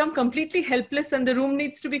 when we become completely helpless and the room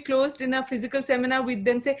needs to be closed in a physical seminar, we'd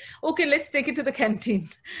then say, okay, let's take it to the canteen.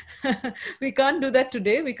 We can't do that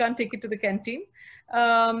today. We can't take it to the canteen.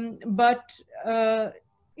 But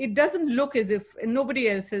it doesn't look as if, and nobody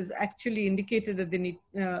else has actually indicated that they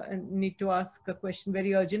need to ask a question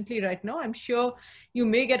very urgently right now. I'm sure you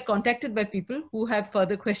may get contacted by people who have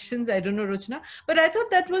further questions. I don't know, Rochona, but I thought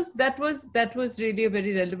that was really a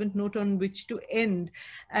very relevant note on which to end,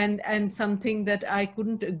 and something that I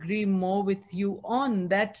couldn't agree more with you on,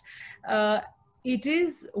 that it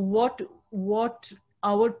is what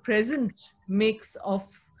our present makes of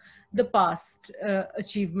the past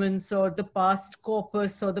achievements or the past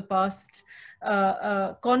corpus or the past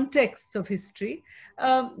contexts of history,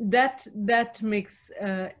 that makes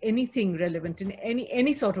anything relevant in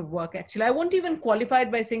any sort of work. Actually, I won't even qualify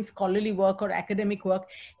it by saying scholarly work or academic work.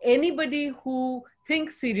 Anybody who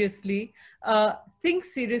thinks seriously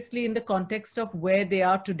in the context of where they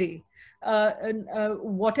are today.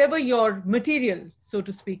 Whatever your material, so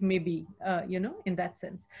to speak, may be, in that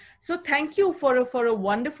sense. So thank you for a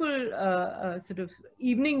wonderful sort of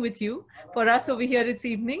evening with you. For us over here, it's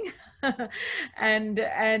evening, and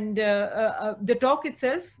the talk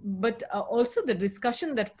itself, but also the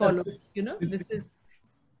discussion that followed. This is,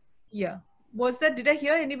 yeah. Was that? Did I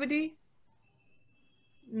hear anybody?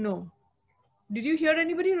 No. Did you hear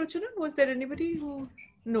anybody, Rochona? Was there anybody who?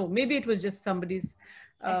 No, maybe it was just somebody's.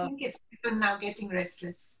 I think it's people now getting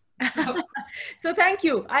restless. So, so thank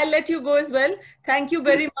you. I'll let you go as well. Thank you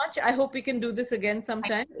very much. I hope we can do this again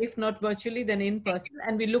sometime. If not virtually, then in person.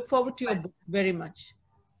 And we look forward to your book very much.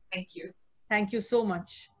 Thank you. Thank you so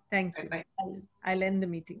much. Thank you. Bye-bye. I'll end the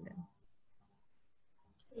meeting then.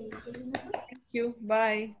 Thank you.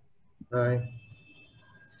 Bye. Bye.